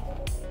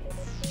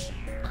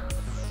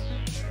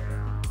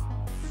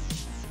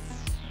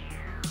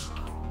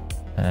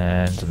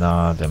 And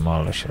now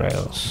demolish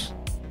rails.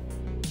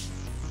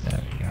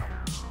 There we go.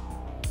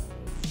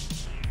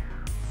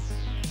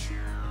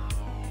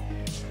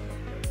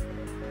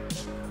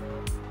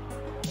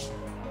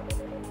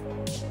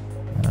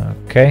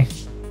 Okay.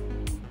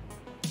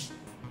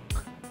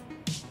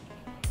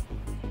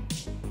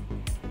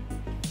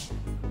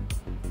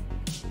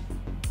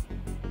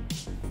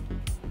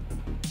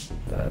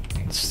 That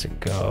needs to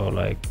go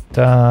like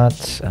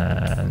that,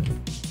 and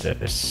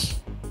this.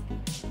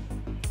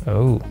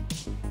 Oh.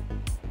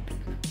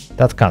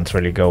 That can't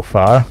really go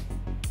far.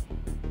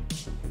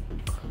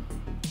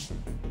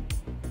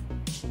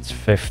 It's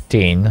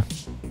 15.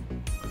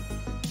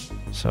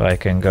 So I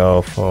can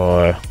go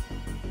for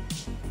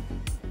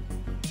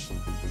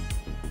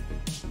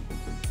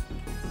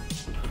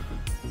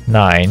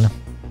 9.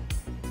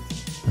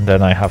 And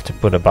then I have to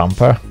put a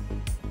bumper.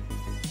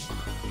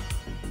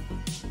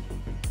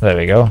 There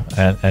we go.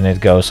 And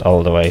it goes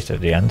all the way to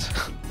the end.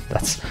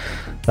 That's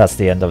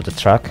the end of the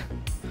track.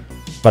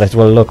 But it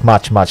will look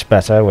much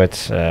better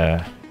with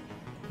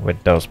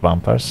those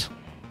bumpers.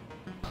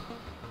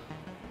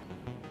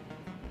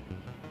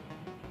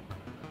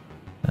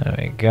 There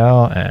we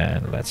go,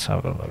 and let's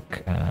have a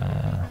look.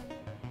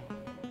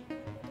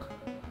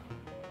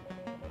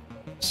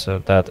 So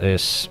that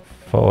is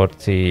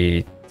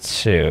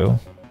 42.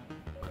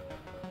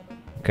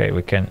 Okay,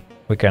 we can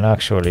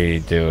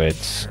actually do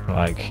it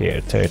like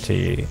here,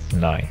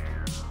 39.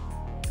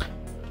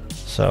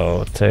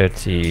 So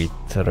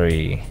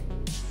 33.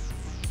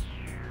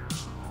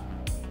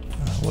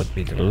 Would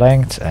be the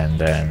length, and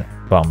then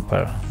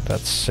bumper.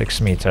 That's 6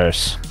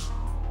 meters.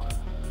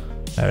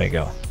 There we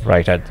go,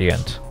 right at the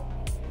end.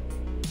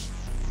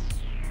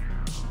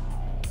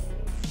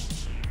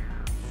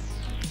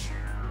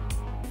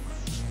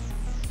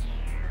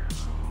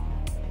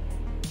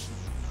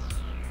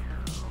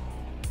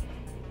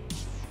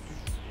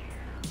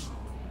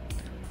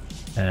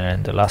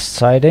 And the last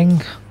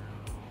siding.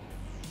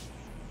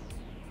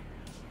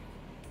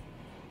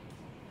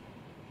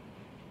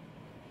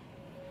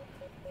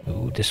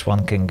 Ooh, this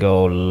one can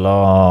go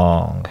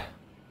long.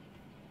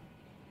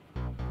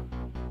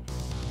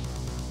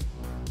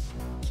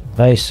 So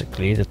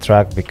basically, the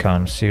track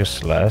becomes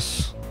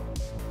useless.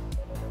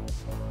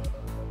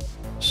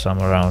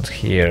 Some around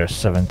here,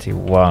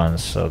 71,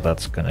 so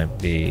that's gonna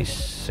be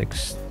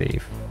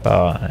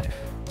 65.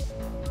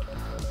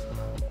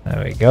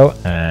 There we go,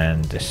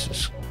 and this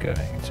is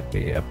going to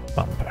be a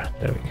bumper.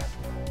 There we go.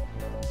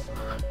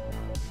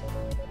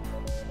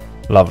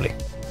 Lovely.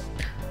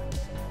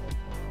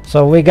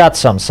 So we got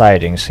some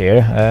sidings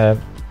here.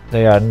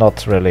 They are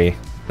not really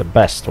the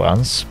best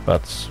ones,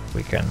 but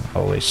we can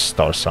always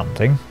store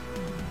something.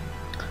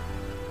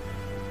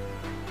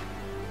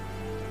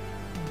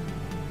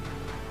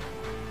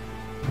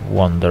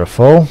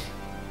 Wonderful.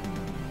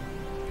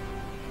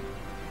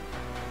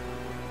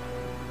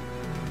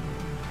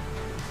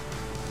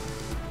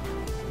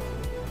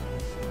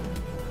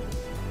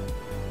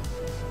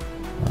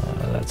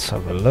 Let's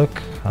have a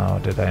look. How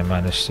did I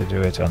manage to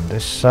do it on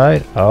this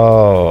side?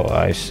 Oh,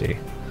 I see.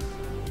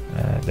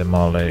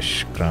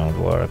 Demolish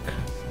groundwork.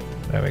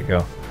 There we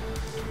go.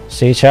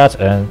 See, chat,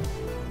 and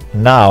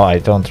now I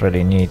don't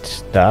really need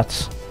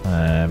that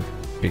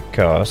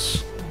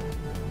because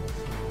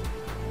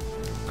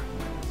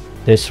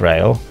this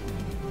rail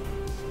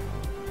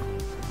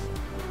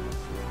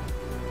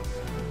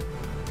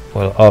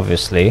will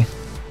obviously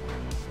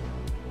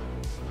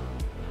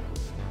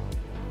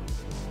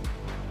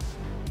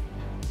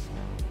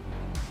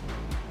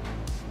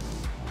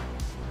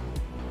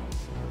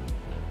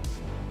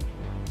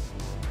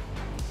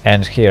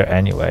end here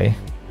anyway,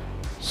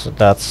 so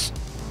that's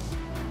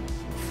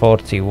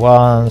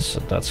 41, so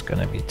that's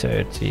gonna be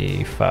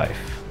 35.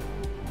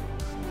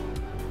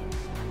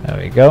 There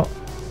we go.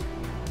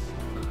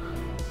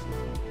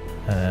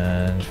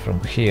 And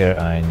from here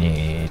I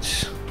need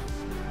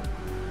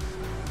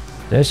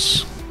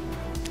this.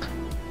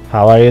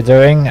 How are you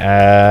doing?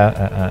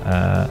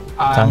 I'm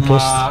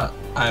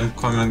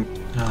coming.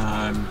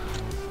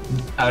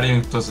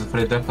 Adding to the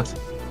free depot.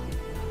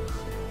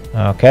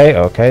 Okay,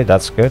 okay,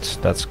 that's good.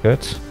 That's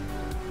good.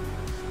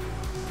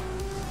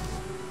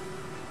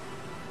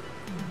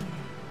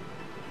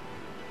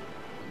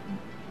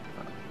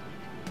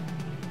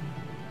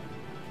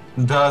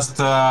 Just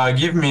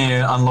give me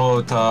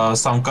unload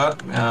some car,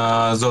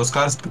 those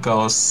cars,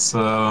 because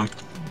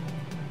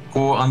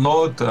who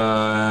unload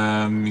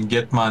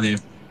get money.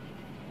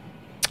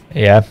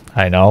 Yeah,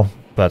 I know,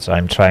 but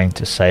I'm trying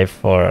to save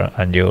for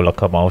a new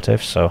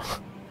locomotive, so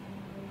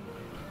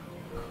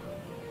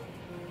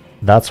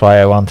that's why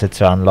I wanted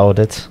to unload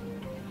it.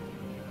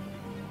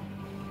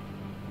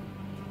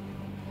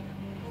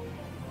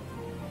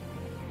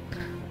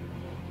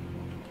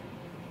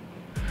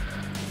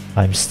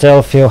 I'm still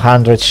a few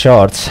hundred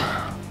short.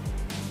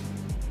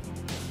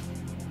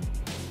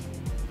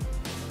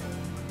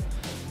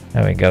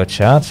 There we go,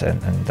 chat,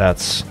 and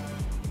that's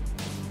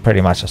pretty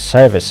much a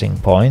servicing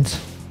point.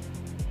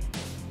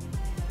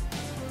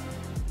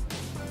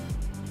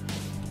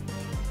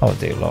 Oh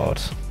dear lord.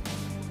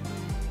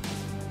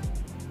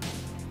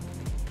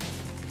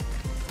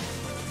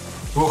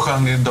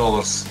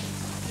 $200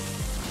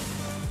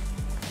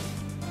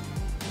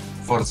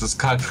 for this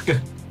car.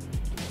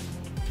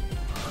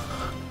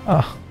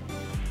 Oh.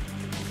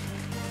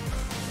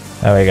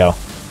 There we go.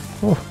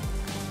 Whew.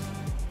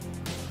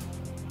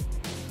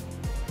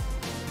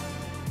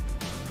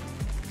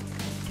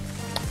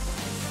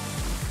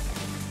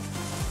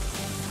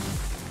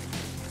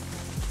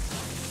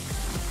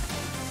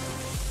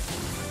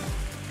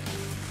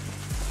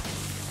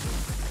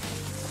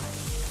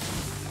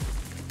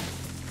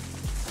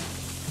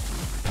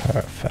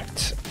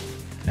 Perfect.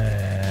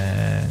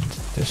 And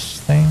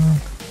this thing.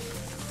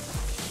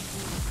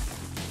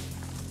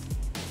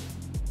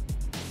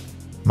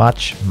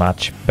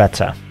 Much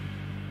better.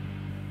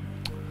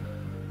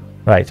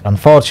 Right,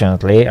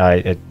 unfortunately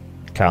I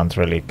can't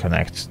really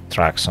connect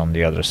tracks on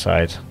the other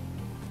side.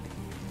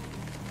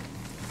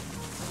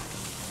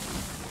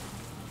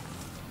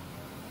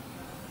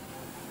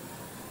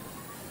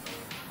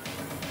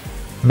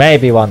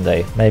 Maybe one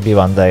day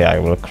I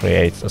will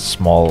create a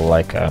small,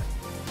 like a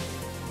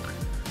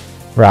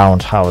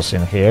roundhouse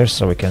in here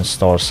so we can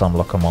store some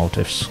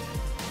locomotives.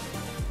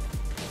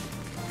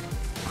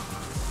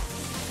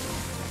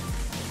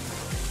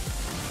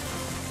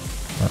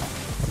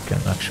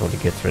 Can actually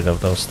get rid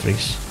of those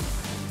trees.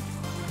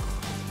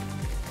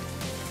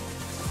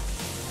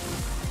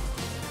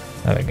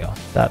 There we go.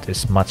 That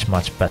is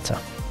much better.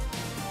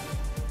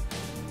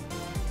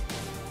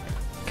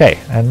 Okay,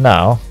 and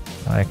now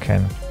I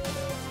can...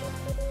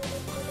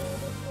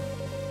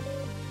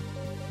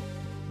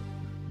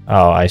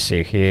 Oh, I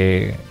see.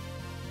 He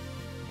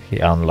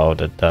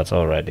unloaded that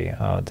already.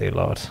 Oh dear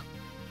lord.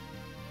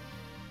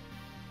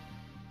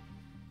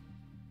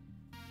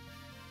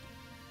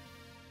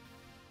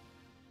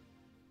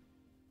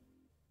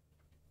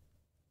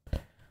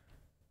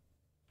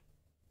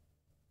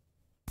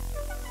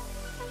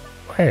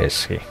 Where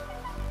is he?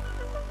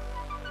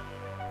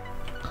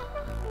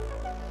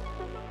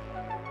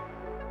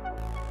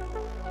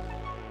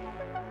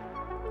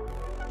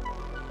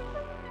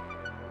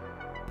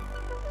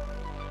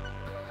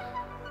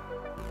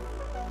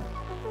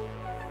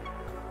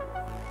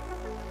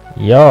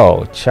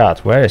 Yo,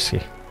 chat, where is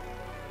he?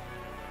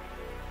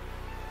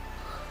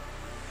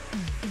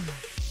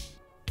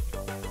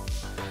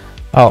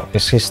 Oh,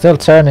 is he still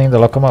turning the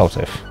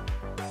locomotive?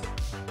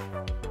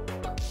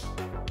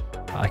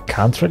 I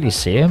can't really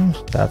see him.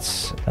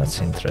 That's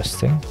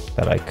interesting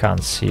that I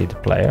can't see the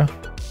player.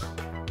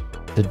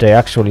 Did they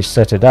actually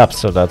set it up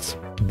so that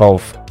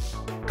both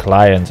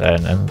client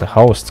and the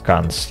host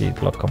can't see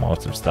the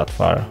locomotives that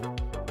far?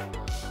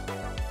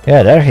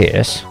 Yeah, there he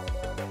is.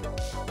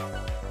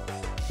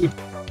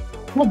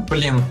 Oh,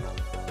 блин.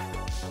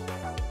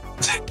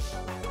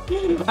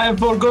 I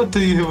forgot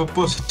to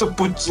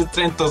put the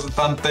train to the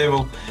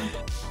turntable.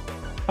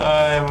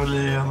 Ай,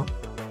 блин.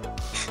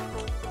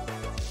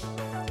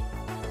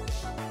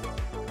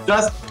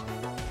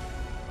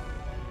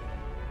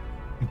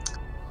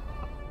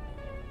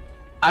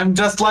 I'm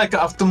just like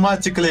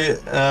automatically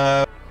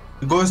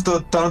goes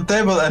to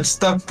turntable and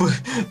stop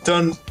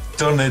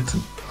turn it.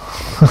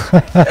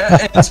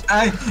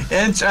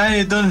 and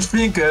I don't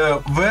think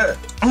where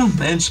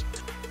and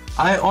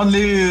I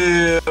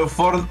only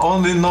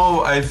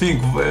know I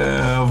think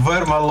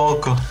where my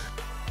local.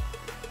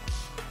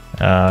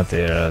 Oh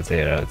dear, oh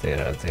dear, oh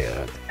dear, oh dear,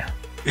 oh dear.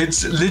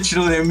 It's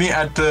literally me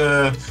at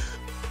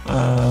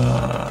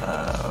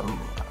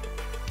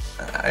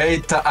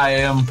 8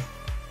 AM.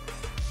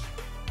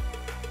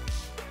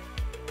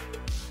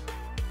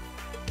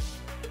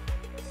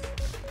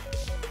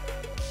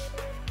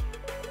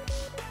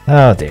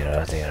 Oh dear,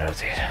 oh dear, oh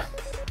dear.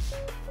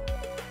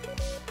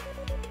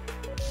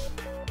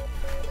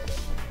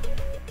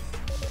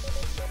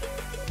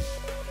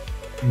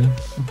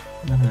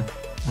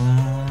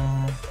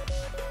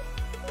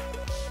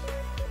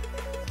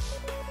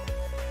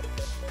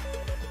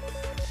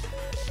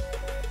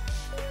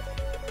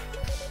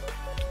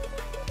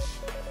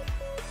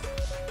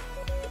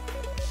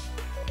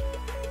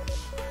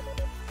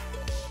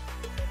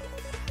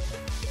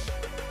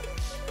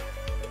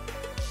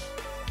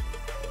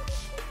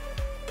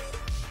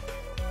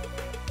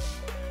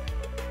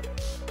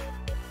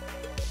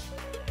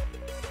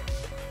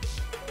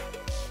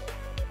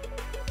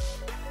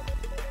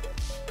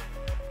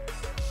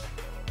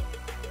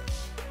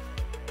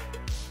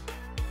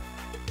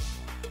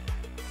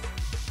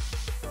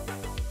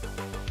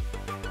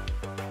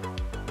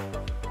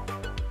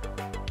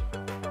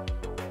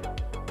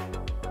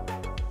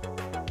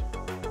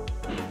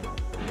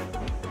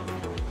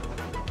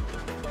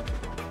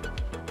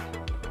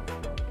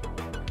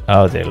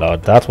 Oh dear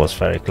lord, that was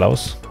very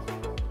close.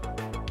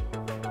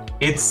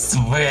 It's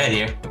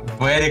very,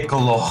 very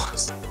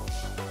close.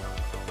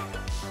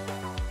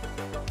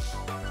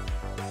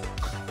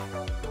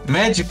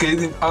 Magic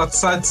is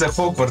outside the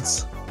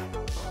Hogwarts.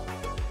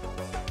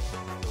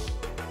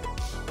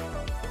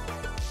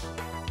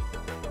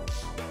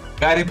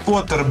 Harry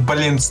Potter,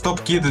 блин,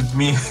 stop kidding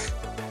me.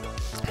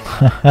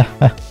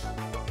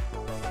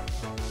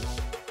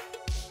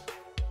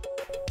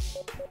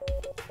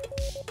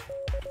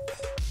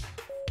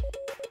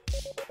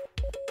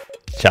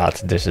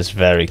 Chat, this is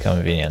very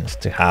convenient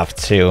to have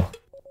two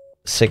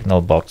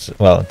signal boxes,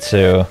 well,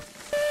 two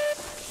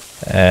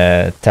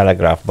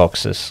telegraph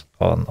boxes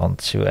on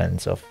two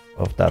ends of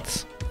that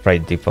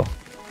freight depot.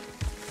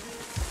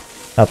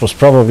 That was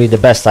probably the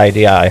best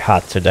idea I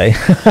had today.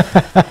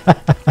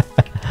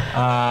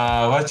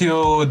 What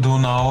you do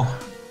now?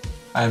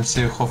 I'm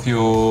sick of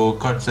you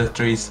cut the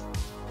trees.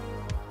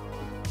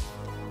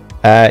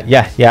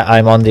 Yeah,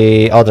 I'm on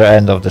the other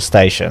end of the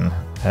station,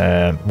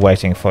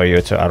 waiting for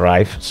you to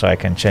arrive so I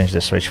can change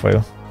the switch for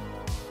you.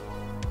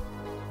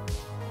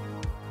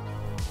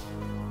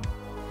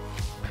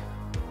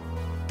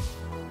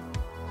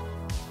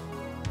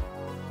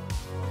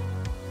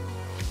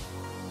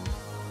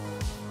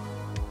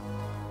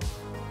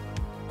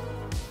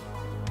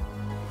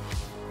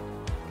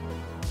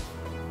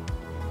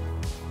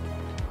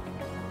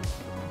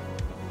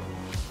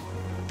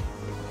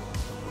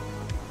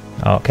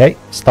 Okay,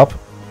 stop.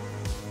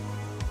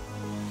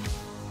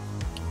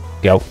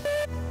 Go.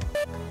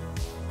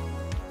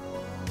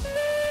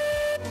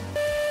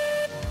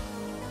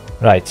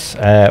 Right,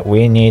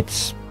 we need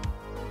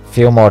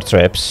few more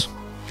trips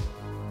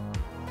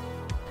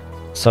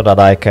so that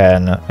I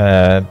can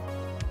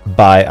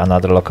buy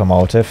another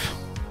locomotive.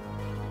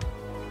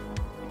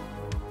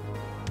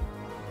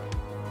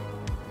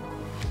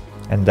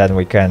 And then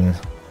we can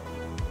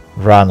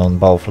run on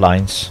both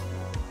lines.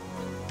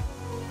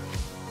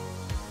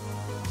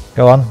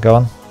 Go on, go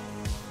on.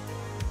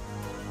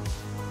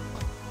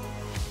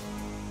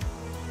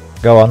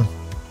 Go on.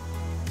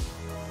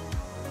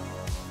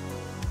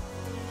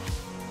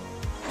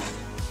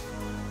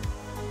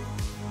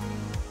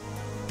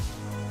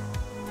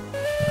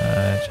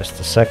 Just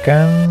a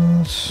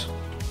second.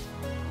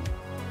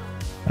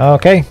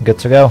 Okay, good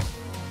to go.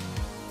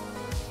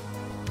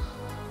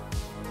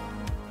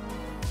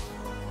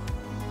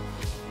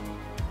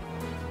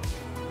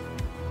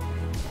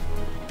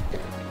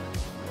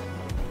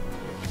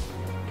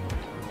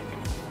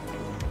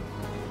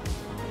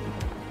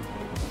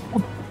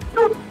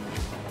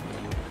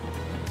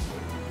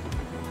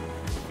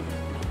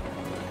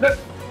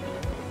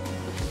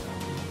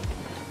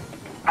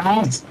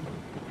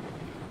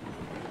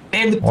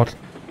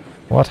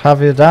 What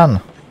have you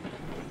done?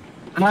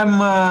 I'm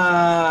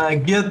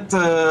get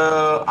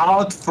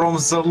out from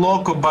the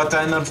loco, but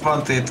I not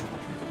want it.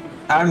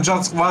 I'm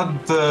just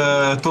want to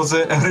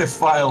the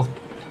refile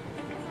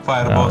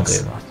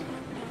firebox.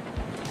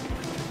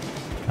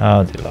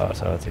 Oh dear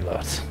lord, oh dear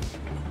lord.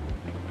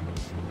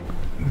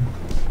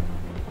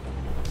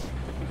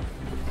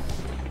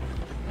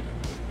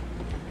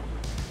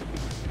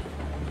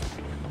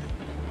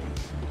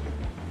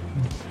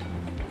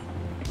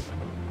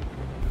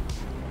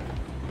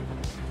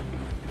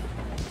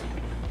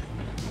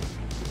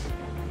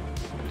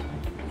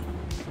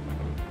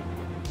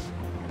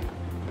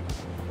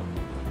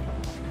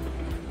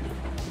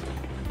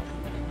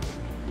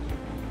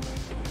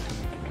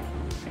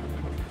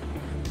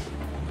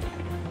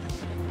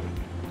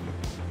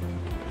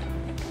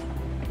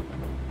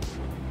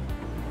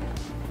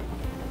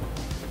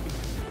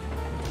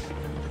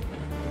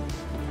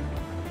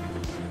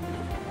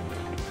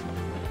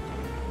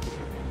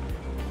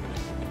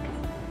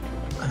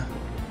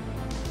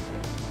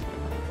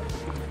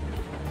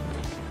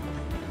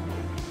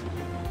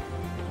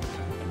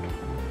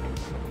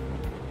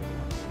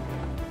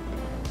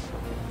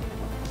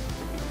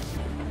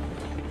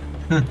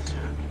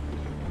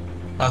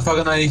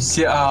 I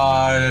see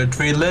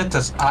three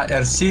letters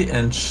ARC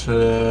and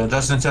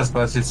doesn't just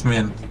what it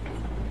means.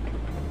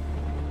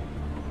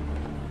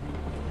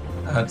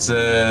 At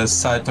the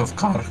side of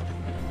car.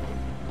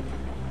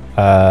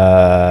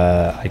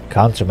 I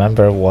can't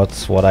remember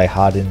what I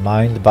had in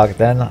mind back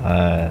then.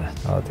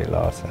 Oh dear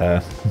lord.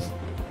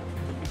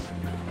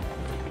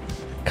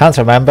 Can't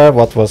remember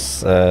what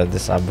was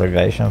this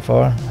abbreviation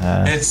for.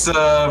 It's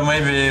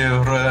maybe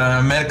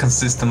American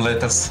system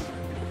letters.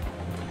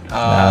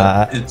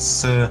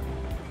 It's.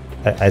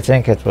 I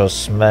think it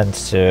was meant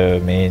to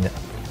mean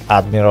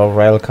Admiral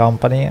Rail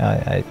Company.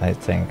 I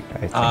think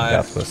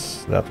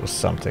that was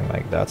something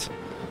like that.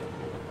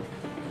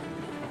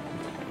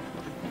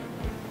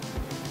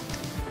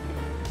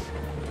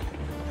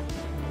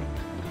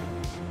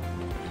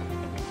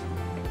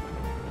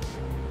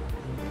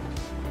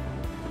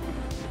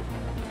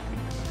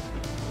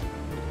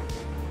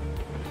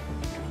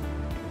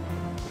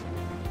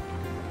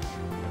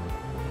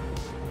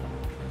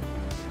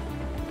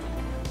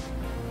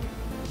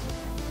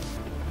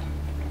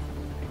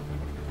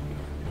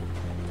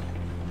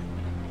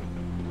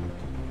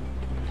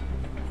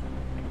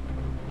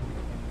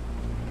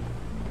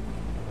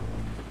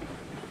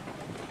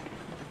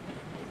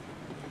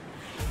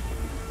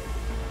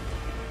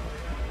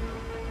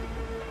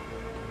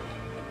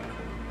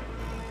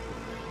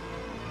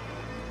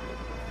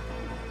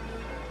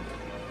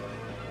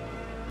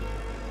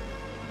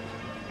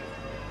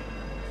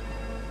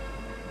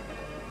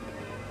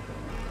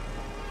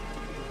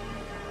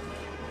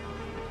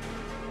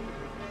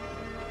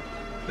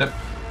 Yep.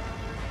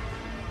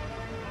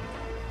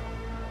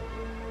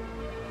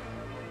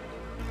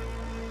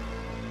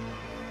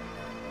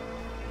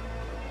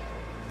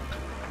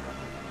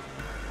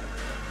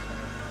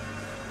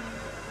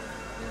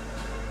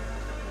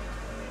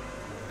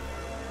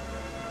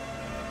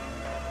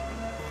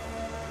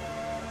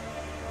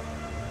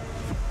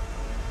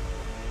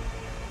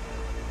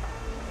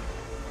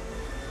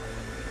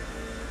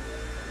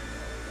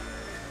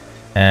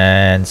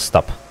 And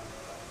stop.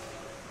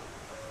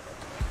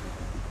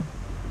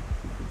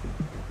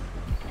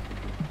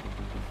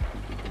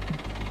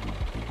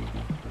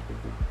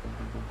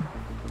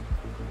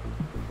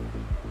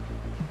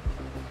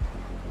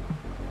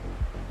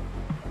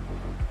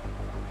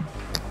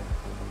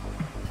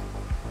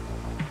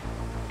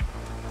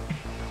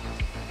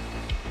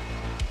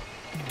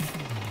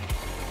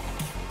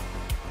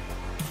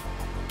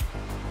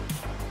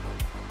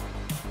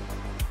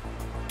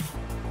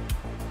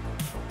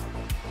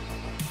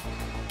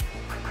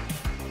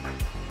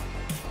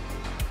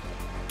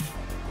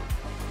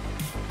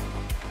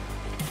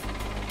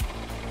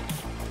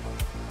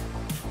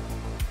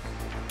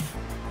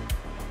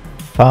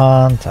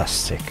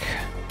 Fantastic.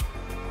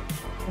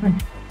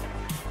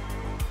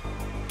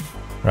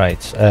 Right,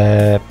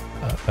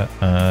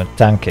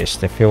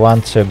 Tankist, if you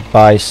want to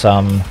buy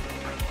some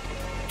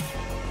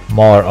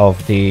more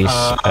of these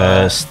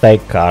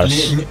steak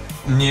cars.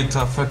 Need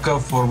a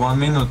FK for 1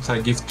 minute,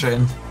 I give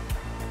train.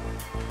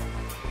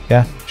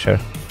 Yeah, sure.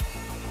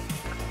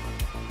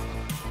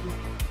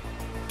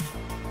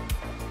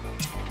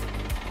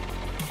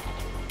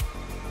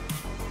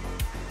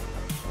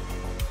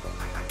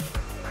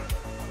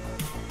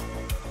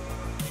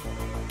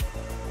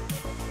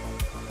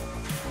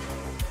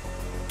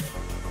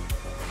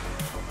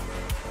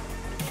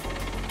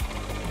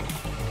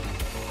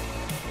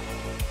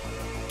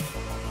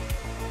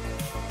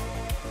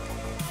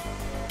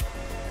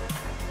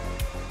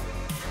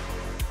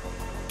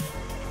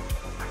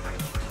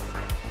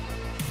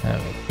 There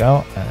we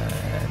go,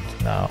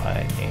 and now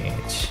I need...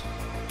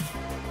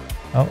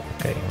 Oh,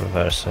 okay,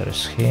 reverser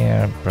is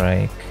here,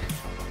 brake.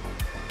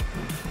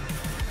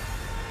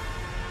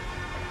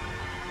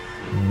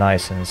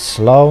 Nice and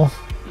slow.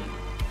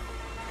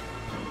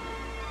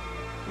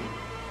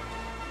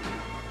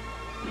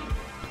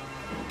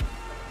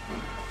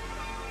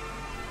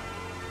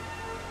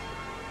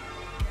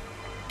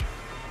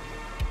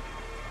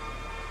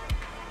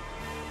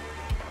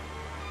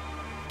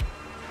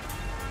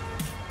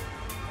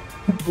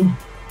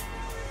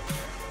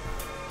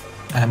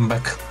 I'm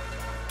back.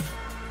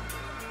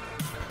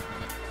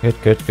 Good,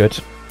 good, good.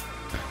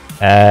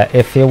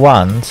 If you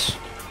want,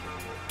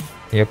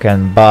 you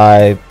can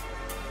buy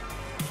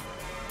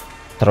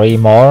 3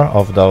 more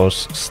of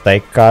those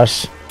steak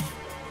cars.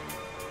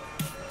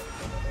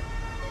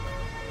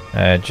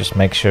 Just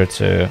make sure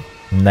to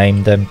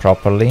name them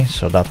properly.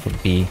 So that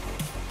would be...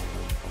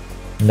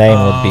 Name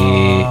would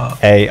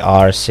be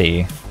ARC.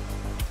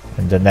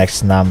 And the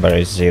next number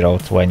is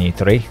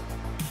 023.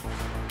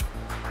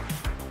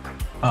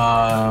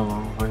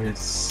 Wait,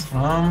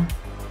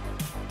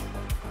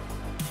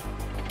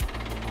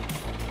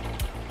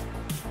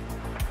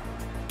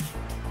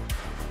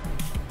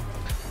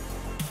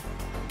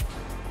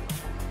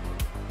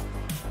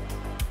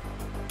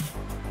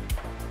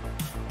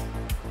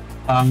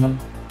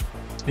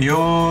 you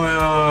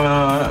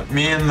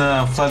mean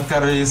flat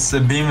car is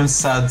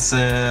beams at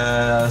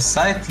the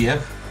site, yeah?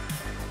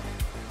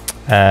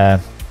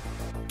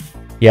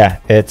 Yeah,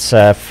 it's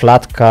a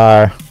flat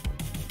car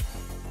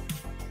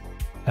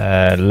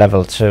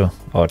level 2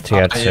 or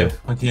tier 2. Yeah,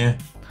 okay.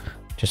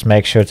 Just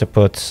make sure to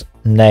put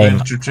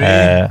name.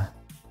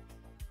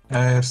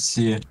 ARC.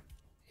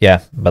 Yeah,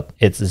 but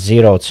it's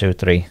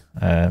 023.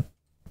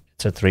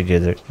 It's a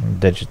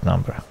 3-digit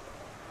number.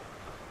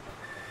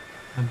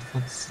 And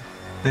what's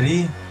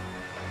 3?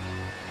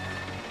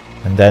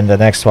 And then the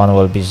next one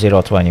will be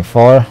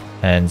 024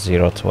 and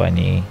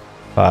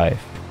 025.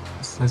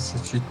 That's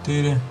 4.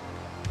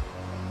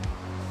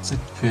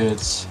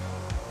 5.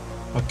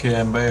 Okay,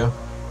 I'm back.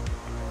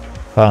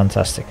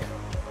 Fantastic.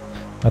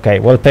 Okay,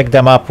 we'll pick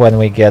them up when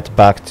we get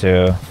back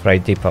to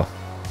Freight Depot.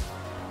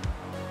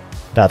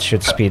 That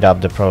should speed up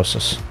the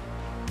process.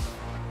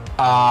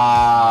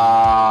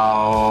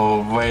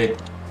 Wait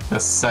a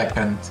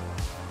second.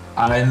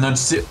 I not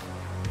see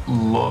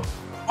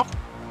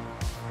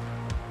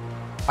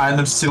I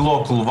not see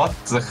local. What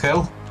the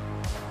hell?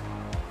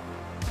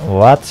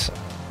 What?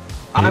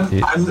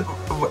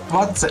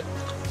 What the...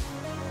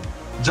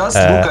 Just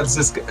look at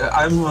this.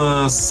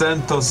 I'm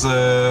sent to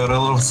the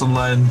Railroads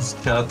Online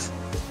chat.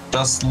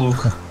 Just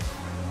look.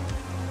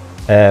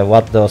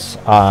 What those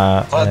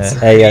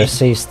ARC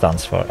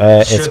stands for?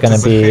 It's gonna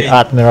be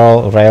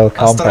Admiral Rail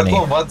Company.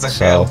 What the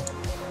so, hell?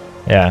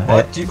 Yeah.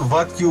 What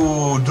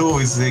you do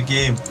with the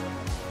game?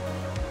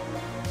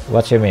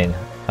 What you mean?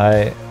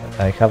 I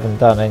haven't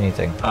done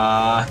anything.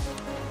 Oh.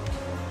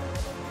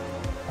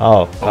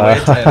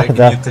 Wait, I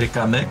need to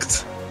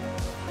reconnect.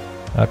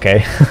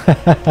 Okay.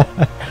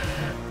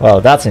 Well,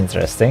 that's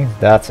interesting.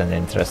 That's an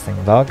interesting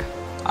bug.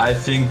 I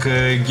think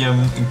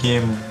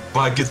game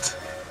bucket.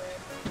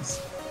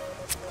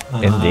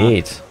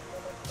 Indeed.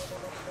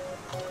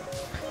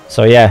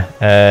 So yeah,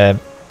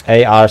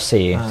 ARC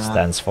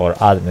stands for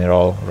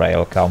Admiral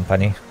Rail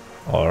Company,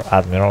 or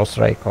Admiral's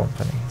Rail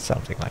Company,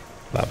 something like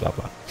blah blah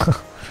blah.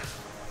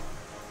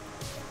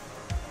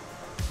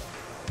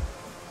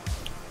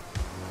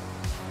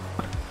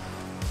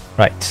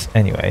 Right,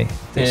 anyway,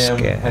 this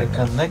I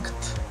connect.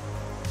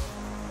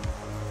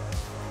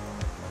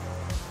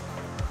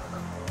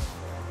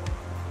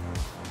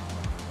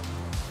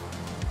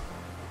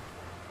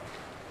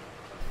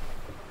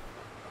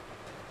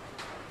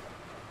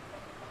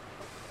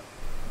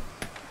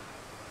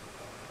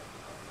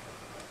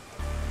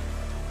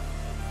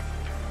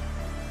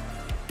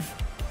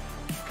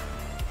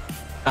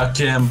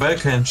 Okay, I'm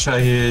back and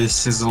I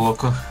see the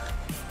loco.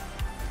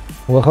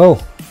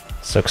 Woohoo!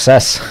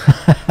 Success!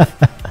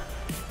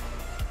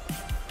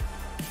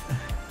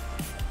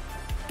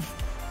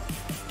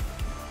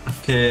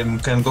 Okay,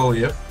 can go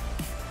here.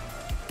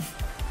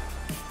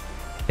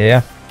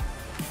 Yeah.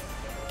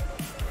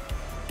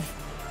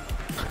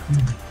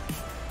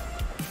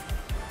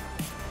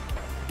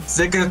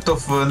 Secret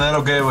of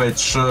narrow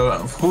gauge.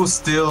 Who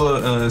steal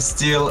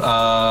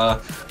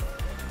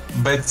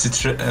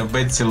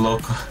Betsy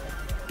loco?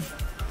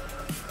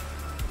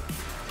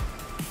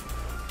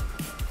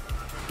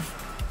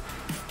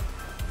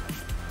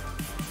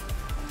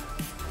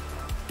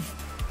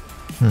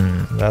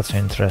 That's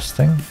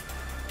interesting.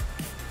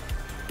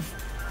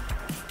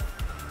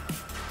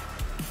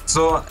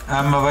 So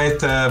I'm wait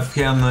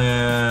can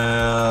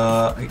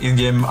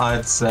in-game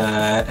adds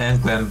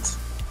England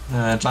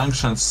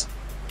junctions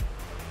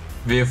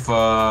with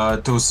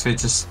 2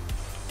 switches.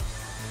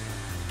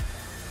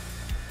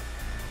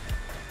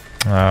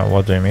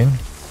 What do you mean?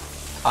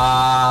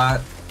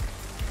 At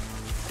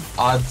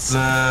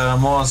the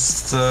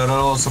most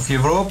roads of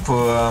Europe,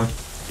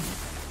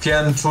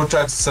 can 2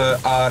 tracks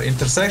are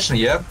intersection,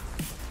 yeah?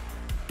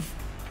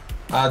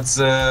 At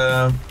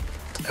the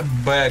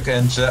back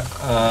and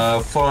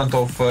front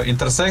of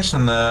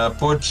intersection,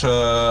 put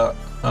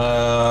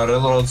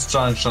railroad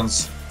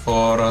junctions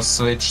for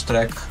switch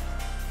track.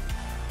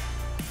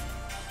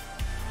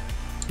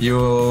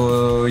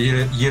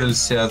 You'll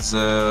see at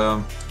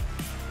the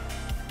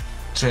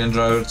train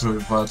driver to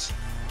what?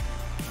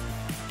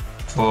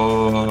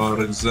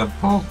 For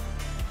example,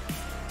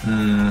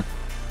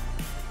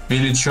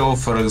 Village Hall,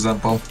 for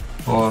example,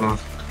 or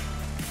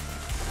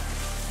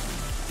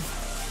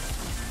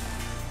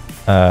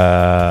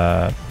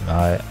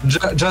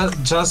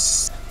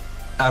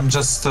I'm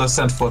just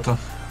send photo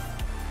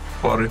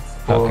for it.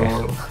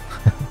 Okay.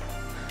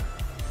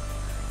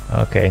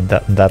 Okay,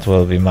 that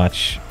will be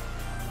much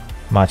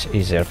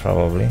easier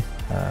probably.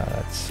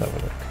 Let's have a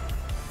look.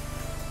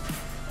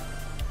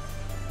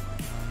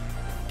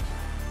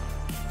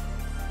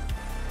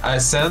 I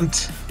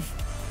sent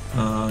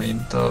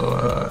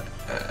into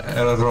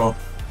error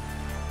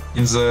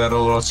in the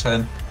railroad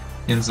chain.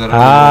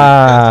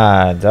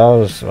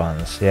 Those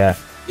ones, yeah.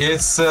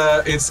 It's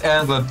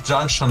England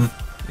junction,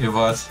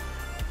 what?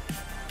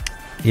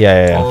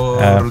 Yeah.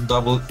 Or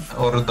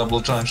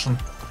double junction.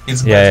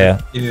 It's yeah.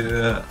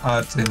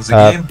 art in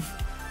the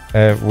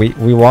game.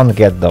 We won't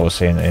get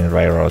those in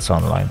Railroads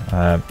Online.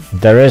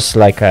 There is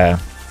like a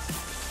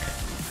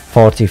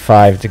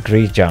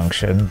 45-degree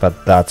junction,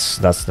 but that's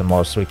the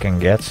most we can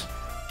get.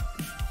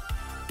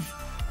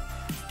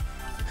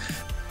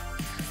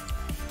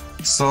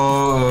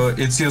 So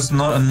it's used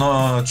not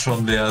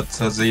only at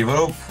the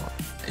Europe,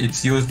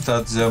 it's used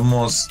at the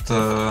most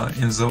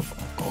in the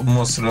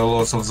most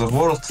railroads of the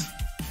world,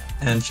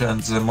 and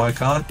in my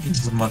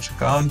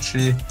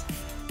country.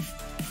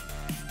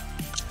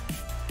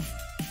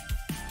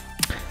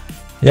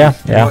 Yeah.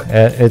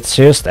 It's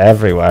used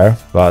everywhere,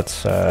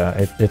 but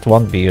it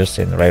won't be used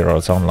in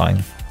Railroads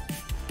Online.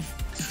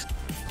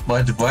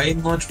 But why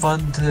not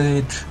want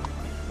it?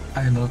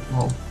 I don't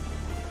know.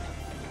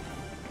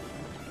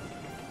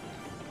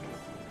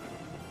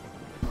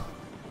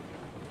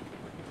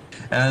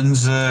 And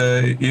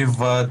if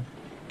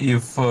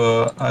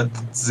at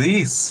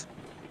this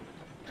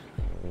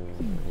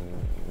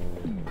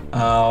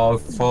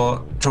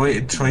for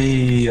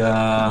three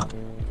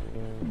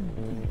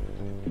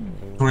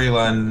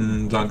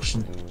line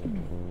junction,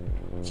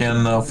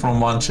 can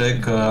from one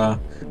check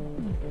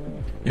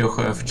you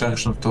have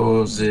junction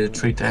to the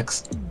 3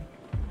 tags.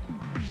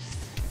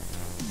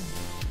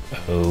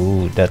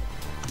 Oh, that.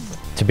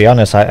 To be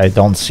honest, I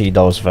don't see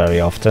those very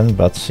often,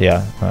 but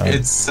yeah,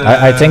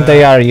 I think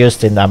they are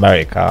used in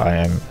America.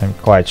 I'm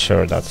quite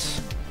sure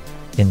that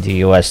in the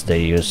US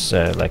they use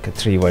like a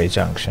 3-way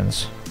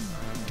junctions,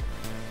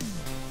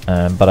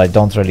 but I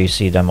don't really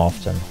see them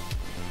often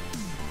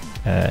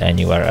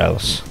anywhere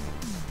else.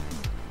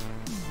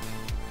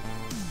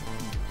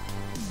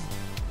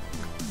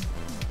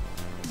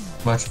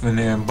 But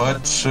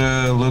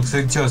looks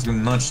like just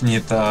not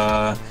need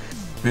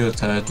build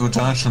 2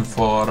 junction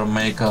for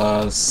make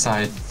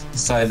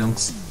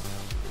sidings.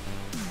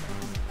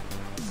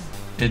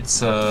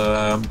 It's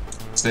a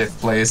safe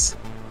place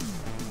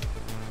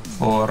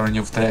for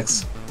new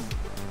tracks.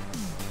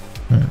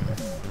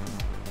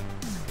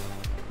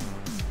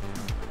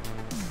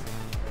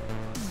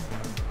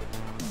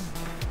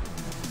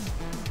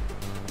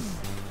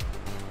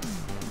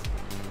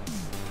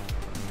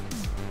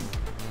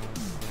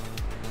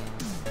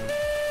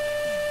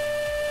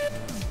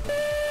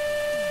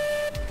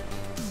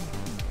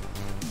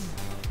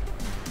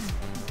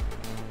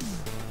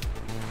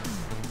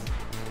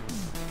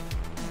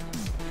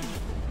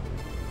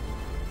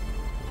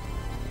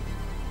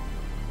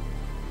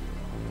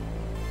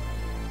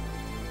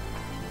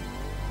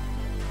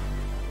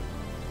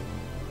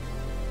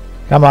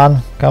 Come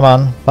on, come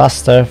on,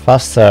 faster,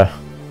 faster.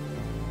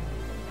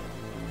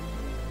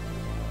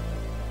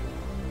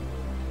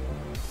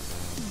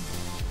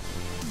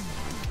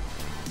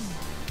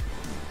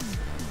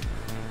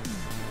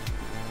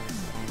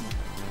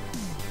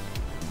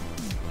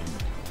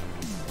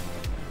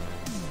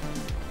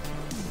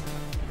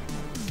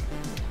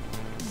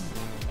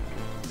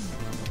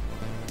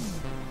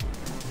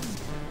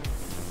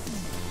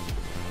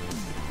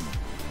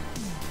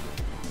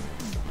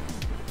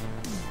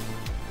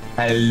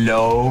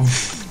 Hello.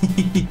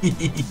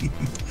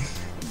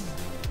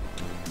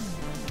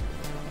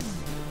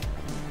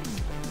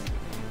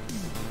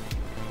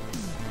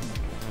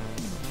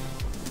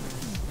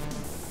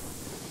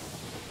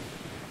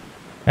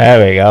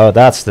 There we go,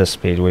 that's the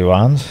speed we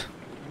want.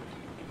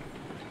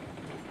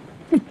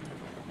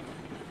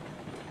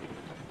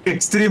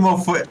 Extreme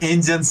of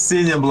Indian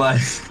cinema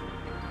life.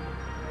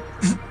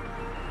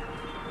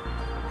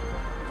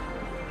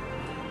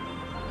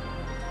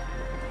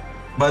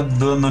 But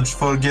do not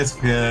forget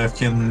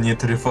he need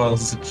to refill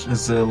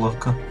the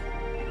local.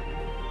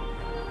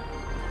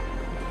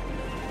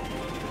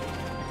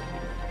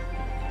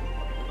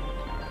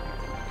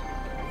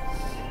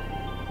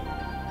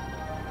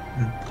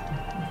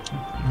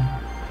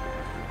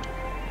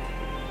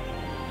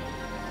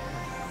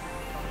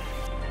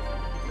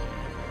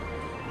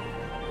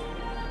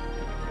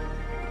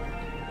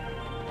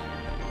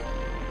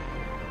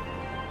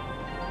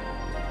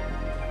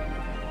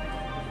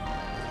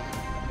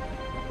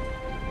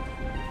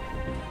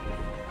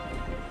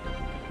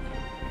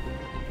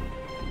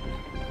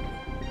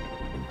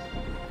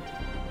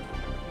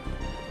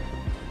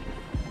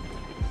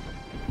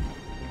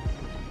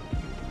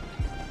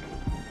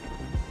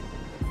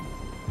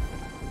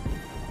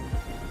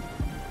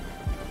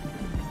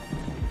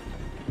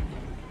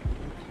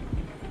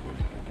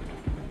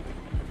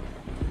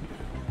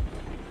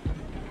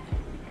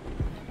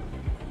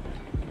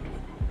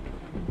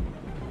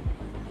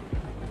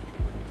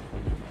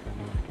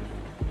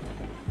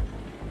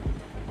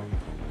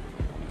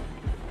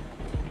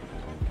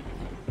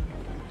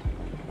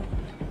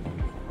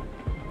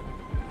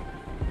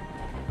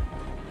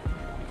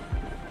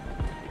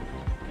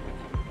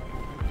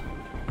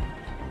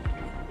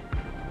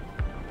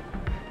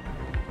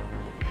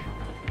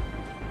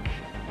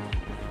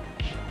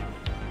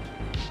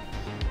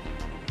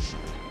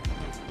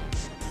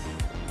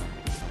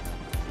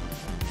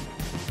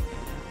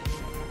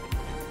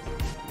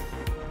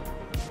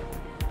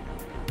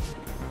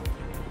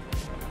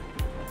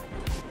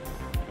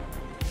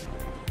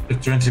 For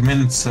 20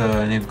 minutes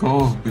I need to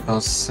go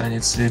because I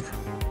need sleep.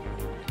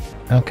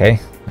 Okay,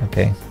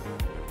 okay.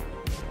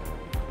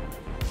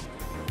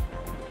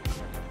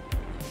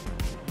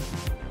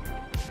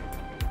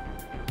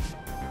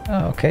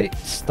 Okay,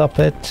 stop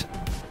it.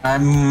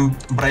 I'm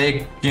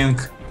braking.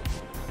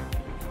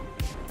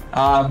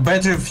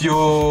 Better if you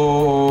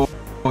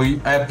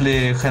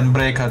apply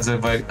handbrake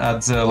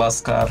at the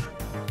last car.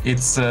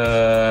 It's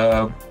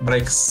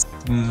brakes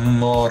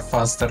more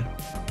faster.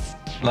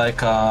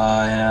 Like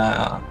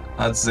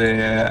at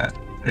the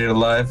real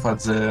life, at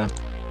the...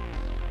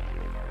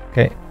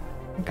 Okay,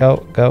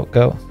 go, go,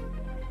 go.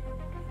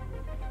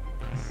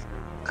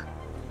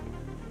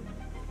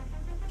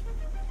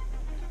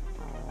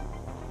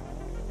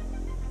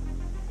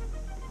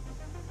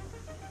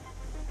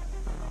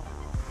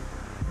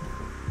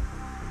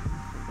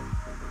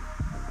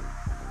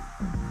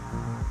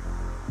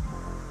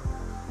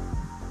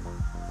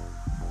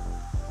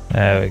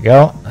 There we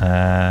go,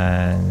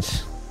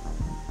 and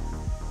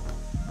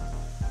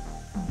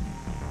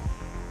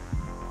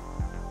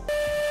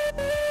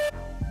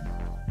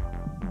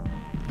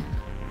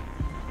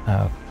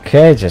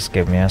okay, just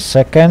give me a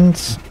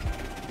second.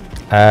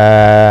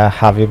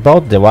 Have you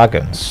bought the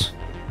wagons?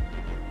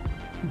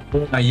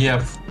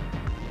 Yeah.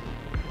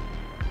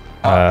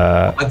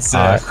 What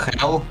the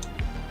hell?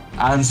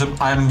 I'm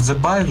the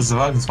buyer of the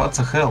wagons. What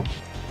the hell?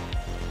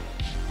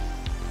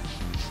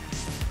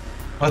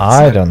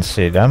 I don't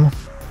see them.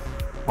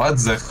 What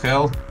the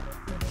hell?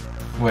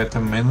 Wait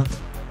a minute.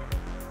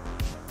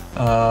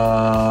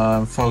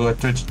 For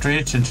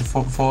 23,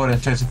 24,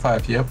 and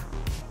 25. Yep.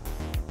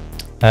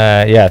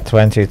 Yeah,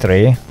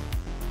 23.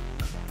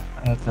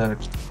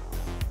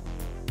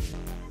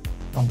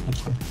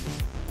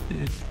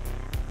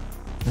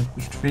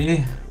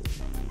 23.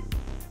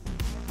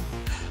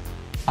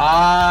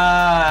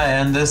 I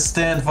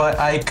understand why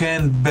I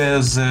can't bear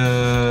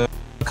the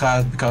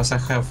card because I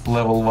have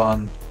level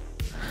 1.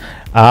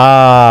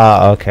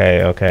 Ah,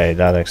 okay, okay,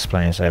 that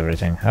explains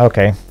everything.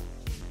 Okay.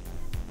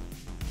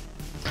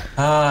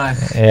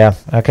 Yeah,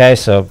 okay,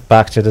 so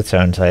back to the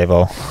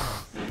turntable.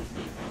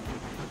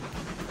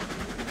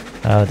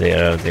 Oh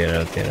dear, oh dear,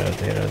 oh dear, oh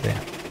dear, oh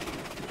dear.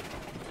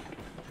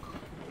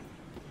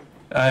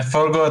 I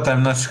forgot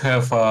I'm not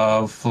have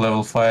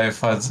level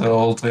 5 at the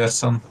old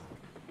version.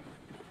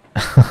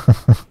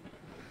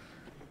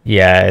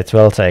 Yeah, it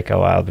will take a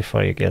while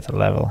before you get a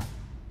level.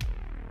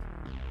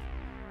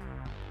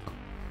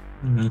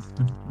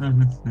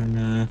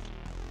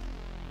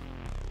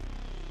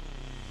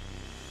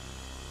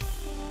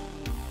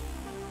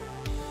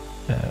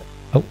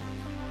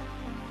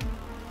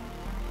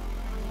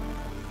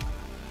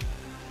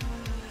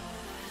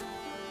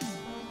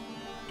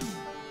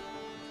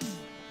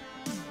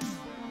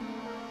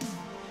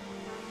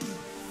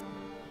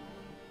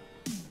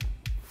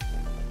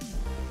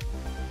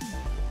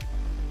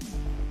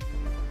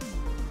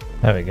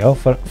 There we go.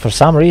 For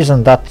some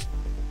reason that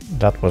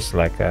was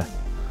like a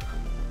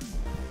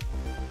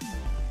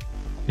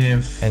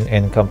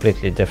in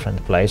completely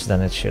different place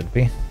than it should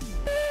be.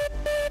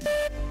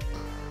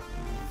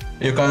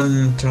 You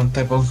can turn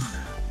table.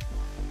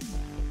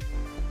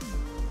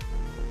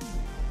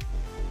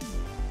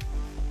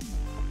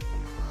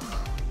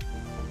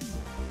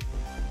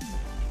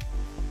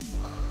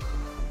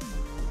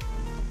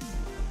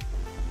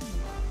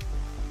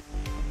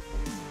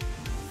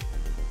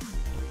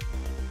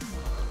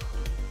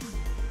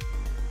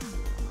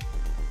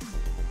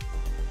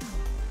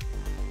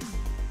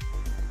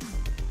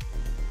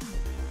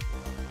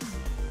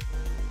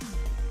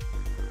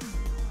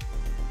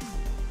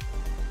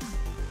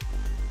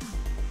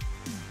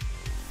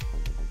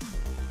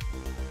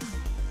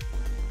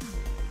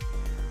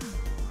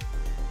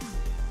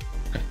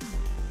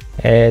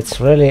 It's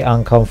really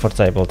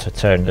uncomfortable to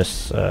turn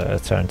this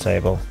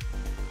turntable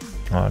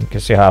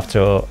because you have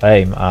to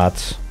aim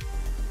at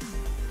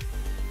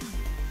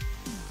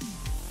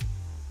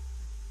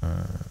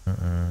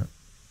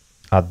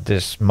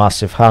this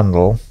massive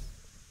handle,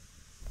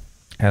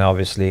 and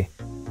obviously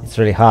it's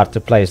really hard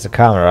to place the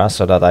camera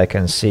so that I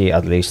can see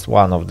at least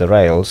one of the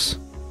rails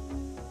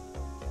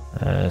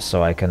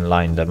so I can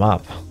line them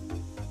up,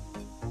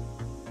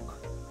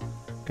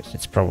 because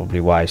it's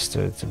probably wise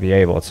to be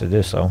able to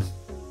do so.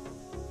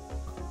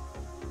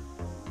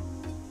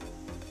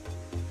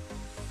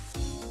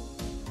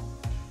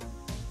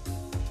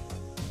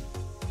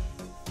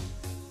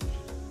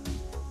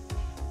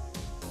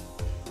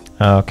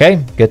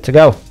 Okay, good to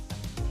go.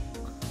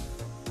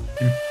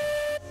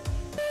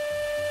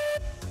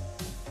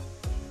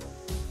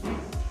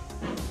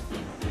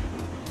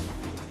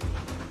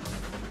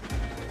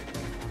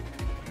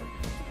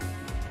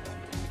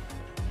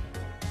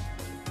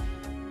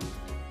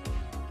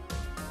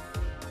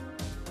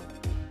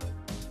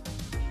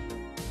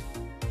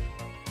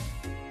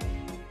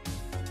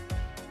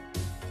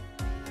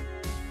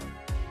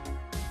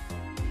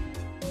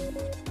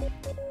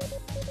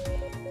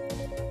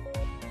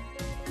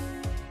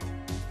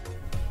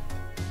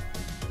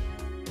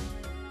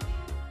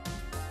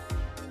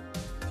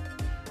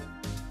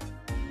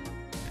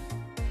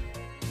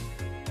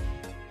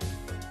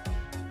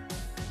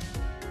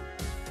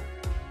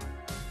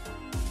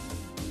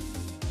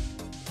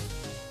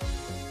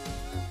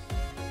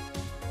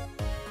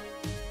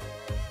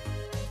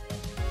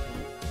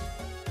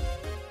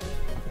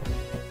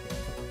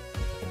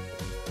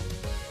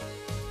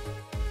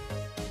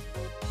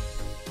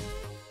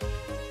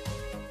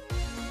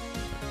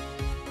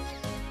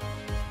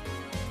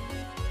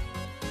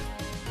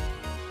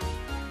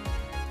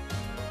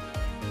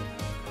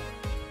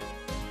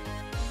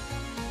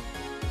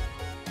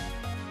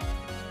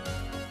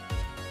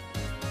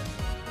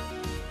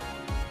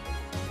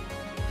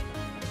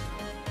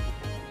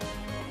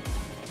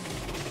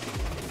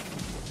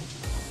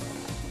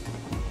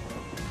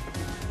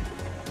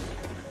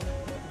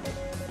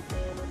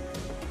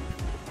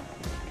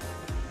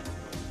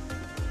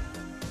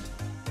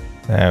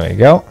 There we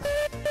go.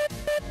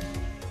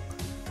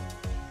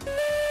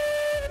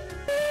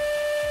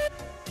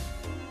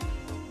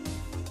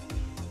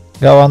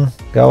 Go on,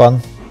 go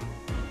on.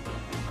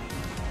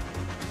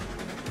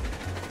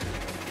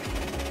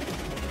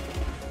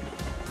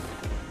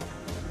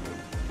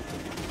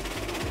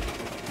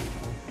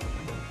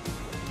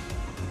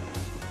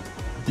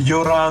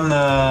 You run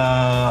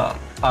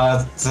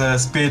at the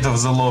speed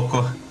of the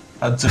loco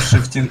at the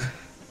shifting.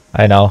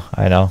 I know,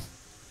 I know.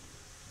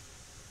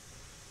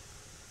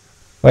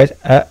 Wait,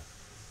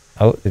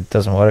 oh, it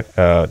doesn't work.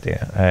 Oh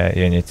dear,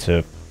 you need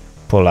to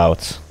pull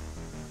out.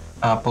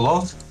 Pull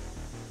out?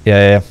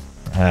 Yeah,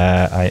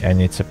 yeah. I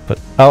need to put.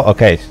 Oh,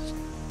 okay.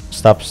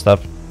 Stop, stop.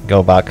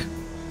 Go back.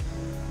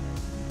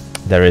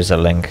 There is a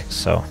link,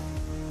 so.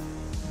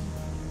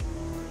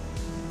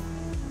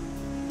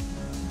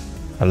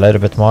 A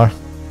little bit more.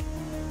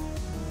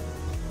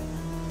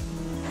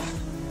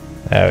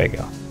 There we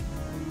go.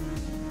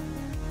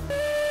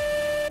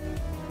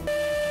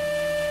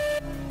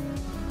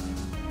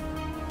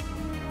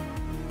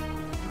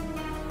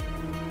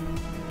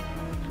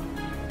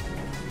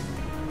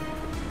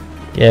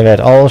 Give it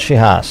all she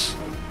has.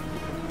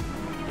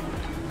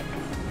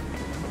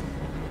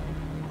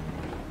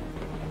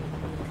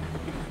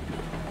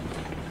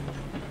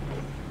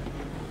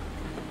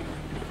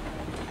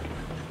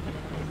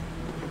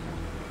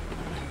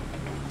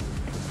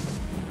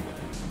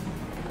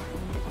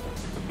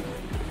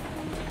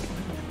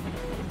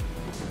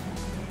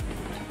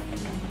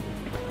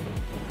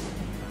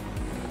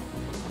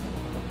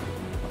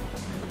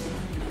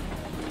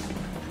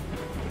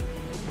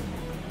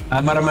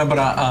 I remember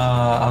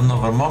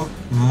another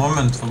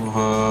moment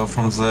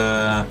from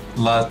the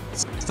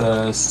last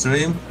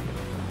stream.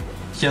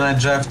 Can I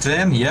drive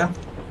train? Yeah.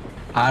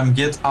 I'm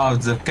get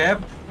out the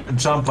cab,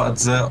 jump at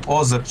the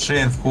other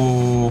train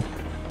who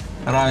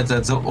ride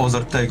at the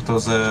other take to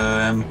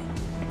the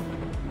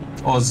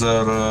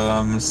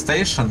other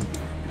station.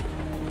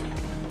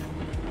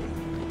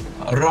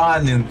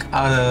 Running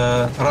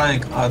at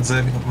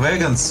the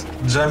wagons,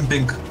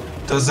 jumping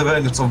to the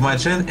values of my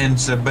chain and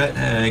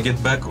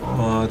get back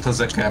to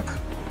the cap.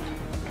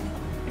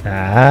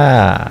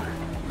 Ah.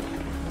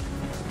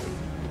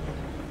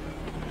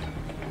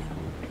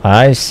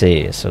 I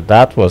see, so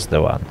that was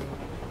the one.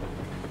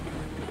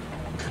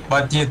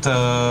 But need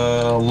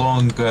a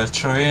long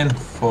chain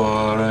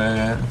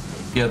for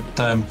get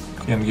time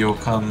and you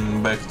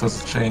come back to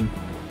the chain.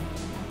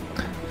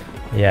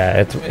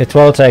 Yeah, it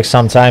will take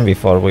some time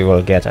before we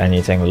will get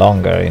anything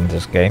longer in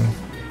this game.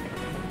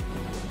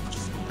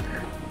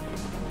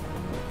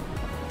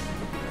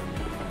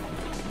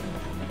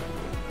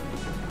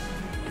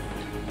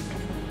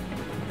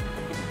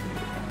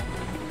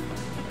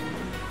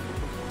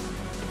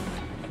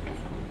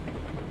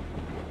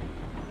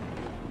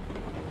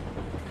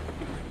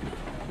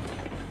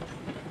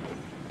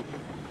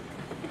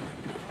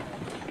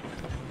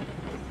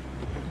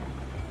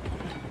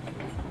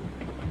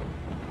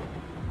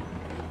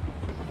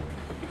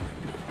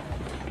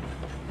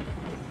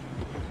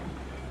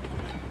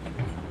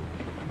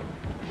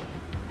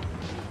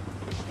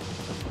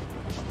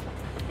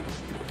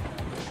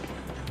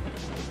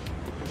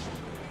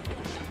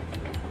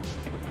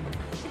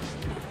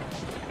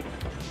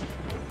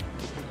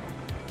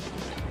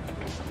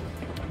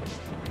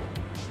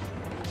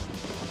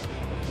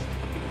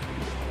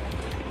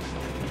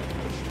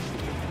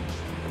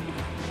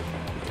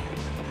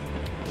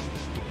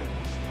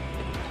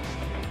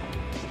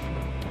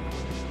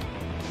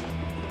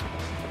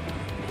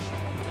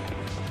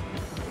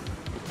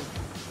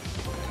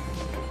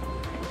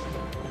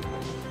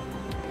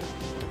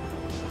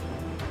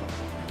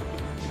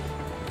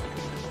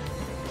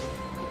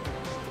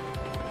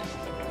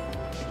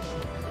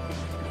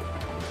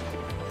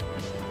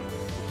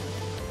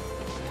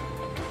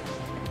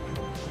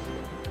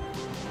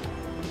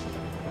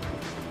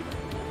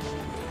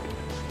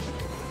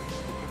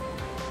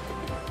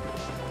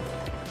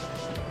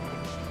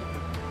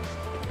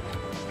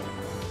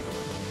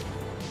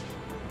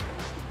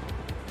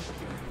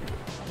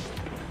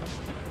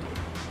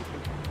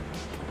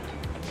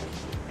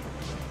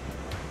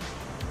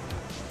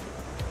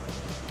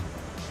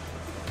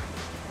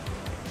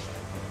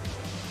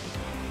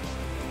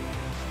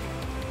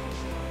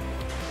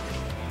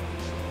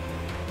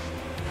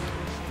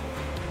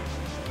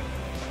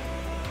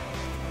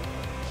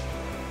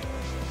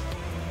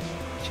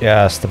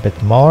 Just a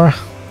bit more.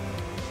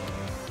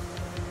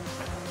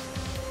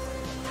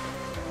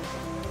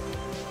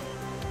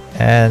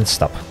 And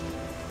stop.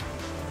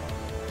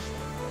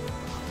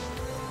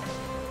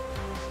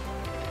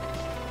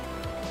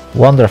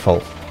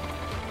 Wonderful.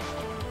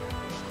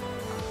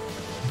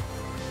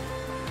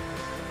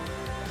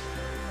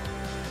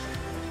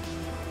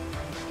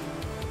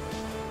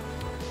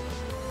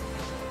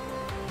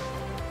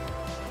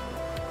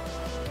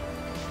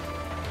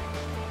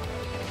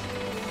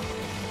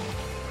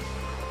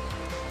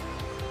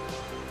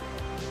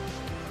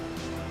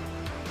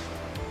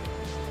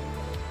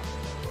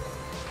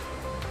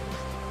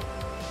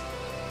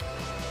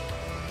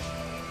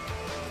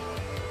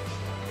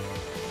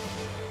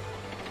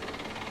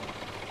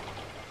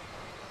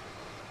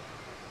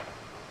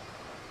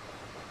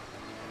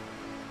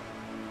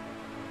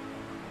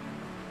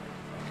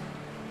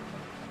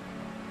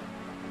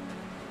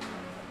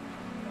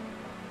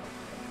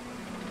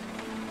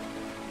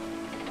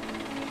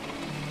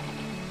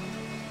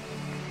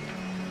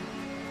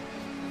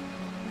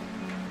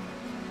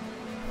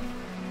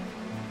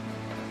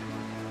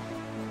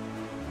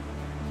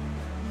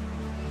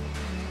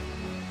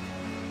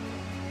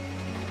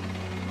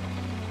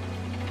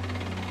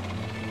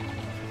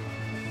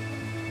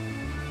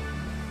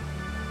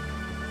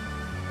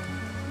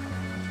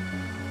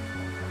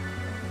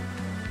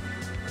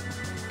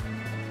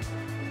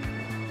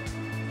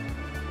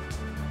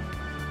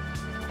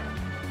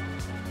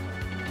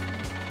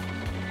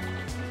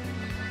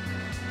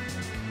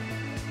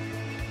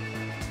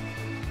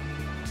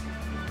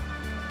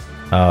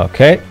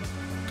 Okay.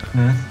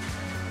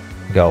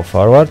 Go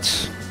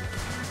forwards.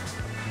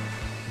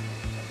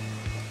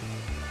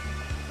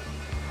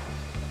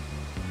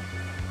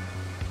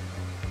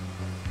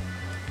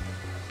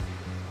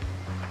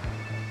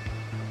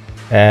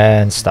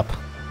 And stop.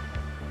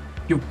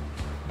 You.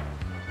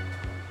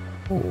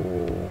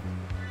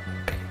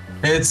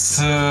 It's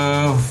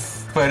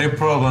very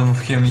problem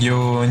of him.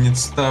 You need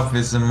stuff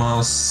with the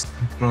mouse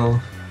control.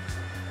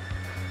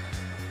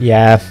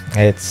 Yeah,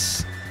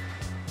 it's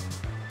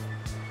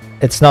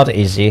not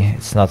easy.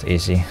 It's not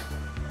easy.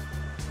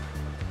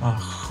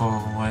 How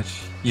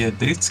much?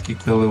 Ядрицкий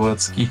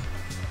Колывацкий.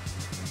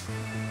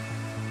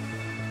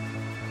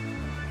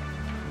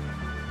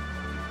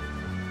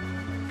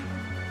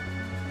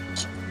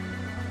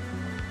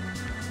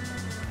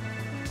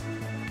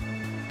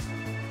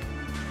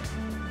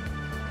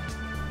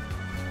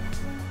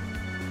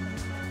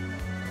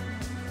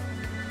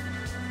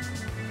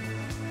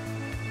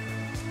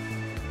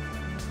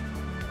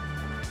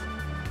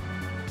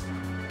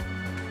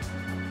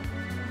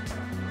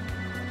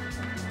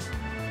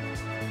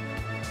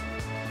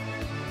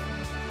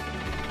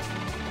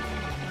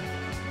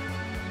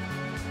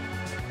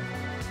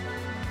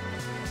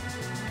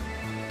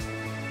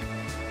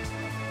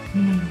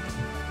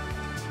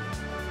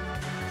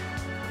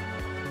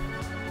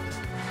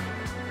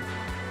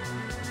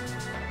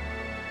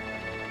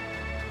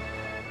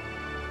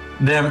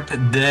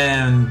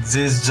 Damn,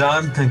 this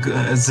jump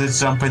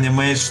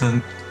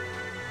animation,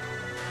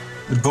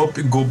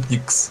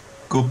 Gopniks.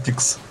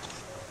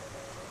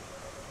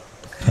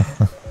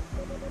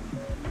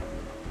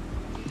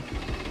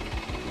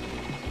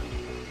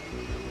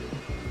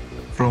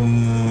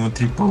 From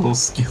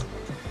Tripolowski.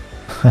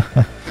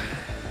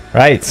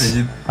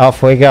 Right,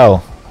 off we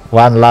go.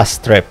 One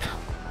last trip.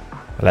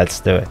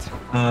 Let's do it.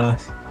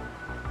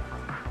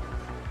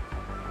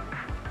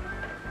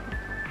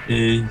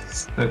 И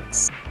так.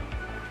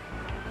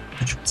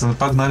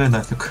 Погнали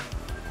нафиг.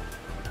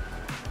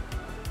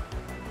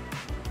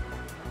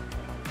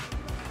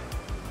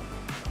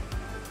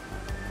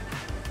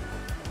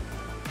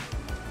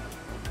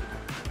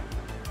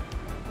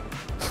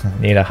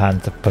 Need a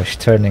hand to push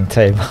turning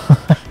table.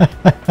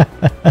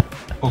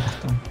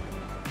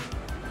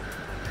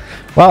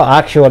 Well,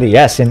 actually,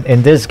 yes.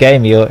 In this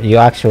game, you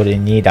actually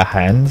need a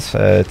hand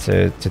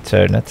to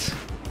turn it.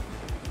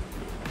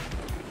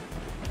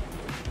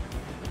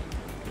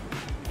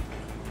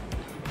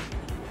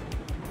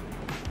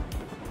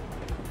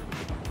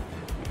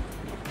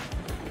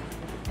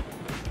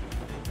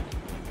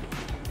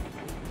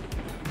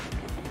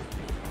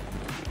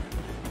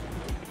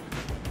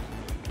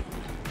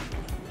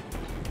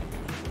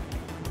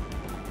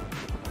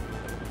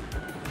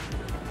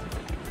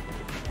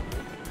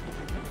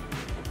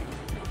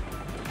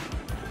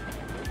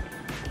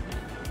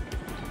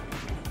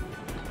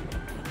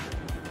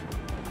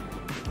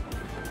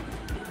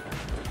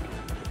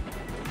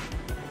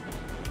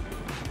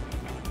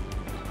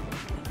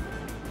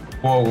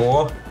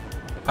 Ого.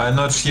 I'm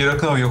not sure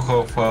now you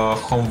have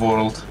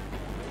Homeworld.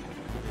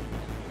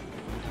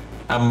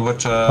 I'm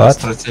watch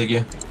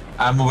strategy.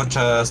 I'm watch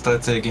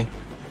strategy.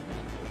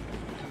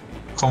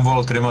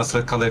 Homeworld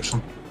Remastered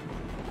Collection.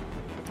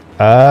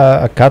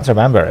 I can't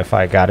remember if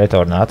I got it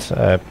or not.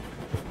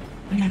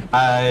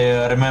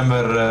 I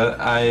remember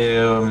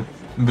I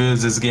built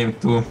this game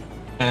too.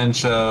 And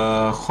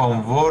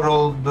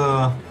Homeworld...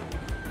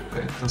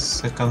 wait a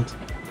second.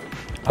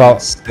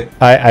 Well,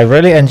 I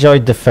really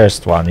enjoyed the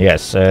first one,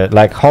 yes.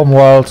 Like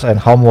Homeworld and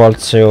Homeworld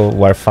 2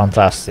 were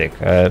fantastic.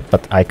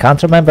 But I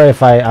can't remember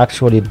if I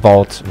actually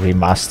bought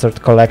Remastered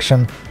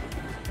Collection.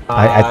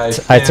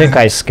 I think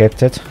I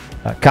skipped it.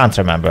 I can't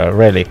remember,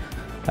 really.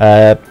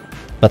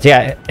 But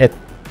yeah,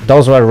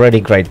 those were really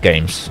great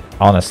games,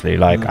 honestly.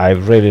 Like, I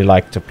really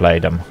like to play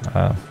them.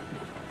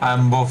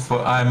 I'm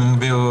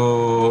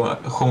build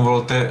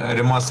Homeworld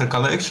Remastered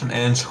Collection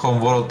and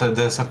Homeworld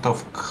Desert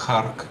of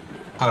Karak.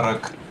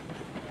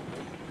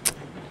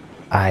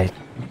 I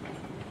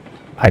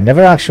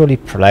never actually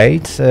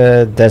played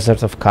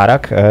Desert of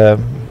Karak.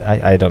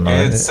 I don't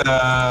know. It's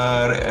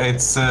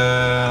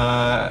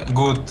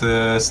good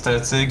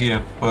strategy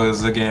for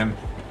the game.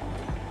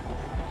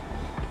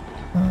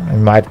 I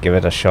might give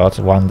it a shot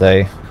one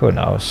day. Who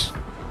knows?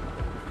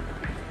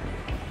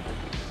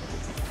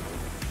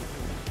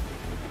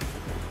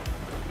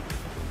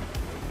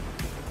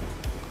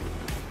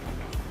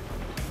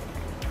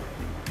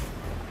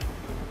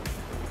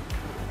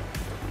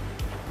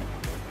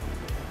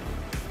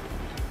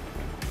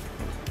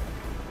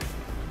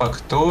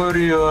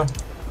 Factorio,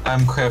 I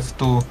have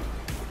two,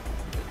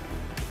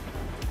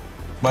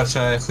 but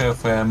I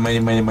have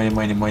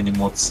many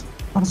mods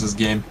for this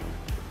game.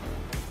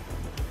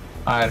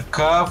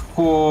 Archive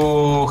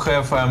who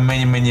have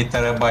many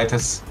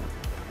terabytes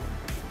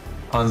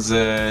on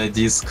the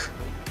disk.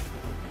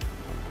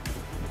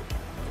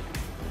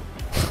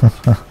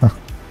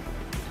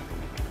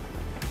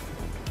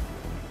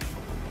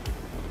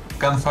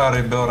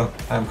 Canfari Burn,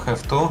 I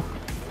have two.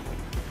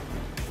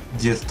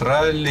 Dirt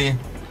Rally.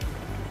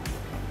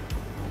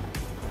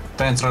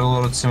 Trains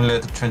Railroad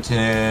Simulator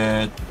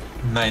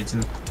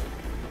 2019.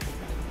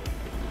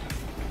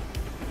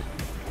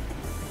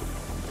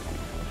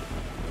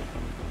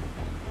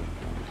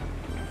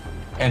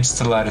 And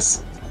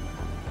Stellaris.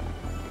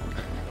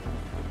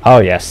 Oh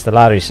yes,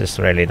 Stellaris is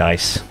really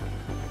nice.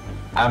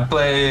 I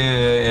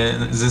play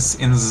this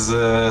in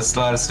the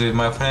Stellaris with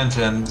my friend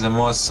and the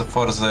mods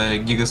for the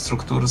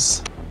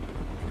gigastructures.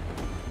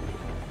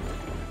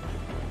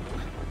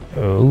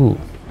 Ooh.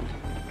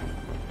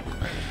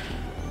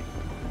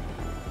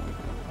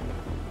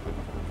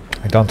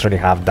 I don't really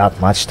have that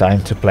much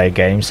time to play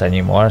games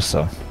anymore,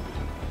 so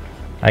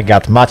I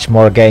got much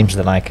more games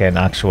than I can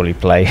actually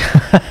play.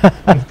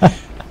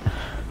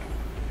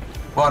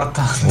 War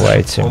Thunder.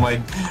 Way too. Oh my,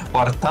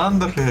 War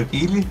Thunder,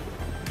 really?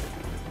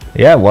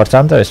 Yeah, War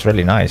Thunder is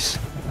really nice.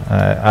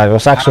 I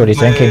was actually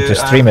thinking to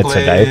stream it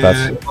today, but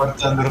War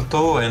Thunder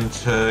 2 and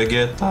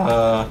get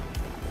 5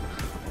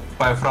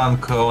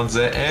 rank on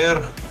the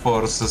air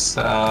forces,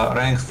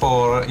 rank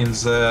 4 in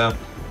the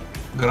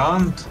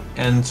ground,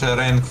 and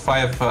rank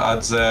 5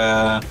 at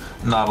the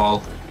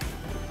naval.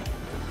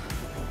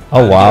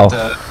 oh wow.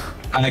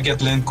 I get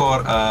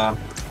Linkor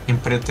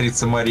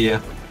Imperatrice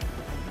Maria.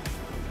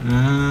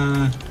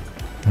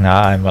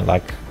 Nah,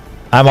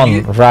 I'm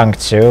on rank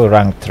 2,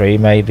 rank 3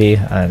 maybe,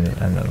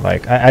 and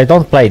like I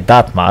don't play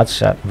that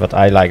much, but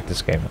I like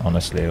this game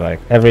honestly. Like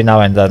every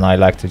now and then I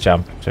like to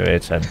jump to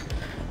it and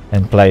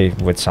and play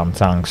with some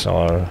tanks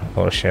or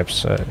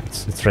ships.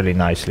 It's really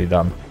nicely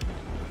done.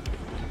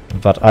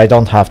 But I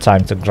don't have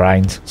time to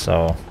grind,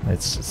 so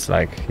it's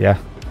like, yeah,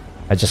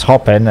 I just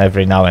hop in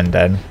every now and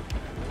then,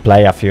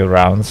 play a few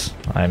rounds.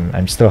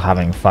 I'm still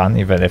having fun,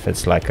 even if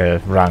it's like a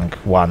rank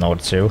 1 or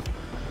 2.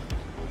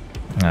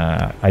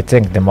 I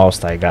think the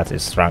most I got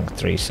is rank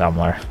 3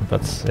 somewhere,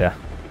 but yeah,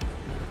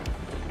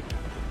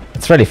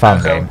 it's really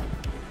fun game.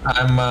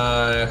 I'm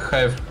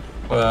have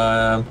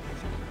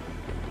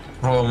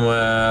from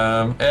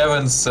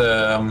events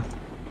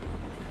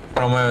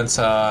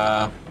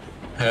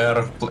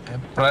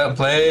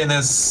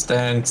planes,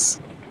 tanks,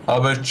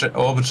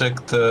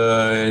 object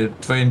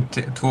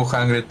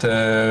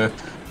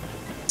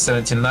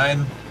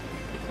 279,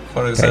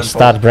 for example. Okay,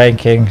 start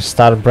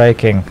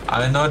breaking.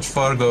 I not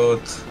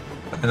forgot.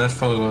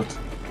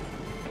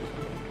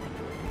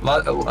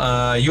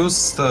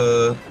 Use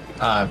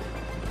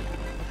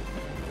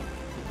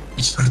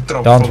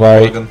Don't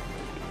worry.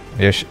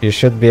 You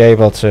should be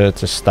able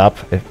to stop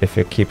if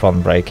you keep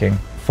on braking.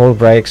 Full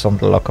brakes on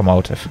the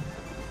locomotive.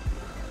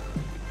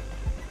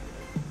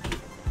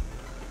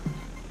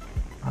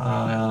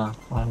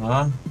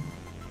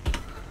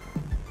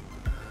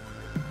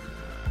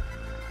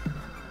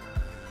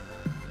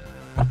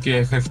 Okay,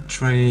 I have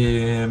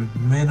 3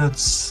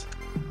 minutes.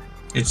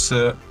 It's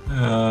for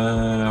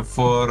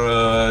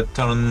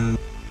turn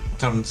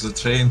the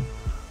train.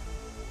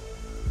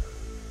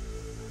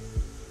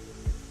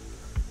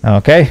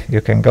 Okay,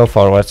 you can go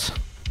forwards.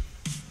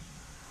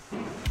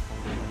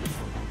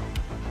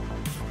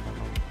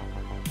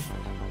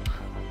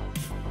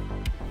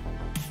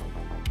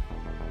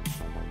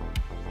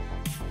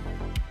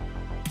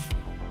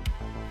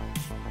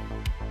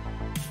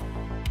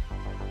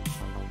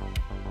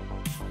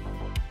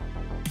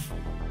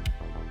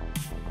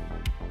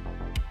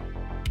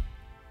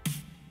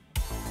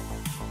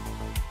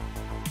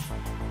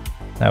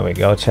 There we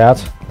go,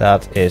 chat.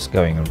 That is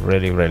going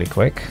really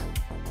quick.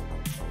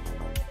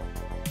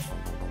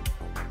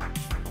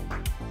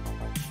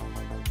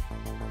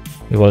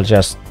 We will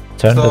just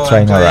turn the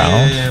train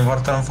around.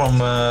 We're turn from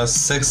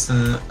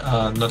 16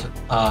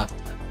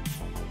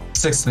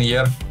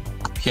 year.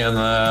 Can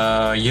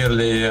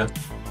yearly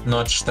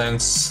notch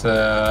tanks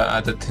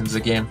added in the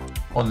game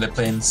on the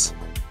planes.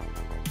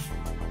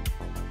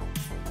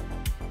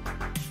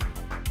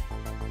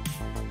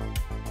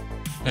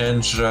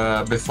 And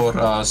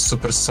before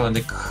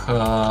supersonic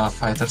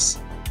fighters.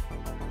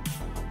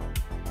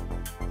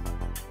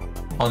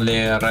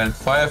 Only rank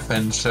 5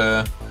 and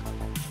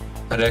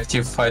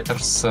reactive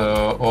fighters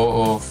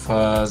of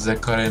the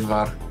Korean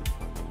War.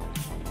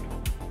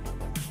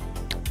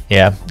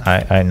 Yeah,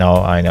 I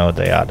know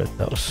they added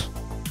those.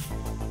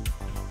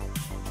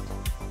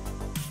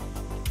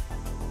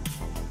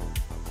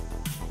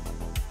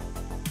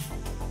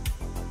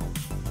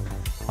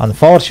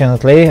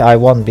 Unfortunately, I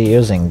won't be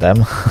using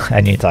them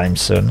anytime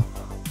soon.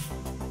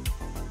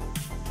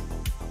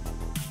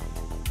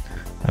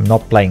 I'm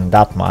not playing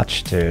that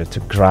much to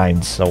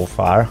grind so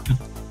far.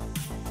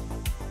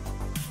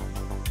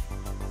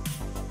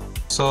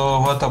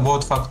 So what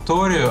about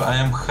Factorio? I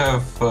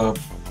have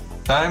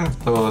time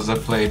to the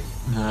play.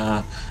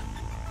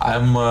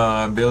 I'm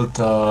built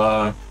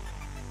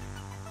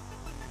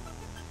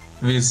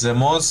with the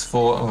mods.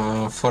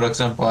 For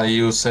example, I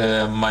use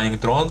mining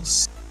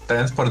drones,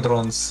 transport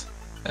drones,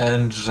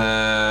 and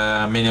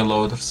mini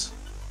loaders.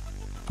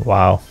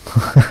 Wow,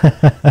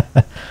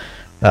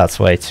 that's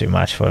way too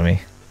much for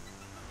me.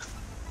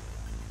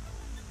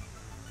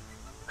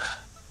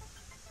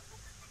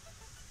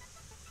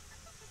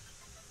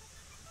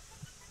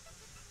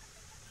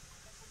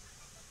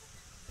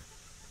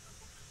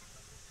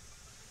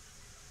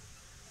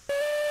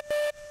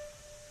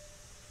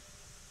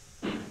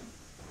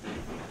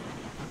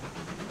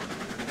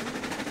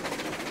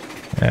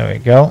 There we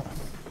go.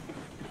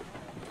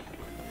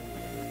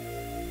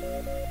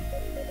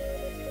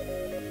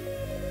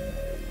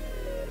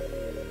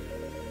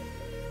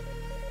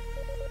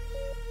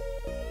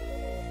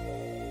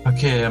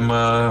 Okay, I'm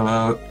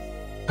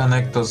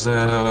connect to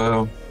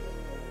the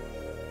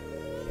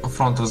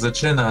front of the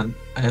China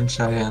and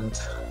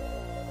giant.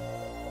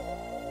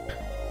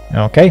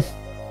 Okay.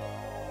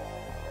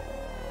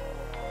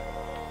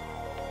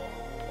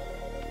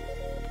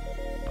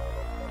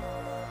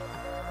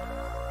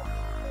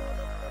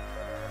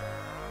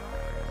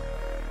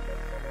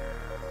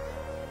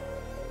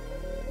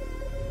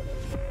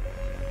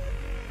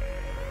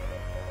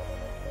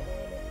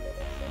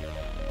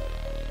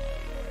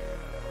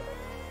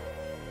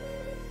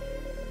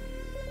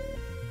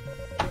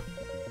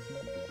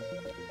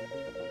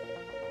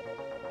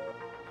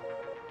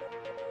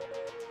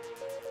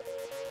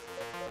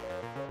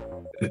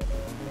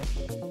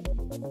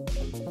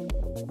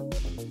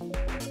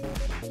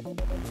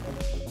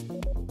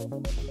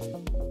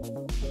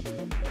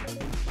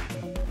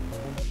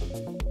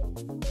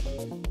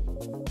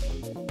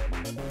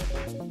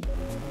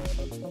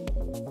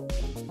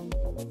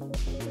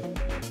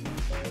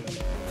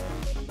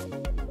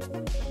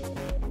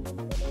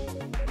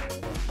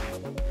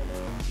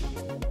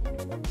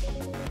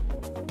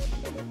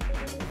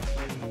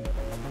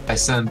 I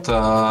sent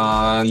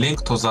a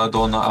link to that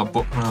on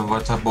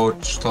what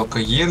about talk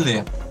yearly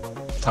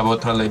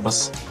about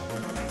trolleybus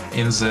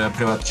in the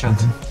private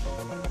chat.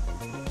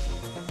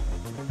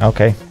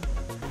 Okay.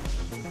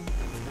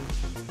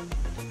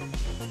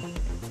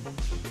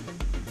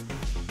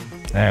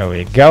 There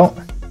we go.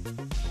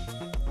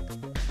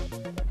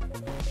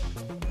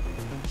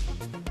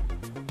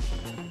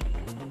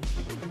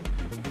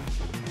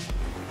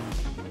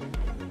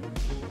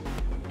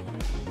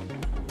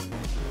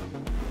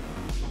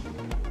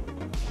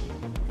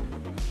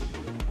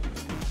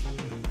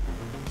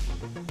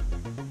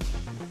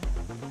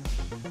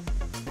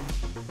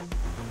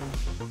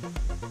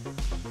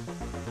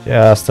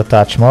 Just a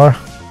touch more.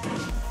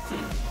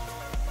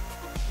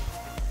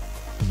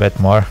 A bit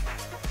more.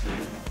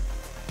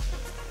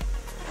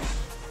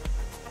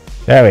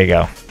 There we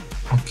go.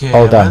 Okay,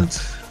 all done.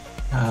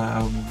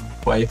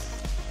 Bye.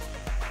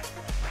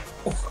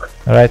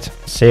 Alright,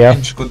 see ya.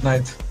 Good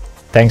night.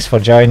 Thanks for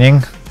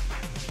joining.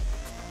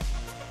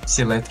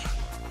 See you later.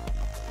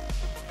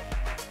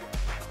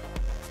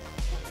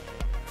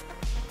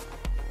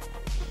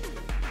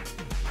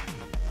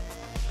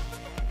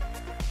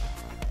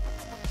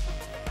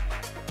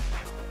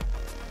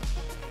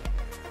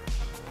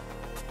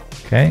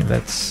 Okay,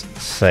 let's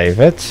save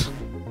it.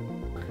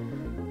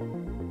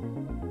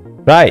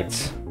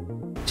 Right,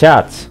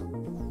 chat.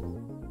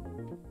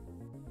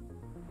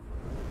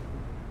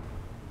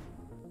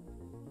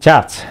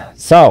 Chat.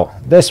 So,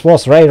 this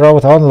was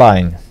Railroad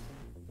Online.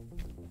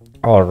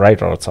 Or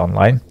Railroads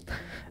Online.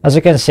 As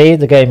you can see,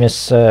 the game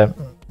is...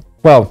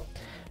 well,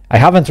 I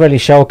haven't really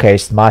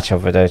showcased much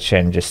of the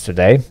changes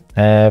today,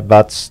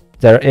 but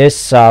there is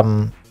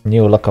some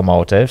new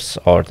locomotives,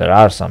 or there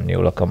are some new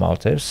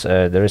locomotives.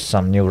 There is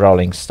some new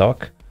rolling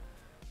stock.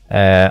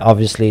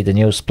 Obviously, the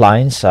new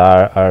splines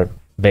are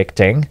big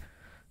thing.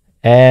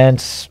 And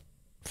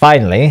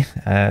finally,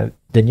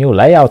 the new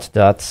layout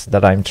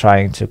that I'm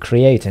trying to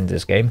create in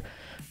this game.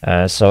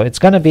 So it's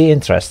going to be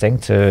interesting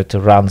to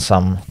run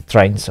some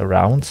trains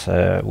around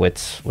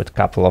with a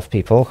couple of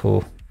people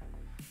who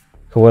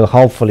will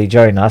hopefully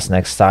join us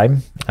next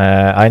time.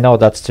 I know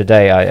that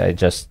today I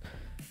just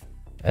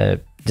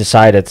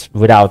decided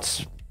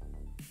without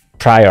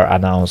prior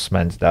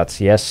announcement that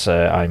yes,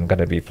 I'm going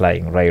to be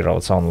playing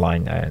Railroads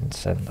Online, and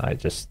I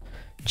just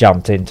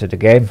jumped into the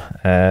game.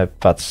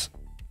 But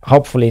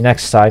hopefully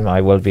next time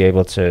I will be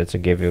able to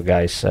give you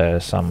guys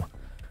some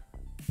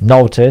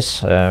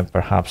notice,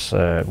 perhaps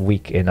a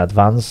week in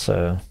advance.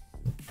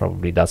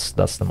 Probably that's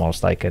the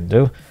most I can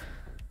do,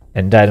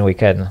 and then we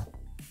can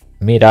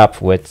meet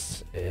up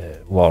with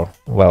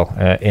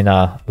in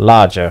a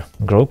larger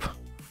group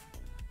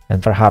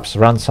and perhaps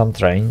run some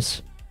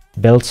trains,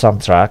 build some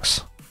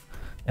tracks,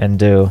 and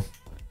do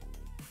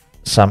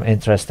some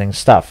interesting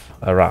stuff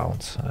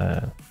around,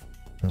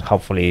 and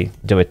hopefully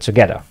do it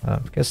together,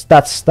 because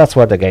that's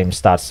where the game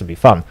starts to be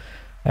fun.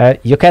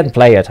 You can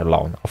play it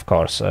alone, of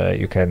course.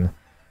 You can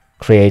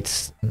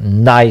create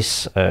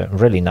nice,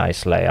 really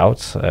nice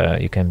layouts.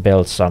 You can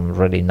build some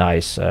really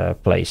nice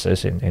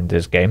places in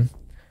this game,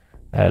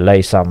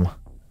 lay some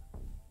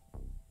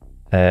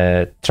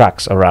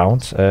tracks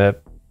around.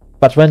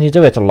 But when you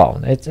do it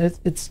alone, it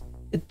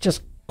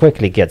just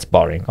quickly gets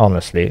boring.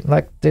 Honestly,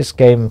 like, this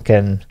game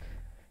can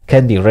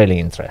be really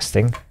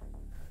interesting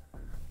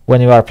when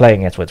you are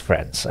playing it with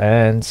friends,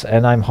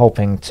 and I'm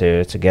hoping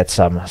to get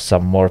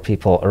some more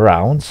people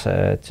around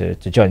to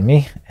join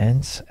me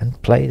and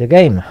play the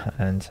game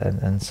and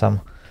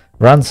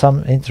run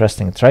some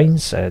interesting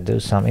trains, do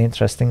some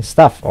interesting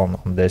stuff on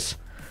this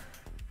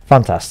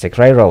fantastic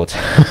railroad.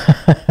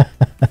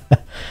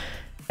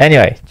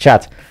 Anyway,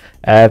 chat,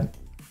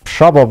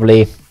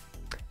 probably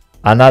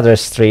another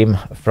stream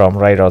from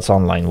Railroads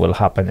Online will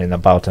happen in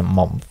about a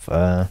month.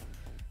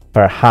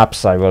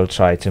 Perhaps I will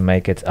try to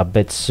make it a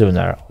bit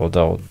sooner,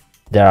 although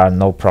there are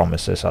no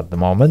promises at the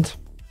moment.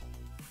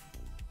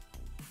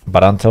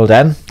 But until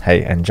then,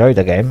 hey, enjoy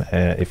the game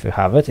if you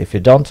have it. If you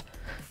don't,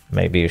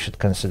 maybe you should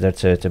consider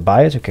to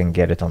buy it. You can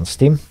get it on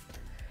Steam.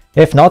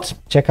 If not,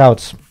 check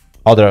out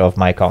other of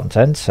my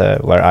content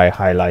where I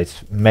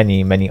highlight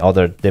many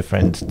other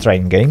different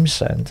train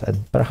games, and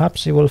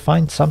perhaps you will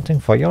find something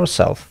for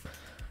yourself,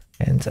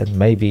 and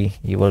maybe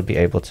you will be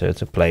able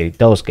to play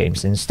those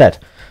games instead.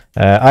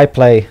 I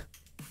play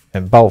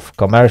both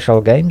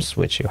commercial games,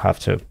 which you have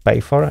to pay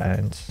for,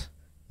 and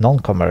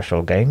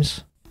non-commercial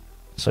games,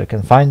 so you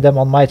can find them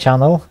on my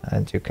channel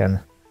and you can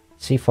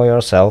see for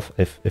yourself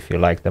if you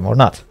like them or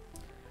not.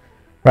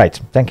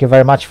 Right, thank you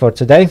very much for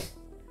today.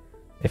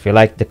 If you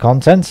like the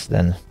content,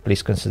 then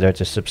please consider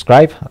to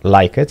subscribe,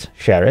 like it,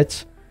 share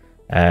it,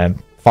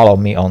 follow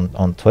me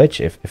on Twitch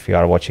if you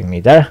are watching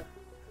me there,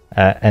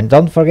 and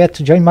don't forget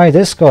to join my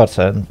Discord,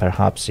 and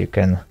perhaps you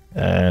can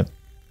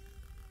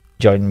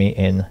join me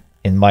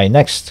in my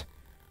next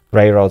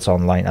Railroads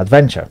Online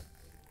adventure.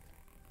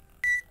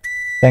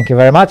 Thank you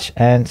very much,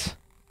 and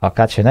I'll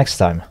catch you next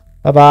time.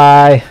 Bye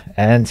bye,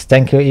 and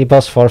thank you,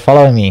 eBoss, for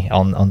following me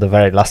on the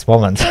very last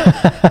moment.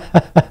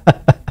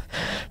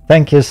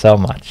 Thank you so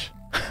much.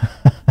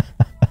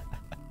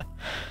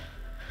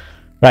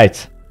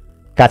 Right,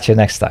 catch you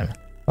next time.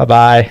 Bye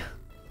bye.